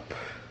up.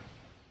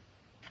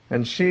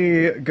 And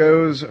she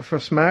goes for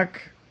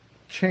Smack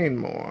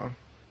Chainmore.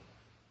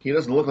 He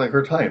doesn't look like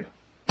her type.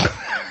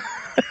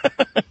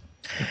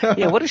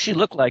 Yeah, what does she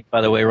look like,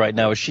 by the way, right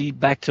now? Is she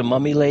back to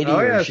Mummy Lady, Oh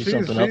or yeah, is she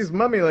something else? she's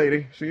Mummy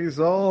Lady. She's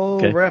all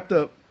Okay. wrapped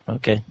up.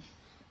 Okay.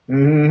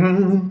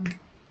 Mm-hmm.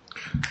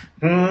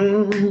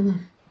 Mm-hmm.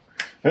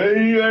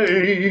 Hey,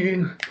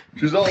 hey.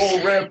 She's all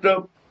wrapped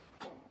up.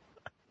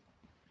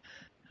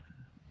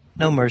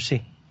 No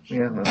mercy.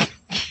 Yeah. No.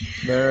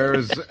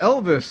 There's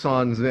Elvis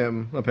on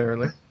Zim,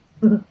 apparently.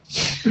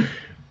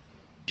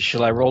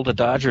 Shall I roll to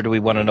dodge, or do we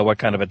want to know what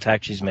kind of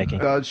attack she's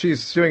making?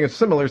 She's doing a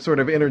similar sort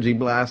of energy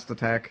blast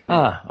attack.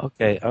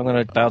 Okay. I'm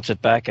going to bounce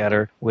it back at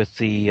her with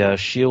the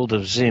Shield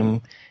of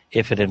Zim,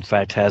 if it in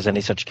fact has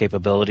any such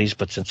capabilities,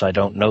 but since I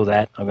don't know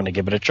that, I'm going to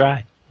give it a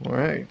try. All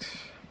right.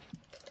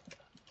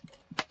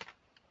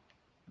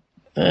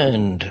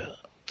 And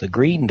the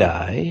green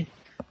die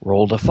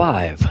rolled a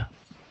 5.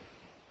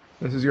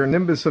 This is your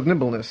Nimbus of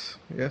Nimbleness,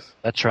 yes?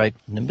 That's right.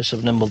 Nimbus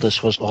of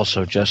Nimbleness was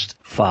also just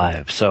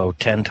 5, so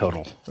 10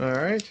 total. All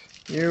right.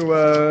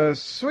 You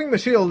swing the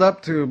shield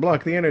up to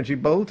block the energy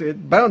bolt.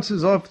 It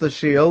bounces off the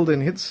shield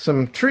and hits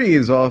some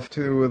trees off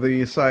to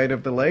the side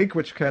of the lake,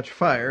 which catch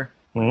fire.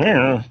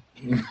 Yeah.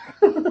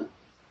 The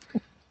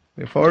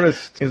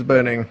forest is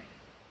burning.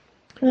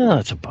 Oh,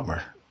 that's a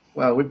bummer.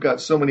 Wow, we've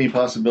got so many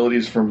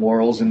possibilities for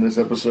morals in this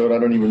episode. I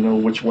don't even know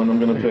which one I'm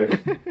going to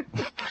pick.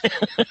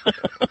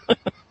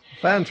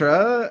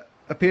 Fantra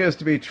appears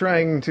to be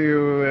trying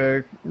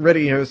to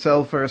ready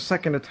herself for a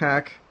second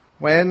attack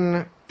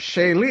when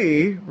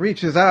Shaylee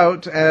reaches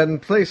out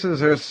and places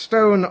her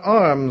stone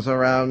arms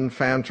around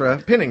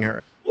Fantra, pinning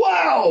her.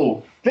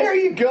 Wow! There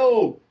you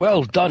go!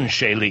 Well done,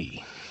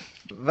 Shaylee.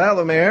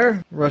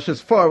 Valamir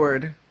rushes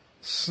forward,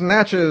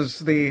 snatches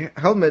the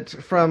helmet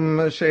from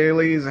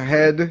Shaylee's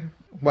head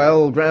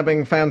while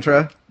grabbing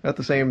Fantra at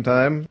the same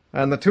time,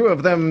 and the two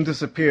of them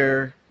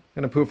disappear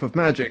in a poof of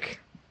magic.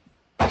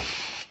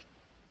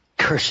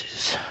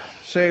 Curses.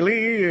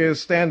 Shaylee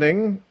is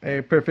standing,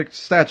 a perfect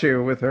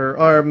statue, with her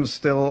arms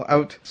still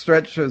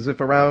outstretched as if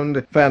around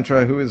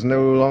Fantra, who is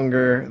no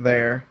longer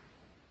there.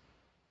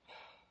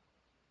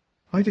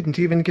 I didn't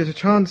even get a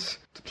chance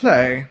to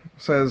play,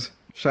 says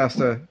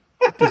Shasta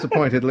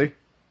disappointedly.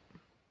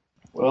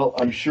 Well,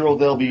 I'm sure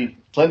there'll be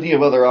plenty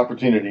of other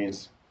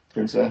opportunities,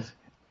 Princess.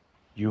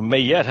 You may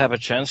yet have a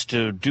chance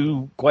to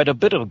do quite a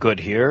bit of good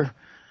here.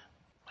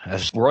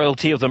 As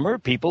royalty of the Mer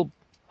people,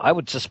 I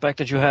would suspect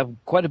that you have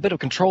quite a bit of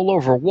control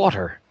over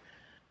water.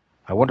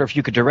 I wonder if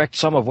you could direct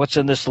some of what's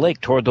in this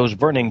lake toward those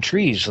burning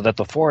trees so that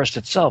the forest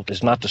itself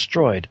is not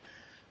destroyed,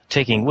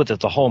 taking with it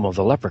the home of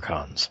the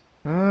leprechauns.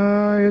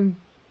 I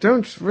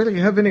don't really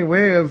have any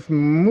way of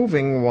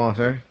moving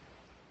water.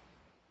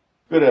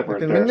 Good I effort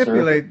can there,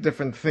 manipulate sir.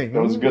 different things.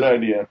 That was a good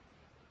idea.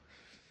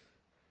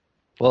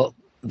 Well,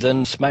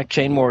 then Smack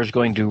Chainmore is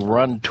going to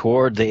run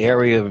toward the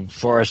area of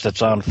forest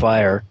that's on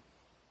fire.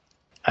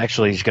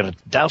 Actually, he's going to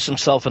douse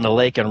himself in the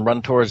lake and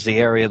run towards the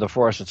area of the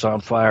forest that's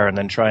on fire and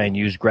then try and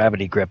use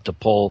gravity grip to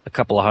pull a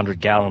couple of 100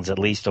 gallons at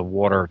least of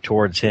water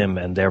towards him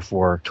and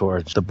therefore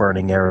towards the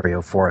burning area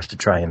of forest to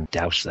try and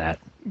douse that.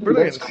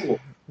 Brilliant. That's cool.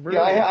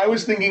 Brilliant. Yeah, I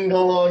was thinking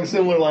along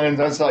similar lines.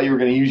 I thought you were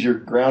going to use your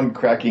ground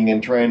cracking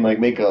and try and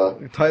make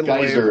a Tidal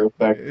geyser wave.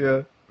 effect.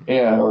 Yeah.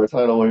 Yeah, or a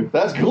tidal wave.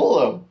 That's cool,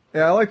 though.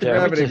 Yeah, I like the Yeah,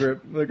 gravity which is-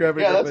 grip. The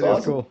gravity Yeah, grip that's is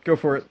awesome. cool. Go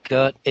for it.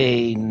 Got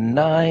a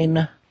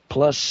 9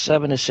 plus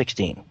 7 is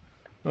 16.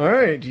 All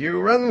right, you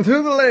run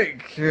through the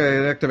lake,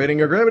 activating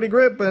your gravity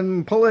grip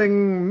and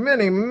pulling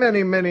many,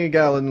 many, many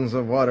gallons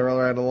of water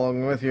right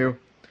along with you.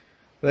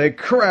 They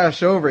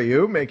crash over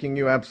you, making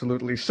you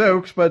absolutely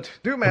soaked, but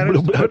do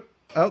manage to put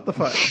out the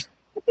fire.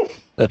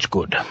 That's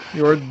good.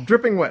 You're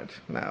dripping wet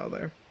now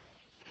there.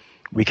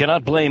 We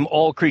cannot blame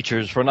all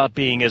creatures for not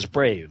being as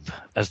brave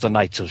as the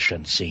Knights of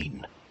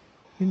Shensin.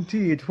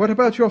 Indeed. What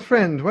about your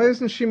friend? Why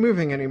isn't she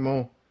moving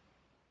anymore?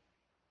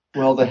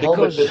 Well, the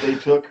helmet Because- that they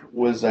took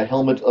was a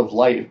helmet of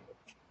light,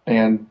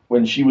 and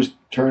when she was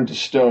turned to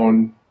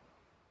stone,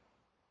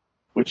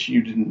 which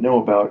you didn't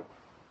know about,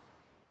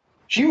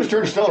 She was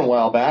turned to stone a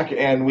while back,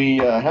 and we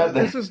had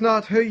This is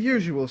not her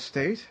usual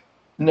state.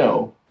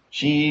 No.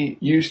 She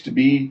used to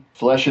be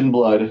flesh and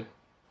blood.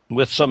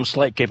 With some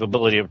slight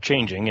capability of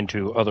changing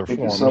into other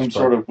forms. Some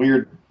sort of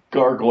weird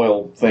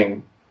gargoyle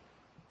thing.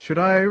 Should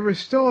I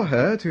restore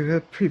her to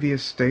her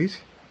previous state?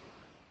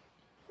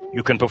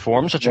 You can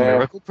perform such a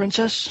miracle,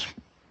 Princess?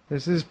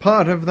 This is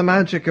part of the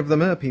magic of the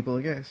mer people,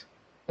 yes.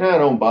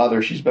 Don't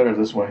bother. She's better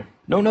this way.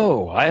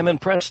 No. I am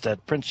impressed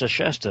that Princess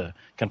Shasta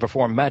can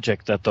perform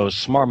magic that those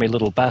smarmy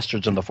little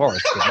bastards in the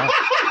forest could not.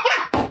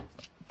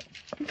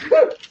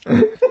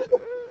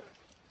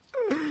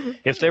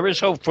 If there is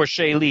hope for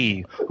Shay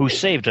Lee, who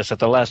saved us at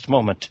the last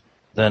moment,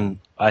 then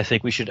I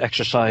think we should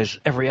exercise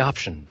every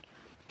option.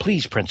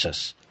 Please,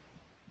 Princess.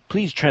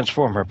 Please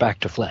transform her back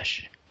to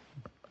flesh.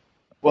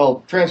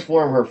 Well,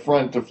 transform her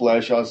front to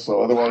flesh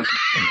also, otherwise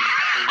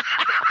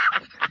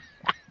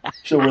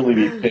she'll really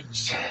be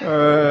pissed.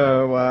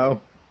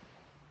 Wow.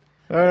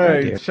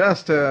 Alright, dear.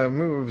 Shasta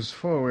moves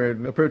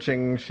forward,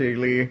 approaching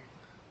Shaylee.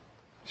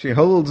 She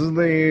holds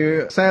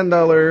the sand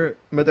dollar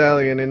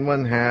medallion in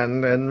one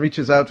hand and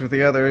reaches out with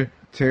the other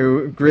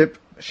to grip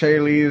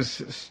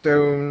Shaylee's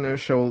stone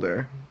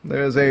shoulder.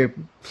 There is a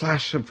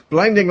flash of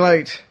blinding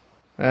light,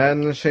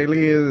 and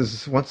Shaylee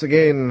is once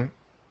again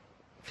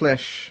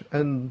flesh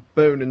and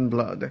bone and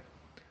blood.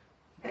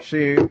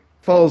 She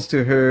falls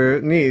to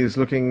her knees,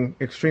 looking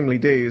extremely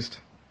dazed.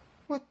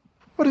 What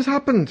has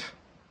happened?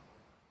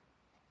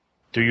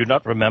 Do you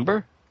not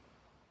remember?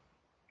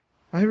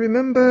 I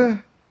remember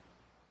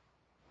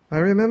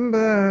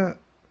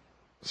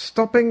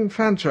stopping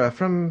Fantra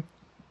from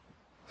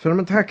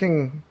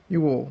attacking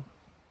you all.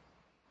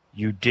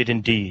 You did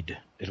indeed.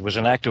 It was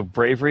an act of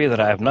bravery that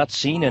I have not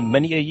seen in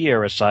many a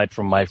year aside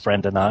from my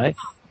friend and I.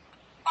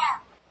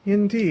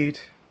 Indeed.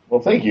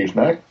 Well, thank you,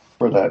 Smack,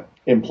 for that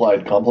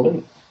implied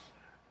compliment.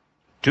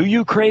 Do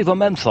you crave a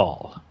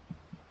menthol?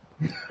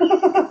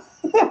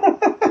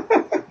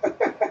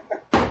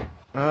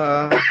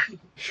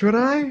 Should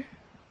I?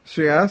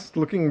 She asked,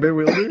 looking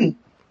bewildered.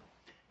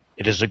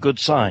 It is a good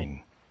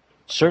sign.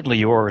 Certainly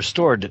you are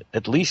restored,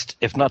 at least,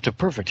 if not to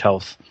perfect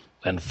health,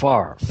 and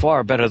far,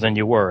 far better than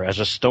you were as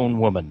a stone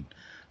woman.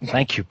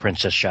 Thank you,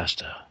 Princess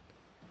Shasta.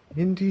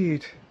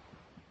 Indeed.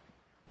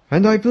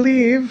 And I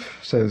believe,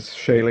 says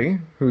Shaylee,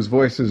 whose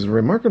voice is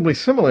remarkably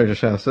similar to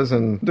Shasta's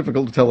and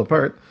difficult to tell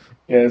apart.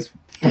 Yes.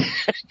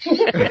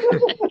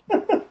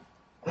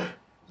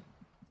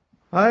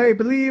 I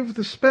believe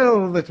the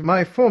spell that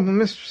my former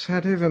mistress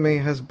had over me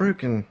has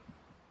broken.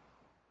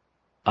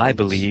 I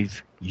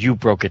believe you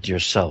broke it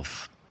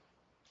yourself.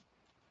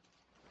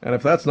 And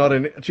if that's not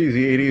a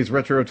cheesy 80s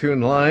retro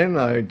tune line,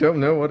 I don't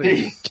know what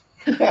is.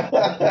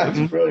 That's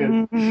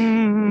brilliant.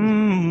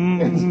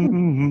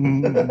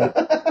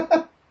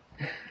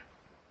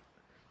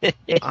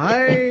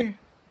 I,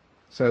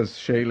 says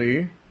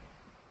Shaylee,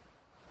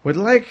 would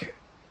like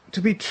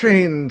to be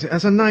trained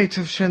as a knight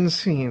of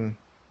Shensin,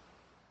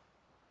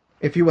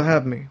 if you will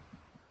have me.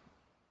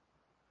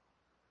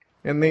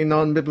 In the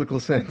non-biblical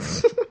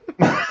sense.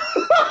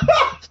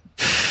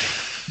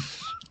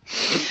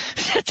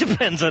 It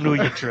depends on who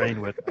you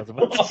train with. I was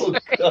about to Oh,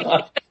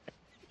 God.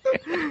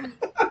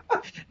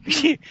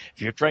 say.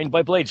 If you're trained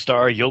by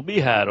Bladestar, you'll be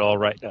had all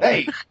right.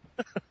 Hey!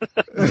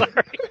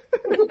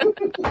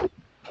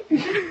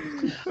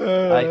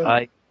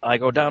 Sorry. I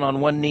go down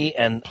on one knee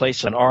and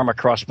place an arm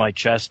across my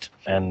chest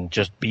and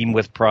just beam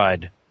with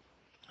pride.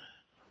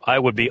 I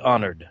would be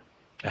honored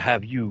to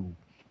have you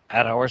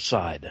at our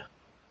side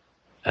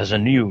as a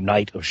new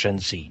knight of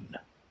Shensin.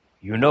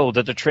 You know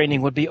that the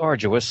training would be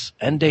arduous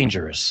and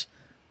dangerous,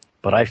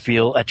 but I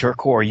feel at your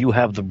core you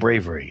have the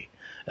bravery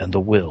and the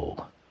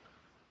will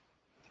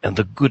and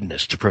the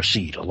goodness to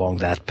proceed along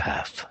that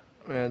path.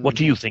 And What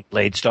do you think,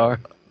 Bladestar?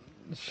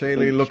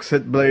 Shaylee looks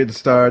at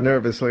Bladestar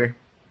nervously.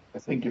 I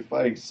think if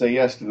I say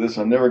yes to this,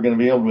 I'm never going to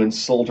be able to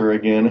insult her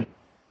again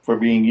for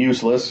being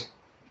useless,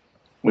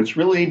 which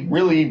really,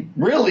 really,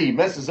 really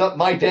messes up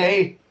my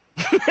day.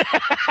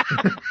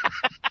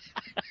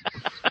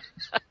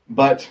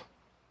 But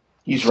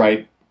he's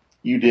right.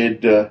 You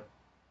did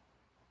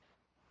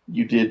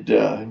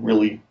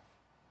really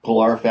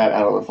pull our fat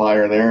out of the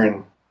fire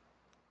there,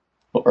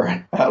 or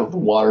out of the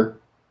water,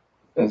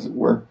 as it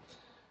were.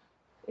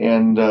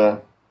 And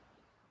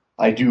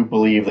I do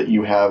believe that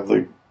you have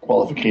the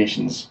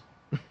qualifications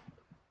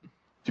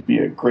to be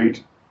a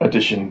great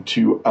addition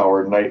to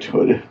our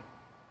knighthood.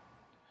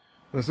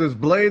 This is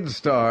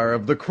Bladestar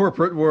of the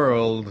corporate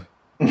world.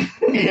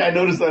 Yeah, I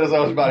noticed that as I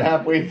was about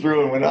halfway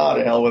through and went, oh,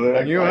 to hell with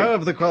it. You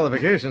have the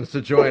qualifications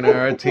to join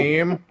our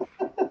team.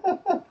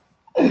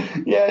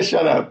 Yeah,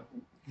 shut up.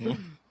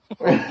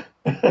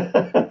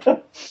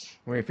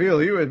 We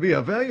feel you would be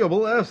a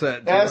valuable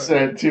asset.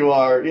 Asset to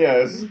our,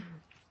 yes.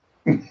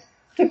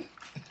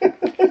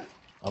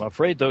 I'm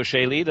afraid, though,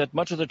 Shaylee, that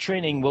much of the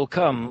training will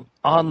come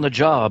on the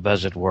job,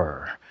 as it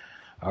were.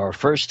 Our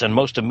first and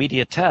most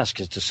immediate task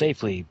is to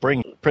safely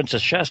bring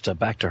Princess Shasta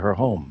back to her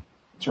home.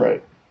 That's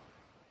right.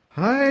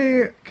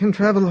 I can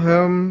travel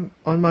home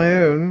on my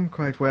own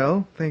quite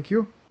well, thank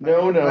you.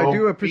 No. I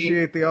do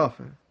appreciate the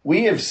offer.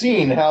 we have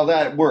seen how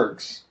that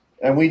works,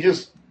 and we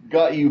just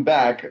got you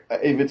back.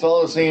 If it's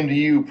all the same to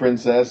you,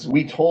 Princess,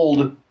 we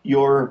told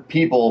your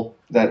people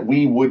that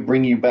we would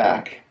bring you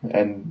back,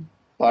 and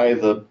by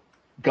the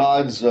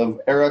gods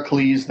of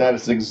Heracles, that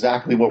is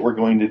exactly what we're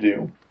going to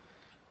do.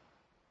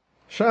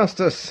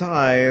 Shasta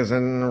sighs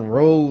and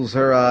rolls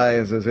her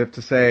eyes as if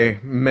to say,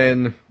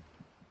 men.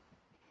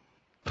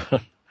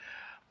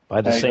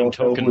 By the I same don't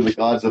know token, who the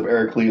gods of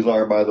Heracles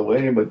are, by the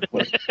way, but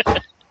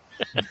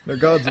They're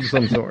gods of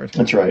some sort.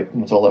 that's right.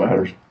 That's all that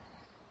matters.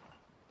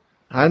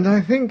 And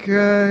I think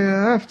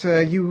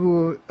after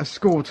you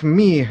escort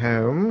me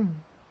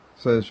home,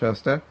 says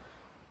Shasta,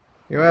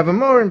 you have a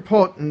more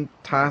important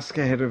task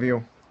ahead of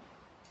you.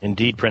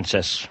 indeed,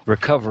 Princess,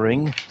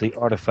 recovering the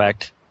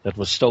artifact that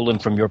was stolen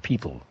from your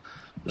people,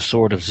 the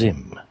Sword of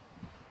Zim.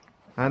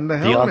 And the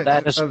Beyond helmet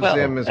that as of well,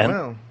 Zim as and-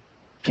 well.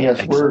 Yes,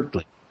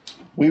 Exactly.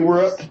 we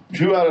were up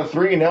 2 out of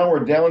 3, now we're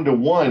down to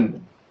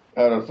 1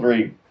 out of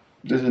 3.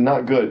 This is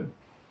not good.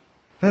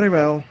 Very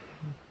well.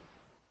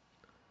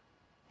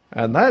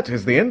 And that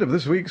is the end of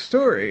this week's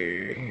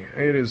story.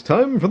 It is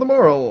time for the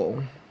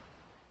moral.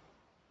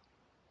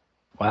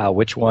 Wow,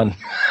 which one?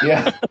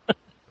 Yeah.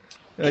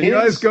 You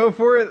guys go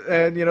for it,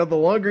 and the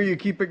longer you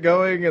keep it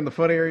going and the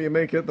funnier you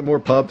make it, the more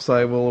pups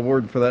I will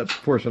award for that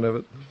portion of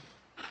it.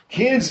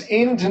 Kids,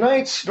 in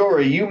tonight's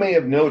story, you may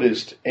have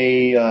noticed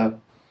a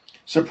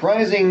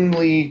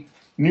surprisingly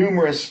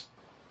numerous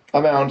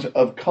amount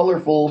of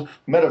colorful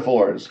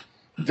metaphors.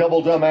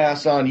 Double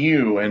dumbass on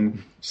you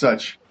and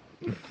such.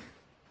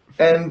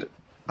 And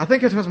I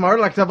think it was more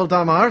like double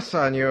dumb arse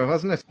on you,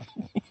 wasn't it?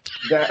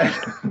 that...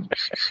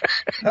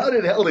 How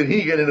the hell did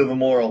he get into the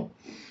moral?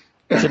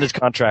 It's in his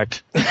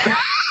contract.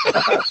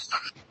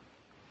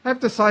 I've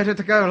decided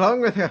to go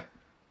along with you.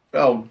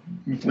 Oh,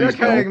 You're please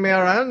carrying don't. me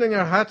around in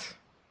your hat.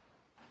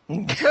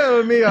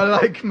 Tell me I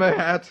like my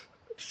hat.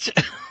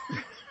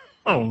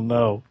 Oh,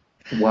 no.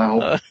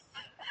 Wow.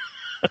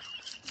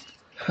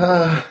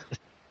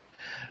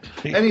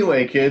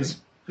 Anyway, kids,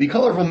 the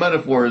colorful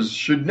metaphors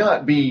should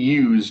not be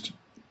used,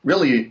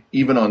 really,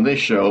 even on this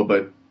show,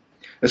 but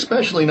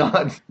especially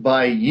not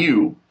by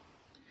you,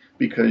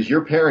 because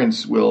your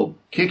parents will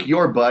kick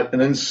your butt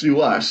and then sue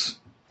us,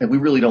 and we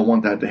really don't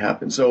want that to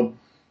happen. So,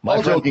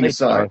 all joking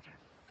aside,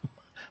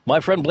 My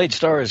friend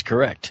Bladestar is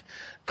correct.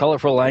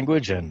 Colorful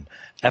language and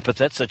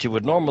epithets that you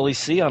would normally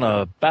see on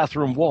a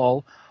bathroom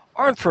wall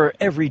aren't for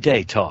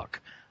everyday talk.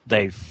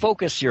 They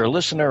focus your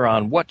listener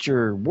on what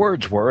your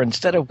words were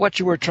instead of what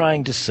you were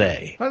trying to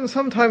say. And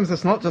sometimes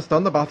it's not just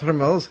on the bathroom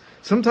walls.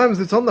 Sometimes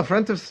it's on the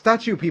front of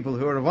statue people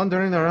who are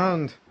wandering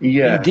around.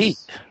 yes. Indeed.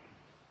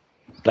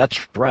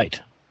 That's right.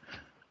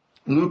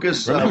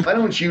 Lucas, why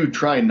don't you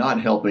try not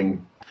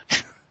helping?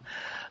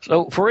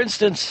 So, for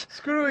instance,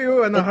 Screw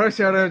you and the horse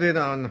you're riding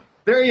on.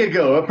 There you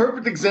go, a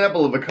perfect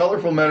example of a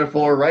colorful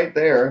metaphor right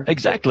there.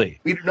 exactly.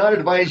 We do not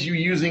advise you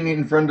using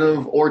in front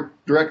of or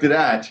directed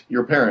at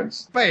your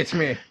parents. Bite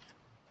me.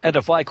 And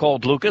if I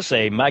called Lucas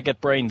a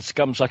maggot-brained,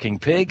 scum-sucking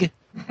pig,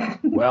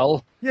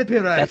 well, You'd be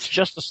right. that's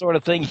just the sort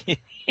of thing...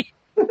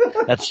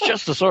 that's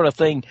just the sort of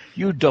thing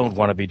you don't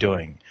want to be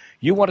doing.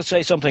 You want to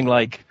say something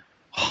like,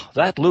 "Oh,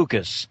 that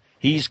Lucas,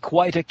 he's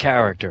quite a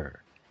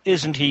character.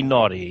 Isn't he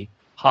naughty?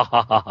 Ha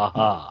ha ha ha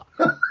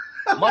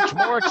ha." Much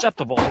more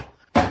acceptable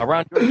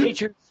around your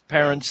teachers,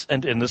 parents,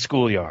 and in the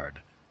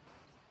schoolyard.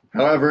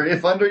 However,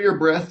 if under your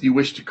breath you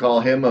wish to call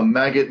him a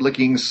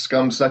maggot-licking,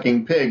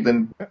 scum-sucking pig,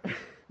 then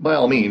by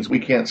all means, we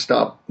can't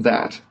stop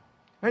that.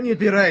 And you'd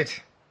be right.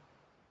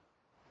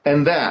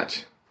 And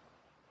that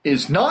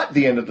is not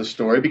the end of the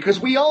story, because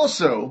we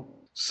also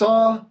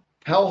saw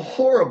how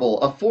horrible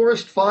a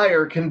forest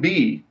fire can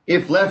be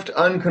if left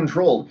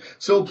uncontrolled.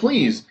 So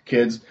please,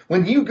 kids,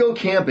 when you go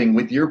camping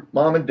with your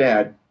mom and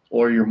dad,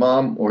 or your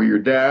mom or your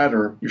dad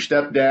or your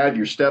stepdad,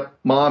 your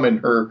stepmom and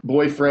her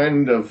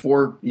boyfriend of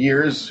 4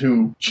 years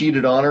who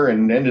cheated on her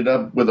and ended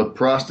up with a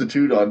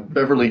prostitute on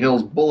Beverly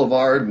Hills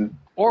Boulevard. And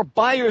Or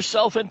by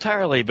yourself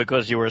entirely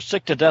because you were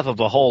sick to death of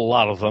the whole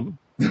lot of them.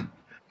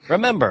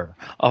 Remember,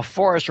 a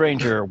forest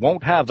ranger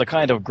won't have the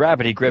kind of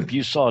gravity grip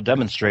you saw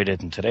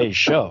demonstrated in today's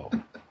show.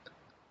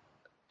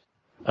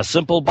 A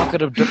simple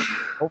bucket of dirt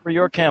over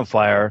your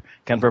campfire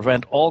can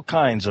prevent all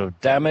kinds of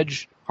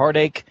damage,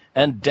 heartache,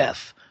 and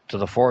death to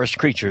the forest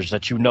creatures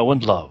that you know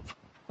and love.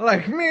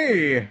 Like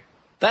me.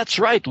 That's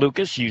right,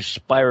 Lucas, you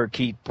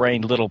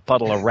spirochete-brained little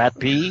puddle of rat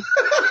pee.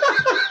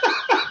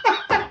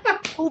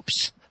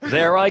 Oops,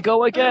 there I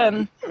go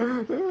again.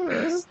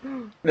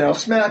 now,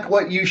 Smack,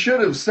 what you should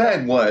have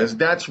said was,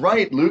 "That's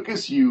right,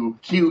 Lucas, you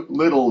cute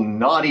little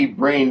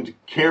naughty-brained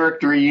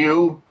character,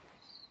 you."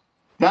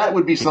 That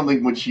would be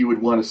something which you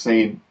would want to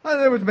say.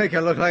 And it would make you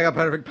look like a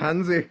perfect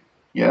pansy.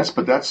 Yes,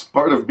 but that's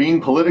part of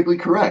being politically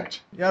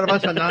correct. You're a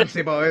bunch of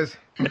Nancy boys.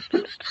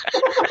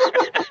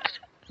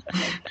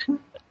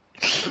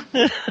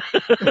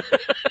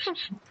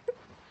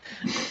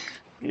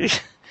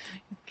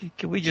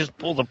 Can we just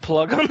pull the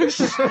plug on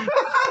this?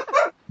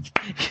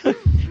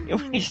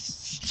 Can we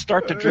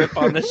start to drip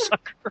on this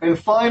sucker? And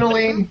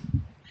finally,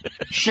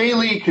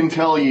 Shaylee can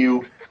tell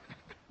you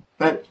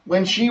that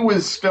when she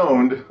was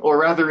stoned, or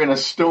rather in a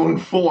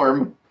stoned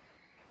form,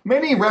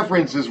 many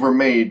references were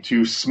made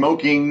to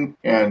smoking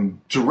and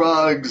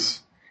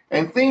drugs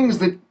and things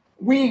that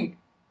we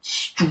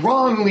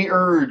strongly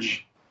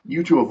urge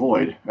you to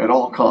avoid at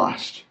all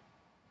cost.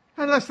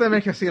 Unless they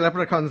make you see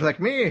leprechauns like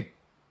me.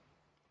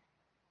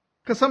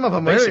 Because some of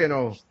them will, you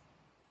know.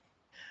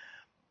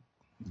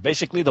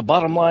 Basically, the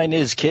bottom line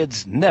is,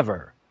 kids,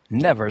 never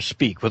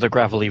speak with a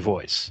gravelly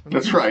voice.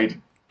 That's right.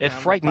 It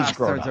frightens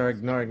grown-ups. Bastards are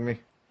ignoring me.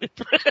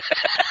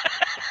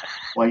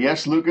 Why,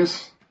 yes,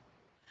 Lucas?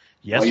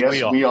 Yes, Why,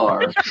 yes, we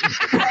are.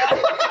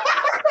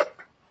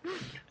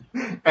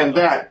 And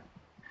that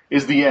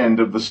is the end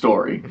of the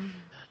story.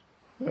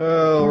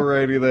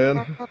 Alrighty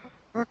then.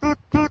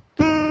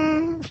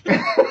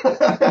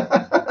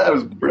 That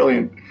was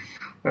brilliant.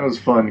 That was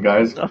fun,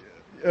 guys.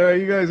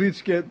 You guys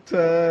each get,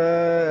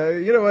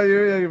 you know what,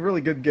 you're a really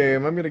good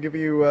game. I'm gonna give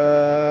you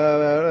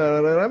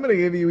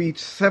each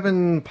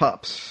 7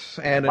 pops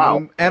and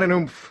an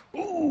oomph.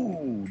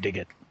 Ooh, dig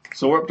it.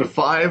 So we're up to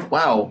 5.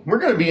 Wow, we're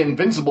going to be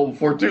invincible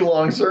before too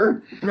long,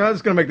 sir. No,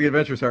 it's gonna make the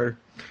adventures harder.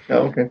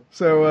 Oh, okay.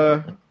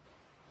 So,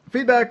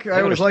 feedback. I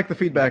always like the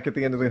feedback at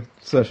the end of the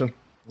session.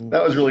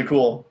 That was really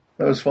cool.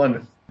 That was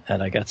fun.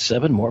 And I got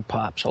 7 more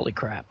pops. Holy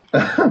crap.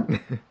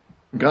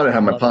 Gotta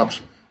have my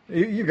pops.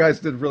 You guys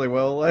did really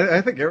well.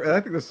 I think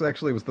this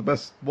actually was the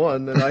best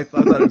one, and I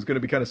thought it was going to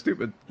be kind of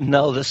stupid.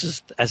 No, this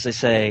is, as they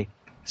say,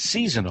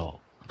 seasonal.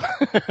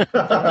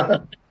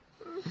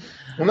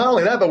 Well, not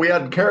only that, but we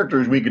had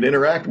characters we could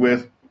interact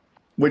with,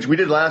 which we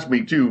did last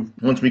week, too,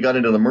 once we got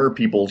into the mer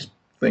people's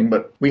thing.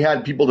 But we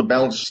had people to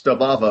bounce stuff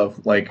off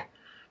of, like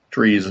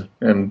trees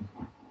and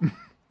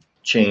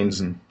chains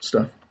and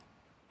stuff.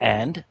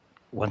 And,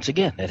 once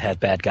again, it had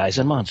bad guys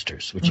and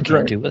monsters, which you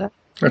can't do with that.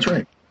 That's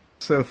right.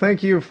 So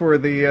thank you for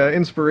the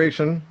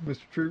inspiration, Mr.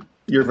 Troop.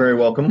 You're very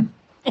welcome.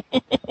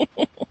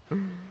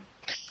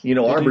 You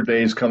know, Arbor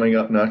Day is coming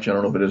up next. I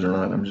don't know if it is or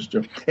not. I'm just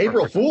joking.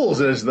 April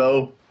Fool's is,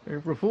 though.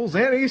 April Fool's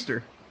and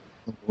Easter.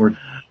 Lord.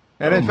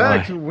 And in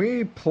fact,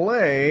 we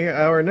play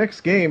our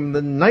next game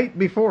the night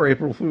before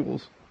April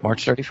Fool's.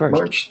 March 31st.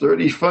 March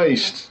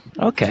 31st.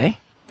 Okay.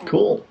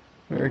 Cool.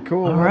 Very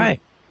cool. All right.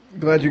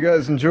 Glad you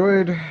guys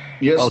enjoyed.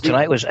 Yes. Oh,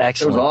 tonight was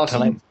excellent. It was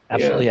awesome. Tonight,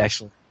 absolutely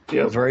excellent.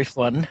 Yep. Very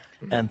fun.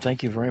 And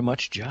thank you very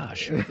much,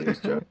 Josh.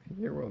 Thanks, Chuck.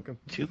 You're welcome.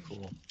 Too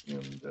cool.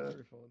 And, very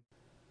fun.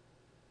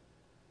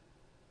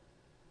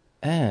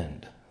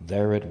 And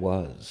there it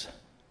was.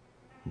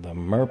 The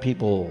mer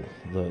people,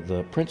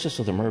 the princess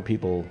of the mer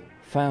people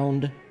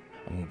found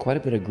quite a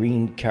bit of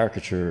green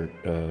caricature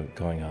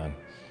going on.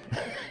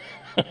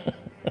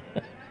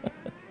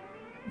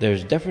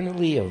 There's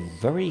definitely a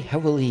very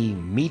heavily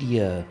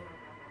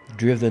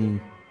media-driven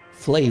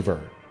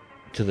flavor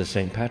to the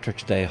St.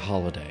 Patrick's Day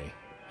holiday.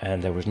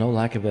 And there was no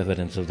lack of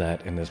evidence of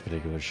that in this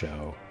particular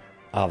show.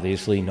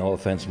 Obviously, no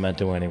offense meant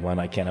to anyone.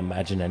 I can't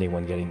imagine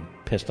anyone getting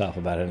pissed off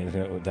about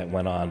anything that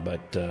went on,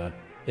 but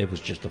it was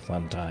just a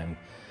fun time.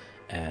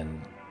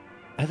 And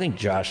I think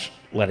Josh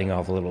letting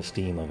off a little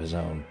steam of his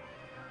own.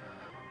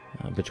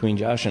 Between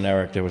Josh and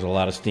Eric, there was a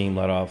lot of steam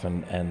let off,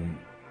 and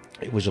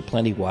it was a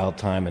plenty wild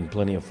time and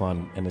plenty of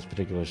fun in this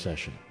particular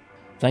session.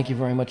 Thank you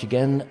very much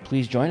again.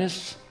 Please join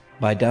us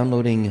by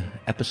downloading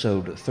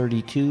episode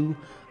 32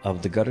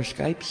 of the Gutter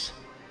Skypes.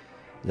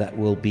 That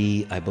will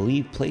be, I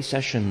believe, play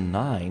session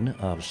 9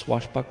 of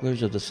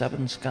Swashbucklers of the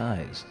Seven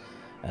Skies.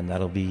 And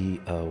that'll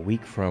be a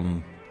week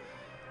from,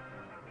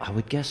 I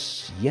would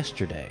guess,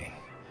 yesterday.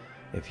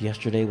 If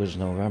yesterday was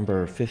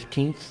November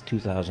 15th,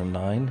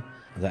 2009,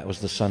 that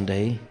was the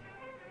Sunday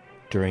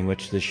during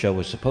which this show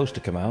was supposed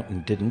to come out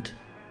and didn't.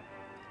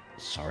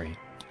 Sorry.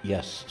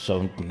 Yes,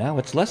 so now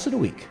it's less than a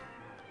week.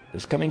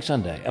 This coming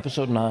Sunday,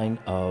 episode 9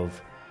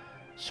 of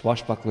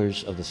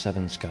Swashbucklers of the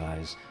Seven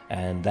Skies,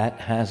 and that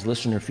has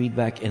listener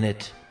feedback in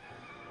it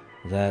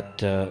that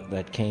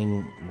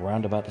came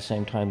around about the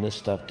same time this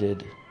stuff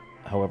did.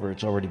 However,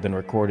 it's already been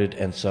recorded,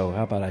 and so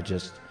how about I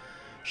just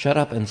shut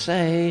up and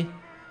say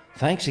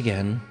thanks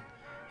again,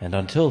 and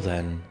until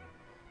then,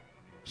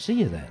 see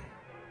you then.